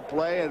away from the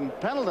play. And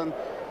Pendleton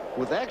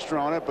with extra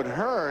on it, but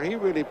Herr, he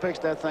really picks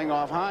that thing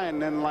off high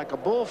and then like a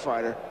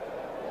bullfighter.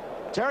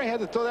 Terry had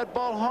to throw that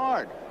ball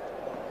hard.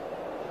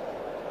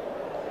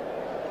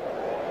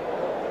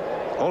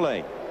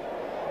 Ole.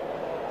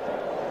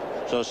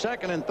 So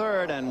second and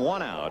third and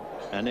 1 out,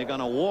 and they're going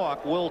to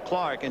walk Will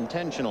Clark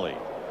intentionally.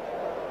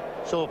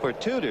 So for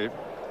Tudor,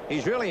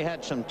 he's really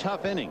had some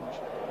tough innings.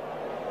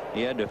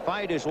 He had to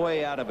fight his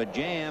way out of a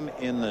jam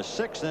in the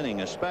 6th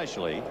inning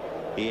especially.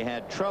 He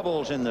had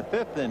troubles in the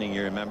 5th inning,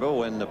 you remember,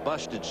 when the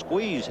busted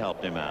squeeze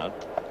helped him out.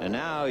 And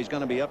now he's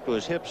going to be up to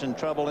his hips in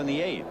trouble in the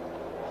 8th.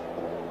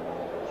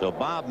 So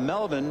Bob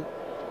Melvin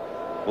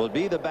will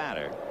be the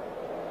batter.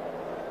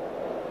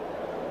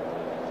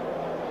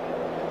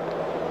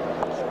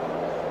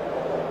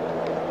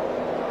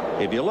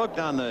 If you looked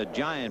on the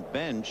Giant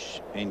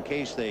bench, in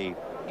case they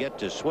get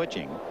to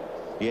switching,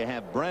 you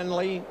have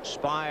Brenly,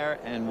 Spire,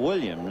 and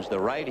Williams, the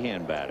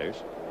right-hand batters.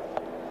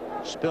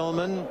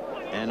 Spillman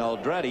and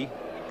Aldretti,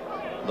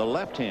 the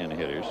left-hand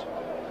hitters.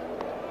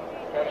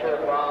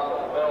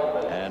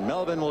 And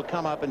Melvin will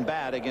come up and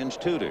bat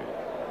against Tudor.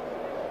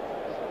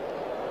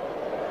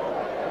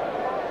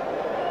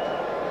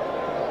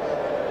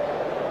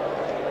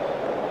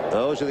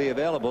 Those are the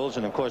availables,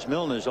 and of course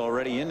Milner's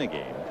already in the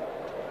game.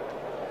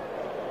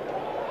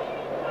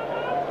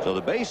 So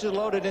the base is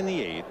loaded in the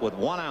 8th with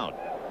 1 out.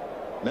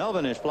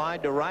 Melvin is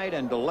flied to right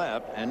and to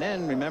left, and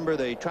then remember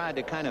they tried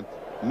to kind of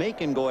make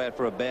him go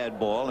after a bad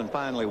ball and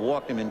finally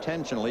walked him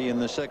intentionally in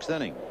the 6th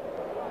inning.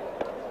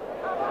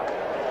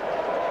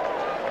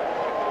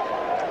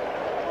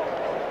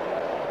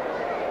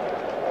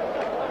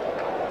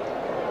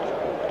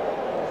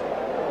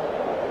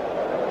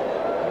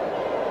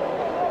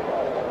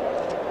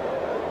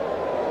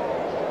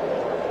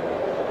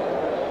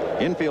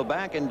 Infield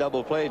back in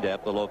double play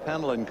depth, although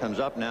Pendleton comes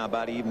up now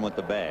about even with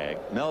the bag.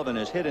 Melvin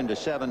has hit into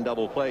 7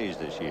 double plays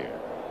this year.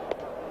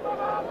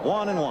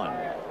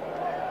 1-1.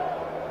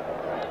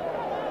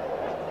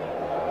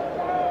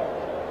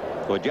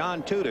 For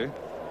John Tudor,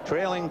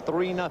 trailing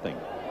 3-0.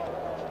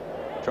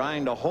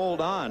 Trying to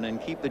hold on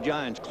and keep the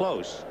Giants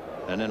close,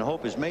 and then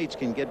hope his mates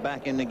can get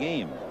back in the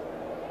game.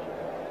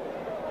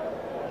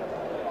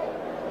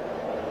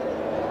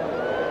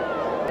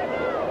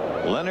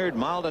 Leonard,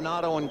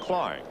 Maldonado, and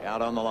Clark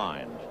out on the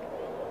lines.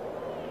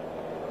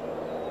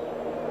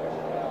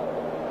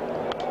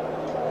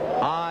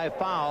 High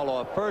foul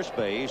off first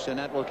base, and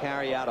that will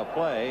carry out a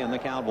play in the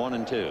count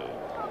 1-2.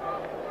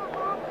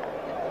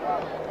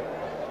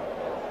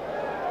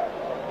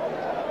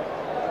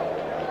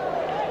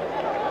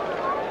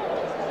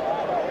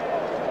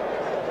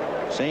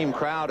 Same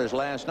crowd as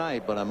last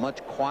night, but a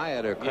much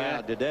quieter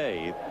crowd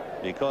today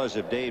because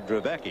of Dave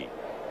Dravecky.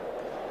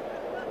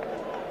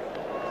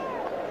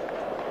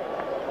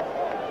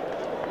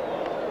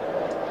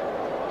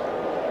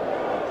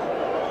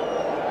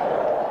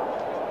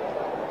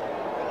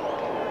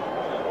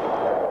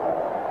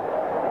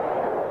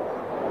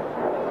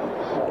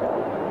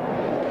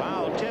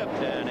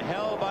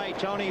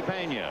 Tony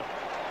Pena.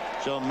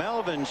 So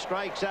Melvin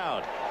strikes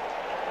out.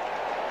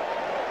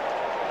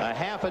 A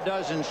half a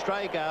dozen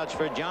strikeouts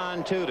for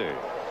John Tudor.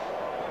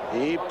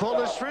 He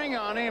pulled a string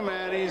on him,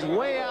 and he's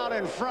way out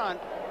in front.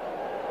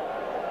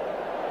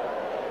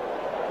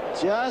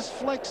 Just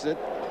flicks it.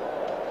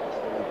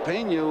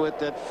 Pena with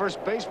that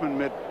first baseman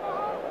mitt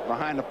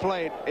behind the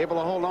plate, able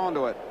to hold on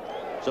to it.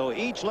 So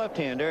each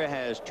left-hander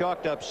has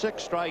chalked up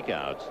 6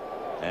 strikeouts.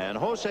 And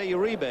Jose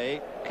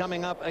Uribe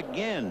coming up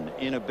again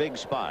in a big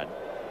spot.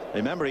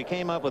 Remember, he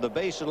came up with a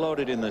bases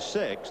loaded in the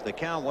 6th. The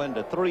count went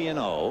to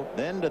 3-0,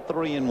 then to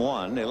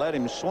 3-1. They let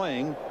him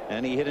swing,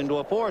 and he hit into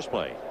a force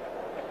play.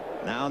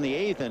 Now in the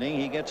 8th inning,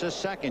 he gets a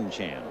second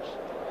chance.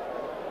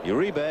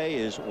 Uribe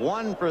is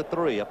 1 for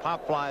 3, a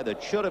pop fly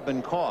that should have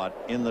been caught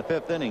in the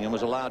 5th inning and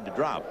was allowed to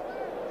drop.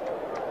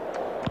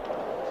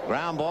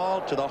 Ground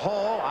ball to the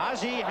hole.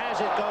 Ozzie has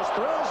it, goes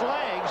through his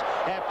legs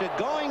after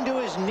going to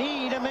his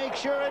knee to make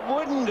sure it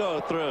wouldn't go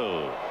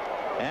through.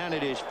 And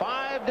it is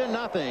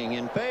 5-0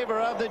 in favor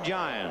of the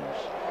Giants.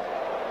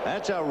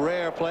 That's a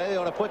rare play. They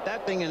ought to put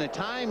that thing in a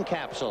time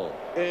capsule.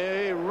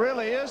 It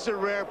really is a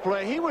rare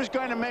play. He was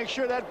going to make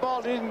sure that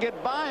ball didn't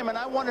get by him, and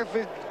I wonder if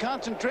his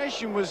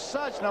concentration was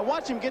such. Now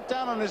watch him get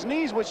down on his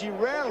knees, which he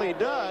rarely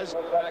does,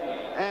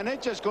 and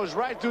it just goes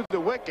right through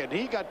the wicket.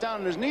 He got down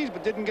on his knees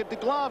but didn't get the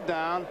glove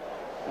down,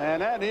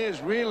 and that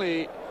is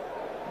really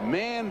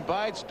man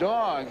bites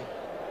dog.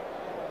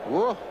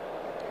 Whoa.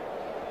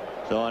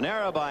 So an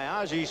error by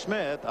Ozzie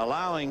Smith,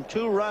 allowing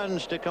 2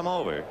 runs to come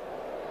over.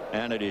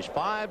 And it is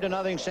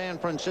 5-0 San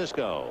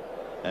Francisco.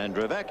 And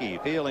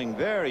Dravecky feeling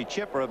very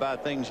chipper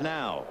about things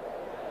now,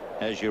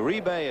 as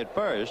Uribe at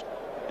first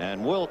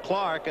and Will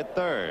Clark at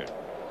third.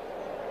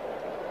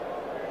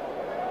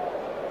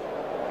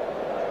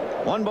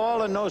 1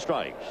 ball and no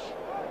strikes.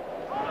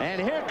 And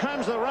here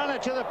comes the runner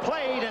to the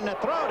plate, and the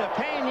throw to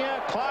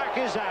Pena. Clark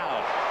is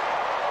out.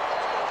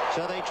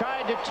 So they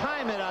tried to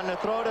time it on the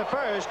throw to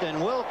first, and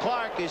Will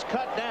Clark is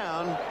cut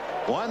down.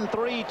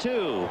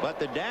 1-3-2, but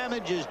the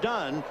damage is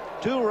done.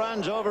 2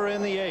 runs over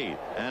in the 8th,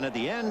 and at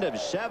the end of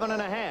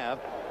 7.5,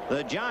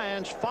 the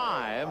Giants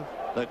 5,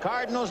 the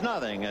Cardinals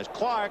nothing, as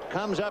Clark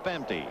comes up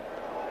empty.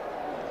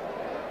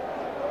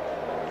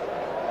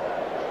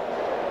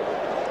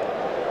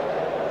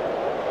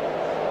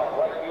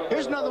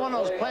 Here's another one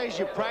of those plays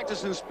you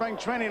practice in spring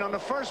training. On the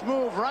first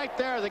move right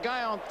there, the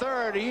guy on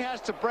third, he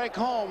has to break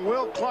home.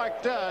 Will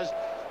Clark does.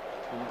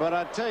 But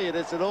I tell you,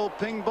 that's an old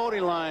Ping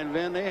Bodie line,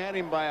 Vin. They had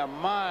him by a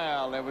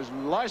mile. There was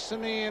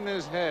larceny in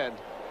his head.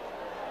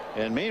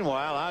 And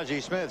meanwhile,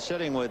 Ozzie Smith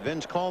sitting with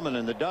Vince Coleman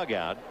in the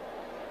dugout,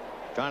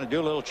 trying to do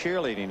a little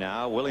cheerleading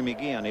now. Willie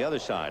McGee on the other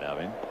side of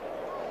him.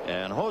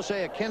 And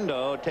Jose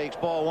Aquindo takes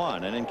ball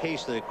 1. And in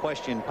case the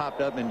question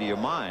popped up into your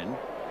mind,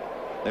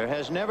 there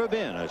has never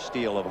been a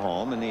steal of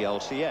home in the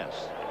LCS.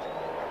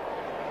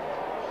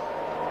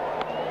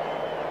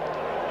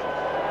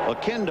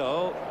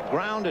 Aquindo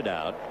grounded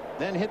out,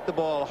 then hit the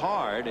ball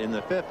hard in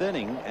the 5th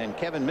inning, and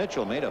Kevin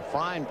Mitchell made a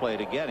fine play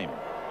to get him.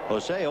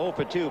 Jose 0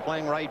 for 2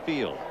 playing right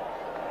field.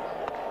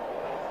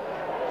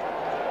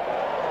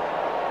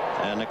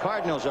 And the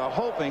Cardinals are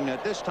hoping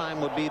that this time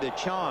would be the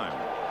charm.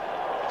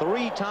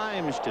 3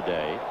 times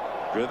today,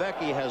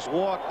 Dravecky has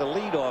walked the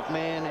leadoff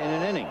man in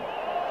an inning.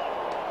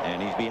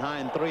 And he's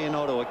behind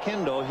 3-0 to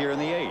Aquindo here in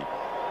the 8th.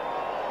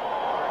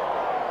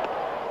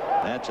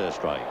 That's a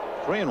strike.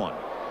 3-1.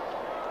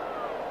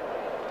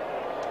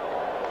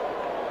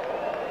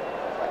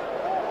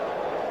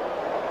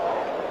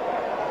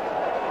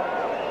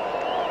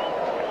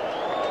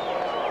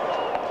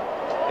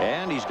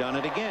 And he's done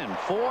it again.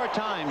 4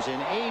 times in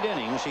 8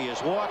 innings he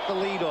has walked the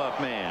leadoff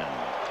man.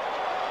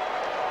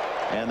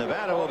 And the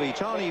batter will be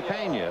Tony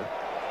Pena.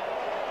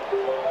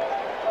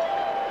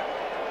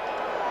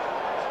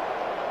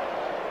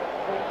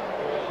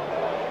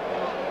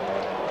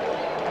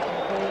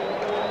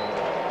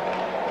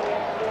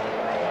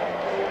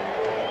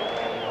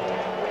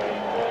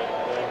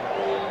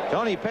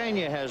 Tony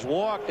Pena has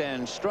walked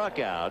and struck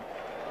out.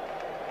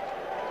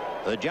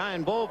 The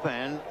Giant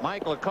bullpen,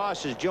 Mike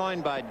Lacoste is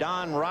joined by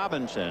Don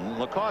Robinson.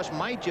 Lacoste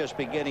might just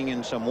be getting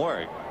in some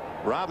work.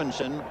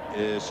 Robinson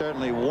is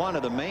certainly one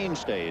of the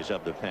mainstays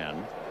of the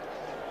pen.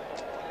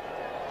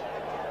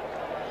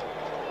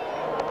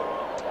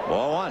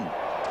 Ball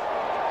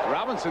 1.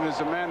 Robinson is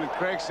a man that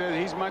Craig said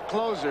he's my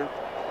closer.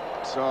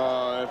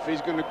 So if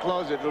he's going to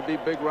close it, it'll be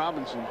Big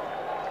Robinson.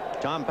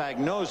 Tom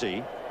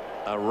Pagnozzi,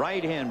 a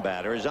right-hand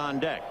batter, is on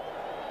deck.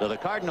 So the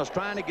Cardinals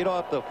trying to get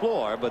off the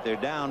floor, but they're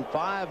down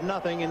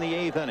 5-0 in the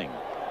 8th inning.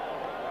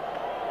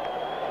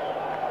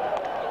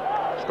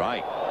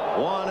 Strike.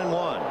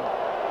 1-1.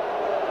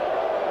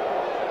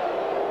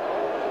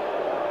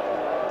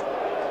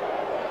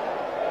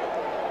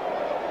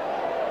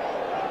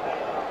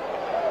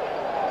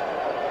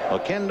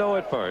 Oquendo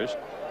at first.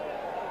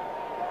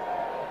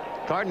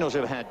 Cardinals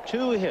have had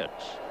 2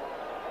 hits.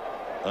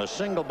 A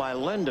single by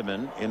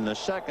Lindemann in the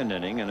 2nd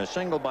inning and a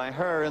single by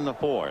Herr in the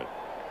 4th.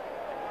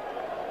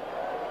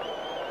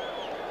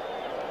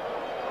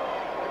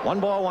 1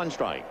 ball, 1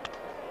 strike.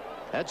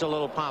 That's a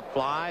little pop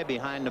fly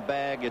behind the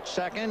bag at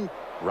second.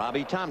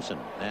 Robbie Thompson,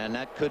 and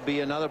that could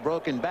be another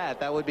broken bat.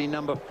 That would be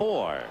number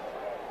 4.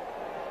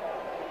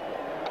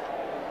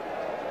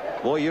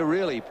 Boy, you're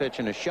really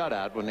pitching a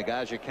shutout when the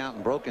guys are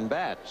counting broken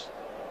bats.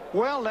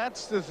 Well,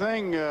 that's the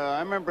thing. I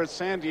remember at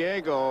San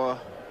Diego,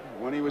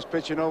 When he was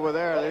pitching over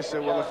there, they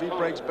said, well, if he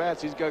breaks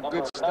bats, he's got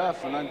good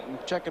stuff. And I'm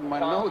checking my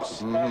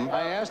notes.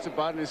 I asked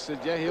about it, and he said,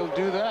 yeah, he'll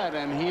do that,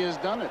 and he has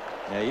done it.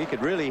 Yeah, you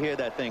could really hear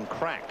that thing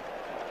crack.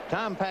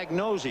 Tom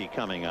Pagnozzi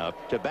coming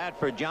up to bat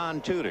for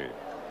John Tudor.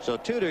 So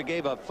Tudor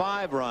gave up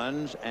 5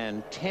 runs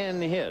and 10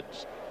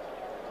 hits.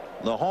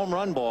 The home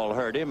run ball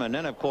hurt him, and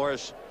then, of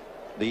course,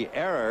 the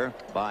error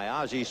by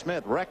Ozzie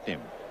Smith wrecked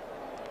him.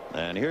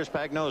 And here's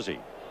Pagnozzi.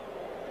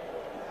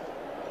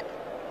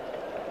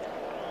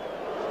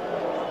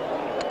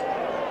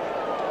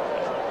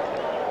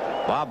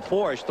 Bob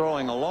Forsch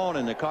throwing alone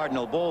in the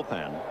Cardinal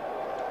bullpen.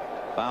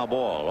 Foul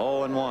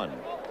ball, 0-1.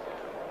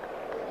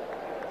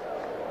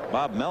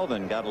 Bob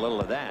Melvin got a little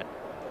of that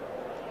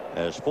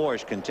as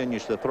Forsch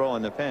continues to throw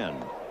in the pen.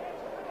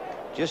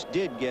 Just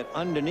did get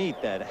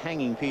underneath that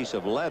hanging piece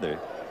of leather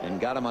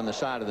and got him on the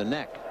side of the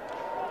neck.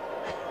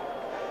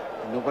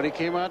 Nobody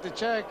came out to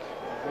check.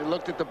 They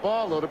looked at the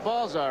ball, though. The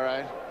ball's all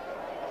right.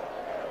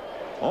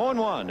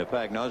 0-1 to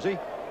Pagnozzi.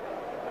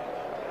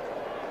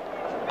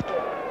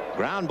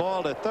 Ground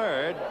ball to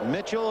third.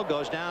 Mitchell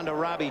goes down to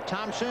Robbie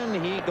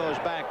Thompson. He goes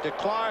back to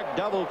Clark.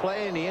 Double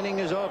play, and the inning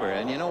is over.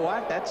 And you know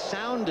what? That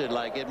sounded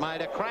like it might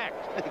have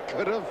cracked. It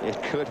could have.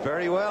 It could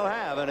very well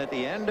have. And at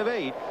the end of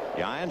 8,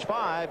 Giants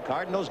 5,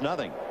 Cardinals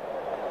nothing.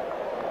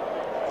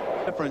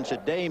 Difference a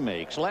day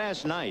makes.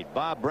 Last night,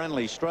 Bob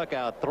Brenly struck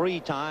out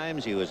 3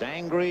 times. He was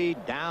angry,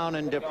 down,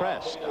 and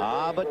depressed.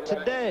 But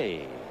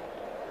today.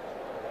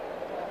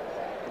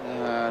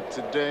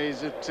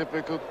 Today's a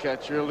typical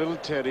catcher, a little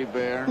teddy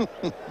bear.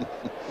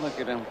 Look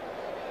at him.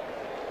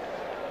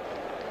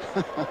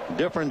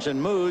 Difference in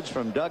moods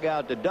from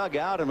dugout to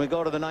dugout, and we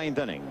go to the 9th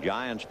inning.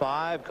 Giants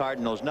 5,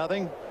 Cardinals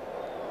nothing.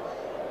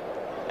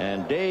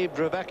 And Dave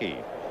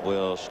Dravecky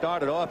will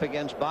start it off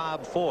against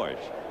Bob Forsch.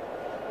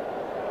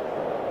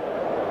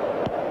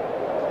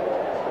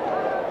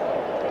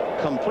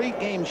 Complete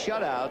game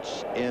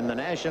shutouts in the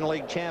National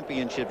League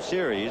Championship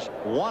Series.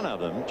 One of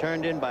them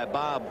turned in by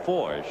Bob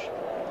Forsch.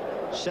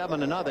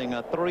 7-0,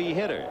 a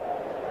 3-hitter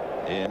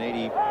in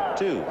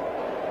 '82.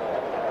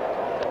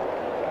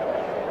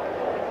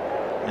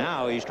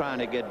 Now he's trying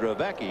to get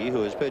Dravecky,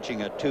 who is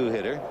pitching a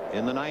 2-hitter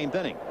in the 9th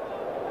inning.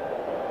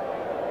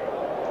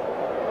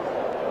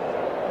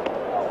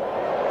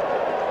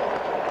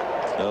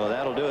 So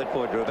that'll do it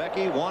for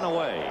Dravecky. 1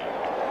 away.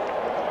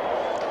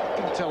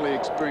 You can tell the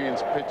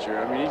experienced pitcher.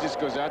 I mean, he just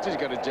goes out there. He's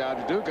got a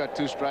job to do. Got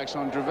 2 strikes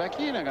on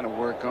Dravecky. You're not going to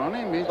work on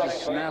him. He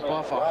just snap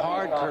off a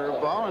hard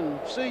curveball and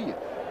see you.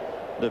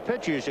 The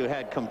pitchers who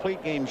had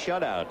complete game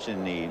shutouts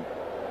in the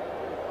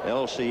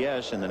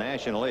LCS in the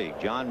National League: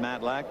 John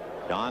Matlack,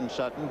 Don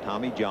Sutton,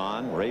 Tommy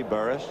John, Ray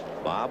Burris,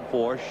 Bob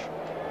Forsch,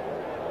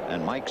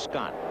 and Mike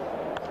Scott.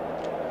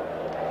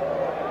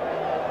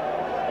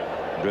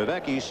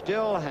 Dravecky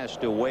still has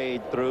to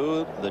wade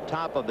through the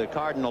top of the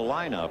Cardinal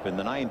lineup in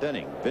the 9th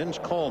inning. Vince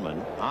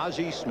Coleman,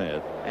 Ozzie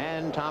Smith,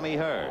 and Tommy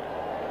Hurd.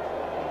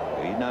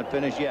 He's not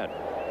finished yet.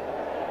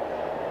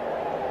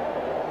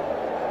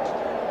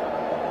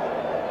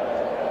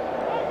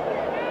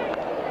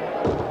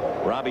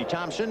 Robbie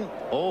Thompson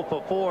 0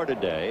 for 4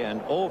 today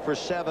and 0 for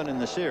 7 in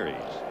the series.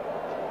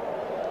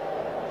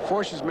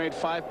 Forsch has made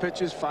 5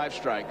 pitches, 5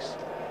 strikes.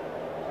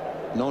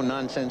 No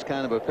nonsense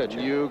kind of a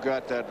pitcher. You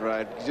got that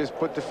right. Just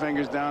put the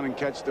fingers down and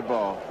catch the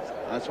ball.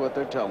 That's what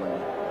they're telling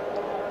you.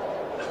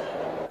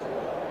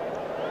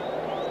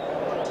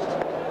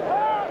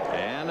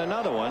 And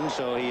another one,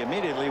 so he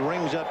immediately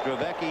rings up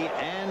Dravecky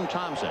and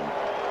Thompson.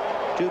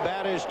 2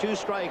 batters, 2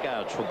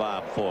 strikeouts for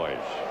Bob Forsch.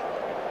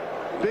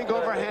 Big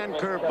overhand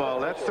curveball.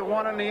 That's the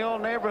one in the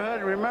old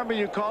neighborhood. Remember,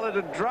 you call it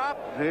a drop.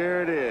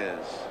 Here it is.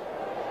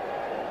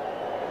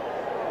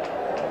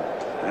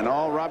 And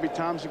all Robbie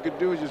Thompson could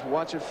do is just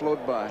watch it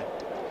float by.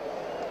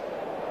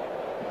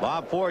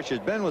 Bob Forsch has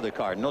been with the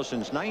Cardinals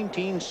since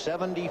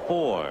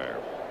 1974.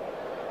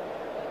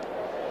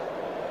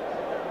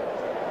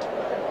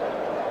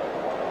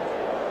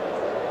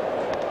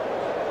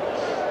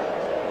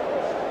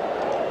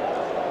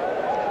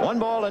 One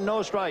ball and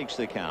no strikes,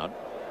 the count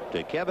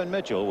to Kevin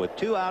Mitchell with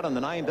 2 out in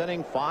the 9th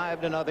inning.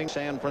 5-0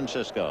 San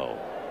Francisco.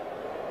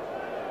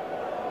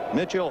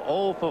 Mitchell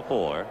 0 for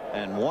 4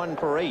 and 1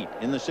 for 8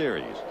 in the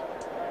series.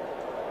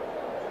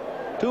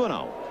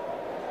 2-0.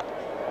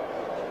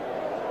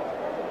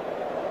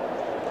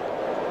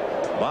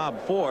 Bob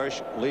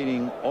Forsch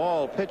leading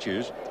all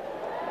pitchers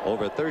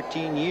over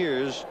 13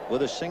 years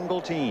with a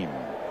single team.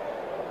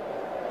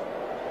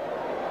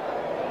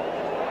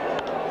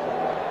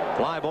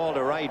 Fly ball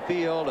to right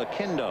field.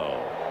 Akindo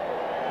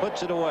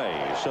puts it away.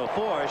 So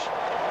Forsch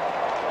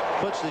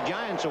puts the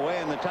Giants away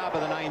in the top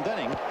of the 9th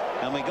inning,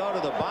 and we go to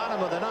the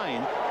bottom of the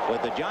 9th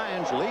with the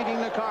Giants leading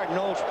the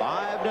Cardinals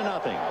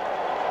 5-0.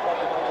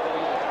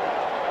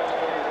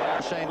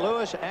 St.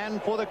 Louis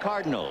and for the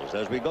Cardinals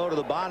as we go to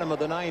the bottom of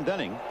the 9th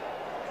inning.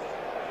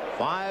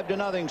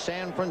 5-0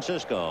 San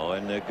Francisco,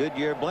 and the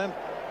Goodyear blimp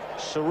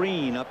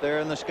serene up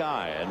there in the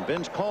sky, and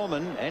Vince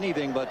Coleman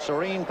anything but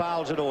serene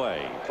fouls it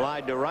away.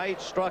 Flied to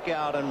right, struck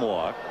out and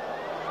walked.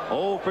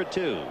 0 for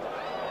 2.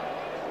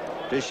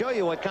 To show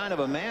you what kind of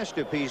a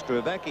masterpiece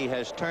Dravecky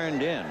has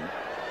turned in,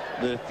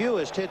 the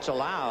fewest hits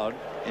allowed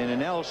in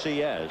an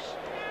LCS,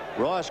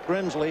 Ross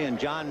Grimsley and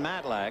John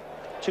Matlack,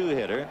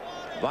 2-hitter.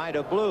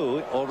 Vida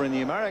Blue over in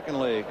the American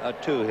League, a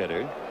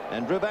 2-hitter.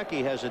 And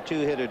Dravecky has a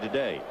 2-hitter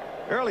today.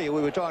 Earlier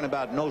we were talking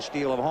about no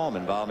steal of home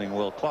involving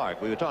Will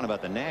Clark. We were talking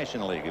about the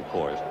National League, of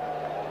course.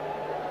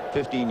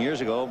 15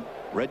 years ago,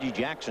 Reggie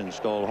Jackson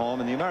stole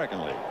home in the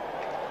American League.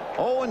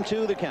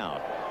 0-2 the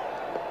count.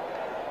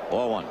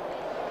 4-1.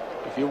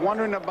 If you're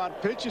wondering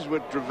about pitches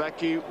with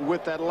Dravecky,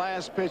 with that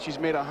last pitch, he's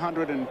made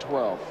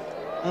 112.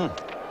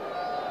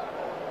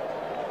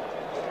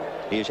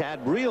 He's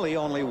had really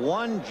only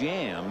one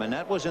jam, and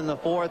that was in the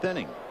 4th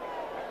inning.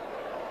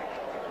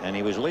 And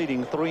he was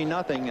leading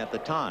 3-0 at the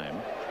time.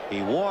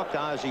 He walked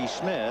Ozzie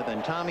Smith,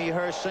 and Tommy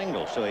Hurst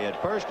singled, so he had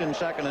first and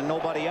second and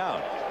nobody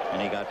out. And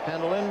he got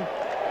Pendleton,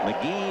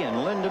 McGee, and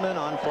Lindemann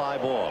on fly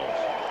balls.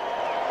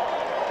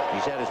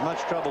 He's had as much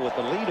trouble with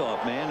the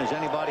leadoff man as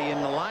anybody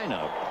in the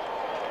lineup.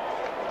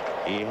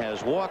 He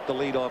has walked the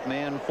leadoff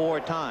man 4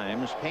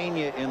 times,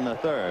 Pena in the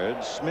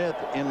 3rd, Smith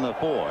in the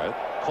 4th,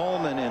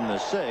 Coleman in the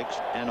 6th,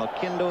 and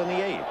Oquendo in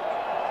the 8th.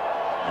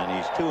 And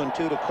he's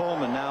 2-2 to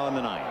Coleman now in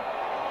the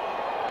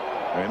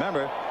 9th.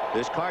 Remember,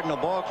 this Cardinal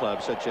ball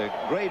club, such a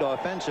great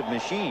offensive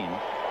machine,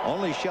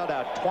 only shut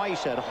out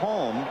twice at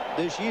home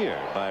this year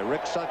by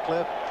Rick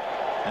Sutcliffe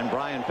and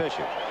Brian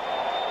Fisher.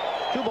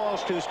 2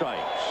 balls, 2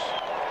 strikes.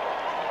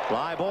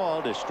 Fly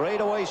ball to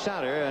straightaway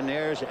center, and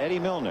there's Eddie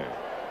Milner.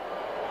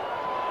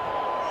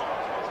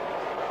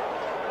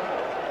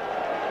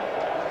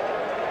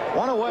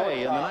 One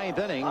away in the 9th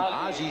inning.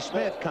 Ozzie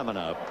Smith coming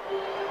up.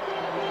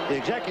 The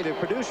executive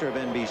producer of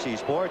NBC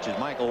Sports is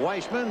Michael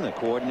Weissman, the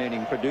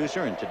coordinating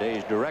producer and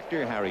today's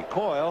director Harry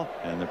Coyle,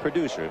 and the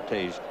producer of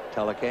today's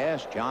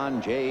telecast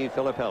John J.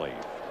 Filippelli.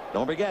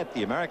 Don't forget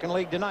the American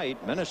League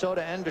tonight,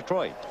 Minnesota and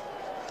Detroit.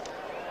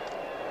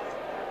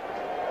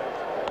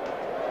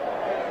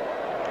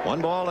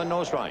 1 ball and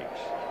no strikes.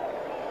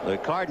 The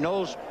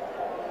Cardinals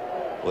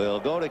will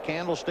go to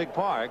Candlestick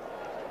Park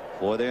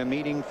for their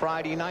meeting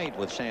Friday night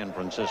with San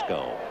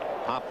Francisco.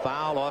 Pop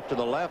foul off to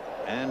the left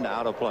and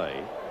out of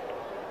play.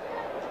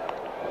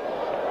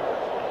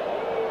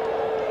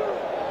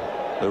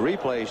 The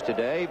replays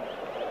today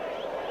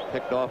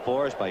picked off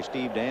for us by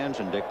Steve Dans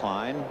and Dick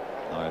Klein.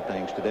 Our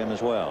thanks to them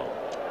as well.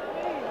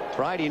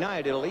 Friday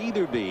night it'll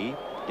either be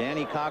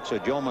Danny Cox or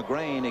Joe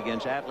McGrain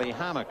against Atlee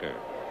Hammaker.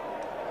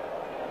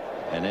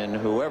 And then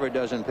whoever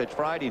doesn't pitch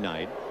Friday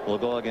night will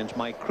go against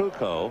Mike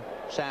Krukow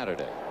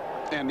Saturday.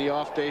 And the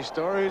off-day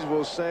stories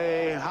will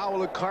say, how will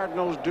the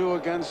Cardinals do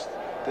against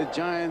the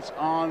Giants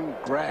on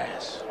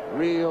grass,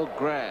 real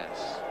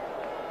grass?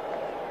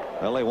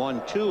 Well, they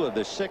won 2 of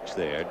the 6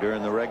 there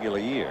during the regular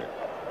year.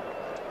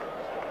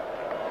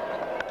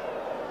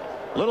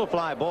 Little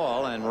fly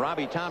ball, and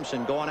Robbie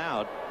Thompson going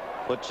out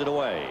puts it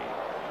away.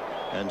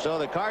 And so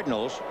the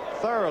Cardinals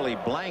thoroughly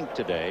blanked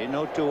today,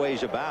 no 2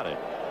 ways about it.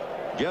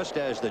 Just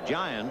as the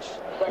Giants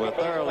were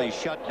thoroughly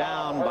shut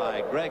down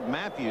by Greg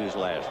Matthews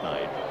last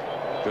night,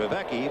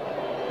 Dravecky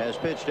has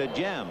pitched a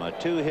gem, a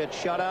 2-hit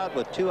shutout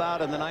with 2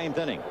 out in the 9th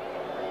inning.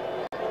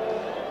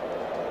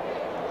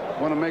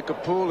 Want to make a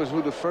pool as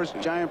who the first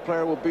Giant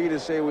player will be to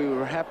say we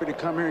were happy to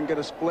come here and get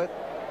a split?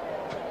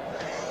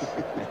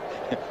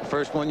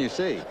 First one you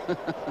see.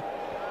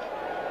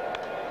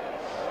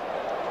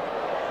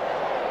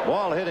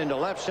 Ball hit into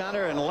left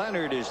center, and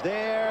Leonard is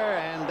there,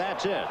 and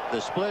that's it. The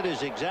split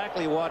is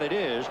exactly what it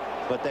is,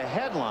 but the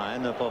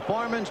headline, the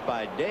performance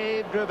by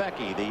Dave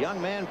Dravecky, the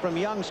young man from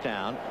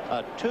Youngstown,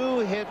 a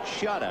 2-hit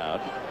shutout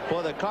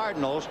for the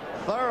Cardinals,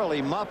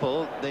 thoroughly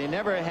muffled. They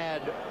never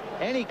had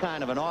any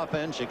kind of an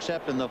offense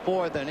except in the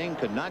 4th inning,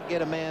 could not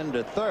get a man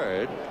to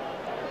 3rd.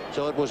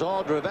 So it was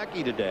all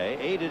Dravecky today,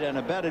 aided and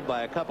abetted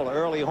by a couple of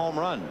early home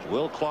runs.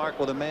 Will Clark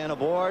with a man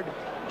aboard,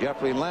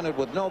 Jeffrey Leonard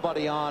with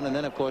nobody on, and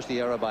then of course the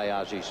error by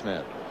Ozzie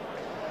Smith.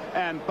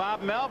 And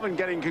Bob Melvin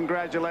getting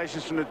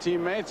congratulations from the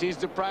teammates. He's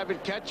the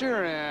private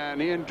catcher, and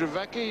he and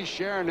Dravecky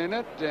sharing in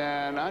it.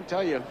 And I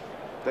tell you,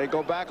 they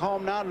go back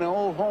home now in the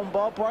old home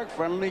ballpark,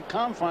 friendly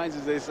confines,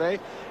 as they say.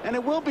 And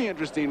it will be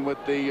interesting with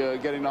the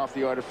getting off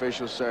the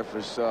artificial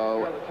surface.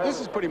 So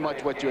this is pretty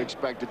much what you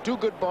expected. 2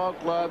 good ball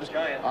clubs,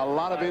 a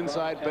lot of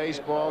inside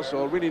baseball,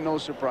 so really no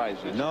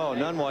surprises. No,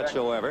 none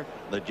whatsoever.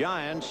 The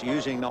Giants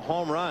using the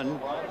home run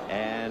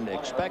and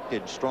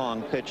expected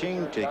strong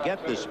pitching to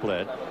get the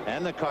split,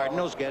 and the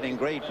Cardinals getting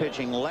great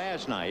pitching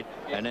last night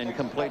and then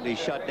completely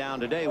shut down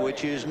today,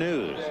 which is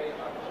news.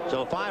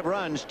 So 5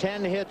 runs,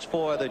 10 hits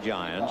for the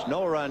Giants,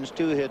 no runs,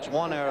 2 hits,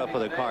 1 error for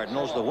the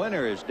Cardinals. The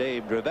winner is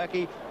Dave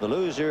Dravecky. The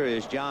loser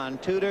is John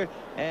Tudor,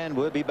 and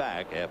we'll be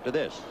back after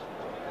this.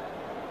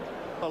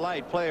 The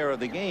Light player of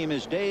the game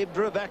is Dave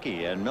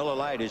Dravecky, and Miller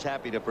Lite is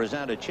happy to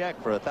present a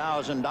check for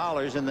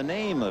 $1,000 in the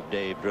name of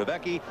Dave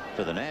Dravecky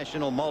to the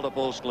National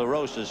Multiple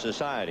Sclerosis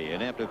Society.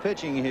 And after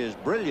pitching his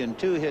brilliant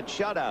 2-hit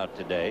shutout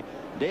today,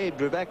 Dave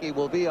Dravecky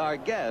will be our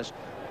guest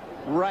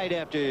right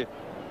after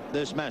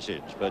this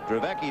message. But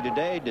Dravecky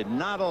today did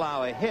not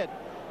allow a hit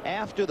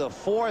after the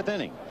 4th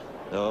inning.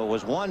 though it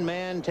was one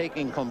man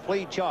taking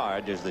complete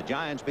charge as the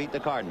Giants beat the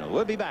Cardinals.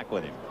 We'll be back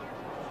with him.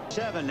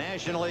 7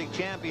 National League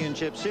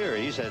Championship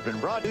Series has been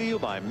brought to you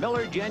by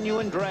Miller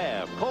Genuine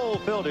Draft,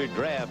 coal-filtered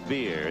draft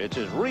beer. It's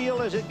as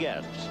real as it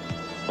gets.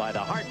 By the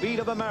heartbeat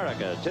of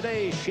America,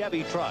 today's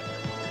Chevy truck.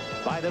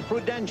 By the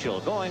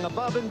Prudential, going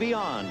above and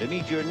beyond to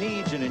meet your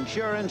needs in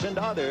insurance and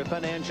other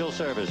financial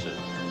services.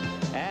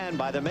 And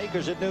by the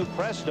makers at new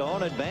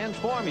Prestone Advanced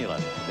Formula,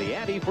 the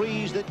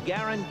antifreeze that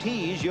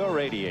guarantees your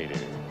radiator.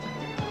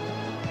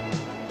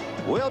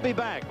 We'll be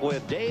back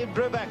with Dave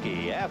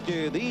Dravecky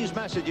after these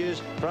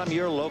messages from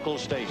your local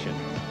station.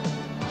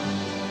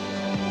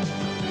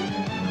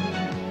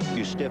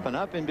 You stiffen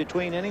up in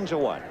between innings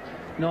or what?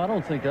 No, I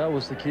don't think that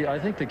was the key. I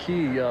think the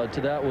key to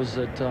that was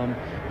that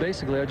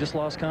basically I just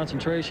lost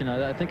concentration.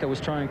 I think I was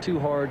trying too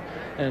hard,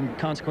 and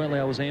consequently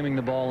I was aiming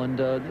the ball. And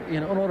you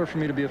know, in order for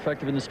me to be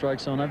effective in the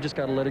strike zone, I've just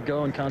got to let it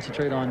go and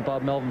concentrate on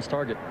Bob Melvin's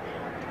target.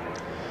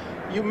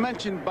 You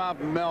mentioned Bob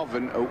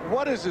Melvin.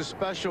 What is the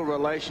special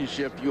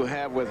relationship you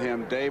have with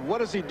him, Dave? What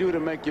does he do to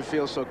make you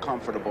feel so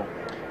comfortable?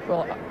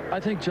 Well, I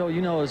think, Joe,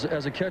 you know,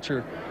 as a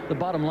catcher, the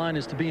bottom line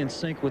is to be in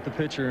sync with the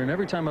pitcher. And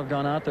every time I've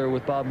gone out there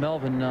with Bob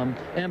Melvin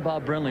and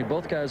Bob Brenly,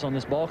 both guys on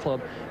this ball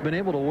club, been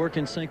able to work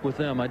in sync with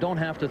them. I don't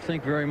have to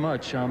think very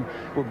much.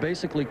 We're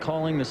basically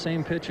calling the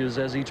same pitches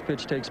as each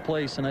pitch takes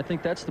place, and I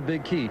think that's the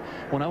big key.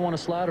 When I want a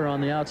slider on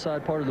the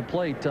outside part of the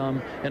plate,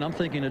 and I'm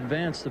thinking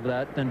advanced of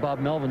that, then Bob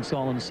Melvin's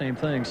calling the same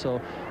thing.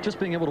 So just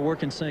being able to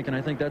work in sync, and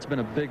I think that's been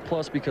a big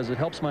plus because it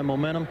helps my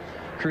momentum,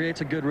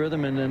 creates a good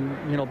rhythm, and then,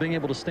 you know, being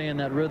able to stay in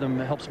that rhythm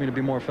helps me to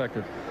be more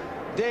effective.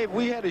 Dave,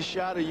 we had a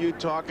shot of you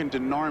talking to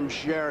Norm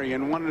Sherry,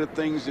 and one of the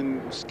things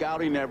in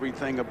scouting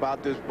everything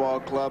about this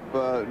ball club,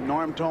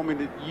 Norm told me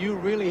that you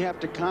really have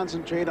to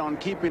concentrate on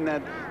keeping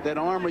that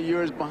arm of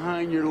yours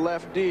behind your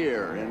left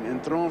ear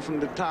and throwing from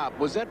the top.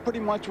 Was that pretty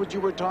much what you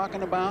were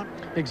talking about?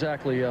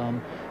 Exactly.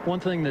 One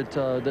thing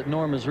that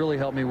Norm has really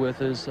helped me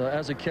with is,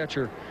 as a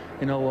catcher,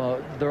 you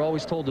know, they're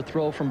always told to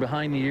throw from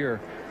behind the ear.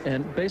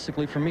 And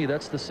basically, for me,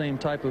 that's the same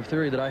type of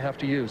theory that I have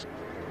to use.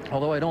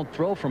 Although I don't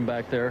throw from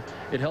back there,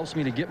 it helps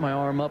me to get my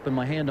arm up and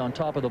my hand on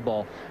top of the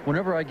ball.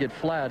 Whenever I get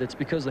flat, it's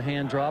because the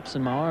hand drops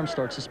and my arm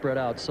starts to spread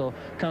out. So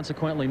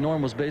consequently,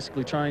 Norm was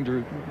basically trying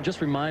to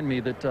just remind me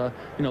that,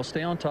 you know,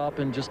 stay on top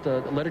and just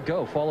let it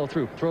go, follow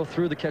through. Throw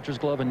through the catcher's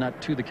glove and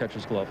not to the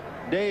catcher's glove.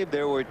 Dave,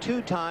 there were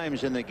 2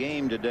 times in the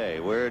game today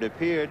where it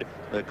appeared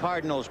the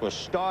Cardinals were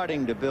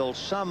starting to build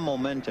some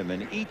momentum,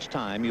 and each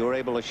time you were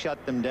able to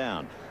shut them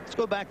down. Let's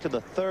go back to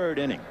the 3rd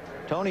inning.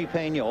 Tony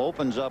Pena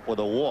opens up with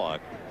a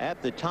walk.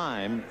 At the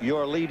time,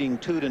 you're leading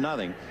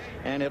 2-0,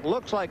 and it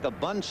looks like a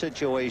bunt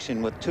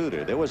situation with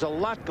Tudor. There was a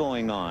lot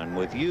going on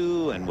with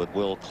you and with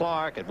Will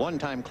Clark. At one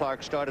time,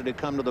 Clark started to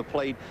come to the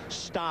plate,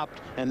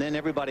 stopped, and then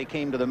everybody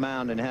came to the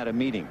mound and had a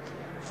meeting.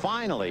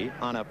 Finally,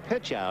 on a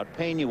pitch out,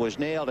 Pena was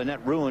nailed, and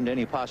that ruined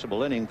any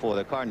possible inning for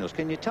the Cardinals.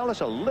 Can you tell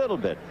us a little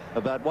bit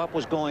about what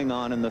was going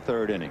on in the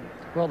 3rd inning?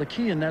 Well, the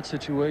key in that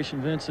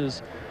situation, Vince,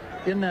 is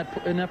in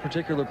that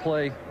particular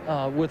play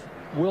with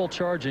Will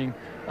charging,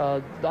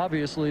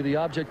 obviously the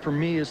object for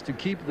me is to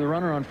keep the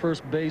runner on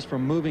first base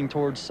from moving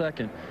towards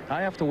second.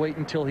 I have to wait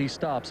until he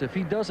stops. If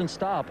he doesn't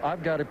stop,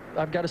 I've got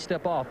to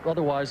step off.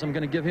 Otherwise, I'm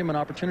going to give him an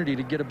opportunity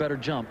to get a better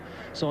jump.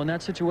 So in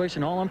that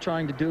situation, all I'm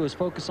trying to do is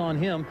focus on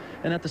him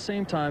and at the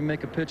same time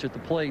make a pitch at the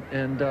plate.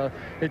 And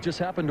it just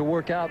happened to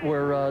work out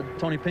where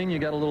Tony Pena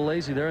got a little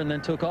lazy there and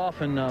then took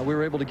off, and we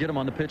were able to get him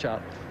on the pitch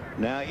out.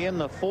 Now, in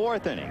the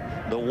 4th inning,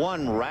 the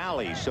one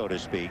rally, so to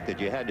speak,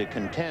 that you had to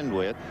contend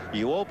with,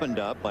 you opened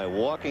up by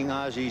walking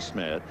Ozzie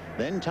Smith.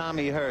 Then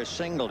Tommy Hurst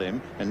singled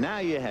him, and now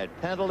you had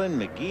Pendleton,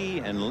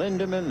 McGee, and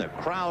Lindemann. The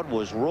crowd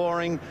was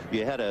roaring.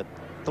 You had a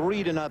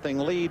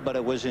 3-0 lead, but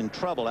it was in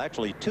trouble,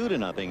 actually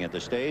 2-0 at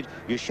the stage.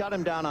 You shut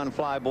him down on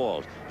fly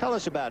balls. Tell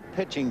us about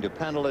pitching to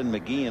Pendleton,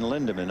 McGee, and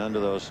Lindemann under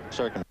those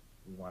circumstances.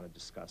 We want to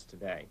discuss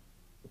today.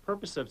 The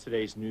purpose of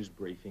today's news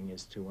briefing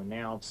is to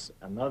announce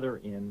another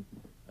in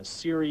a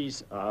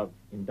series of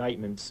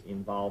indictments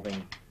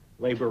involving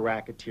labor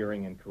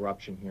racketeering and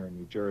corruption here in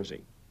New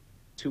Jersey.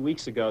 2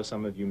 weeks ago,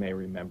 some of you may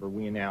remember,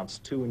 we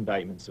announced 2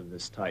 indictments of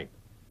this type.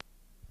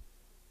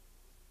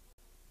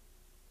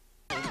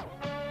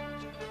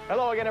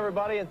 Hello again,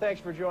 everybody, and thanks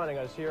for joining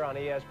us here on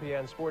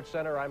ESPN Sports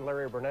Center. I'm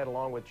Larry Burnett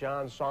along with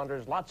John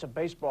Saunders. Lots of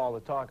baseball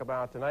to talk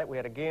about tonight. We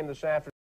had a game this afternoon.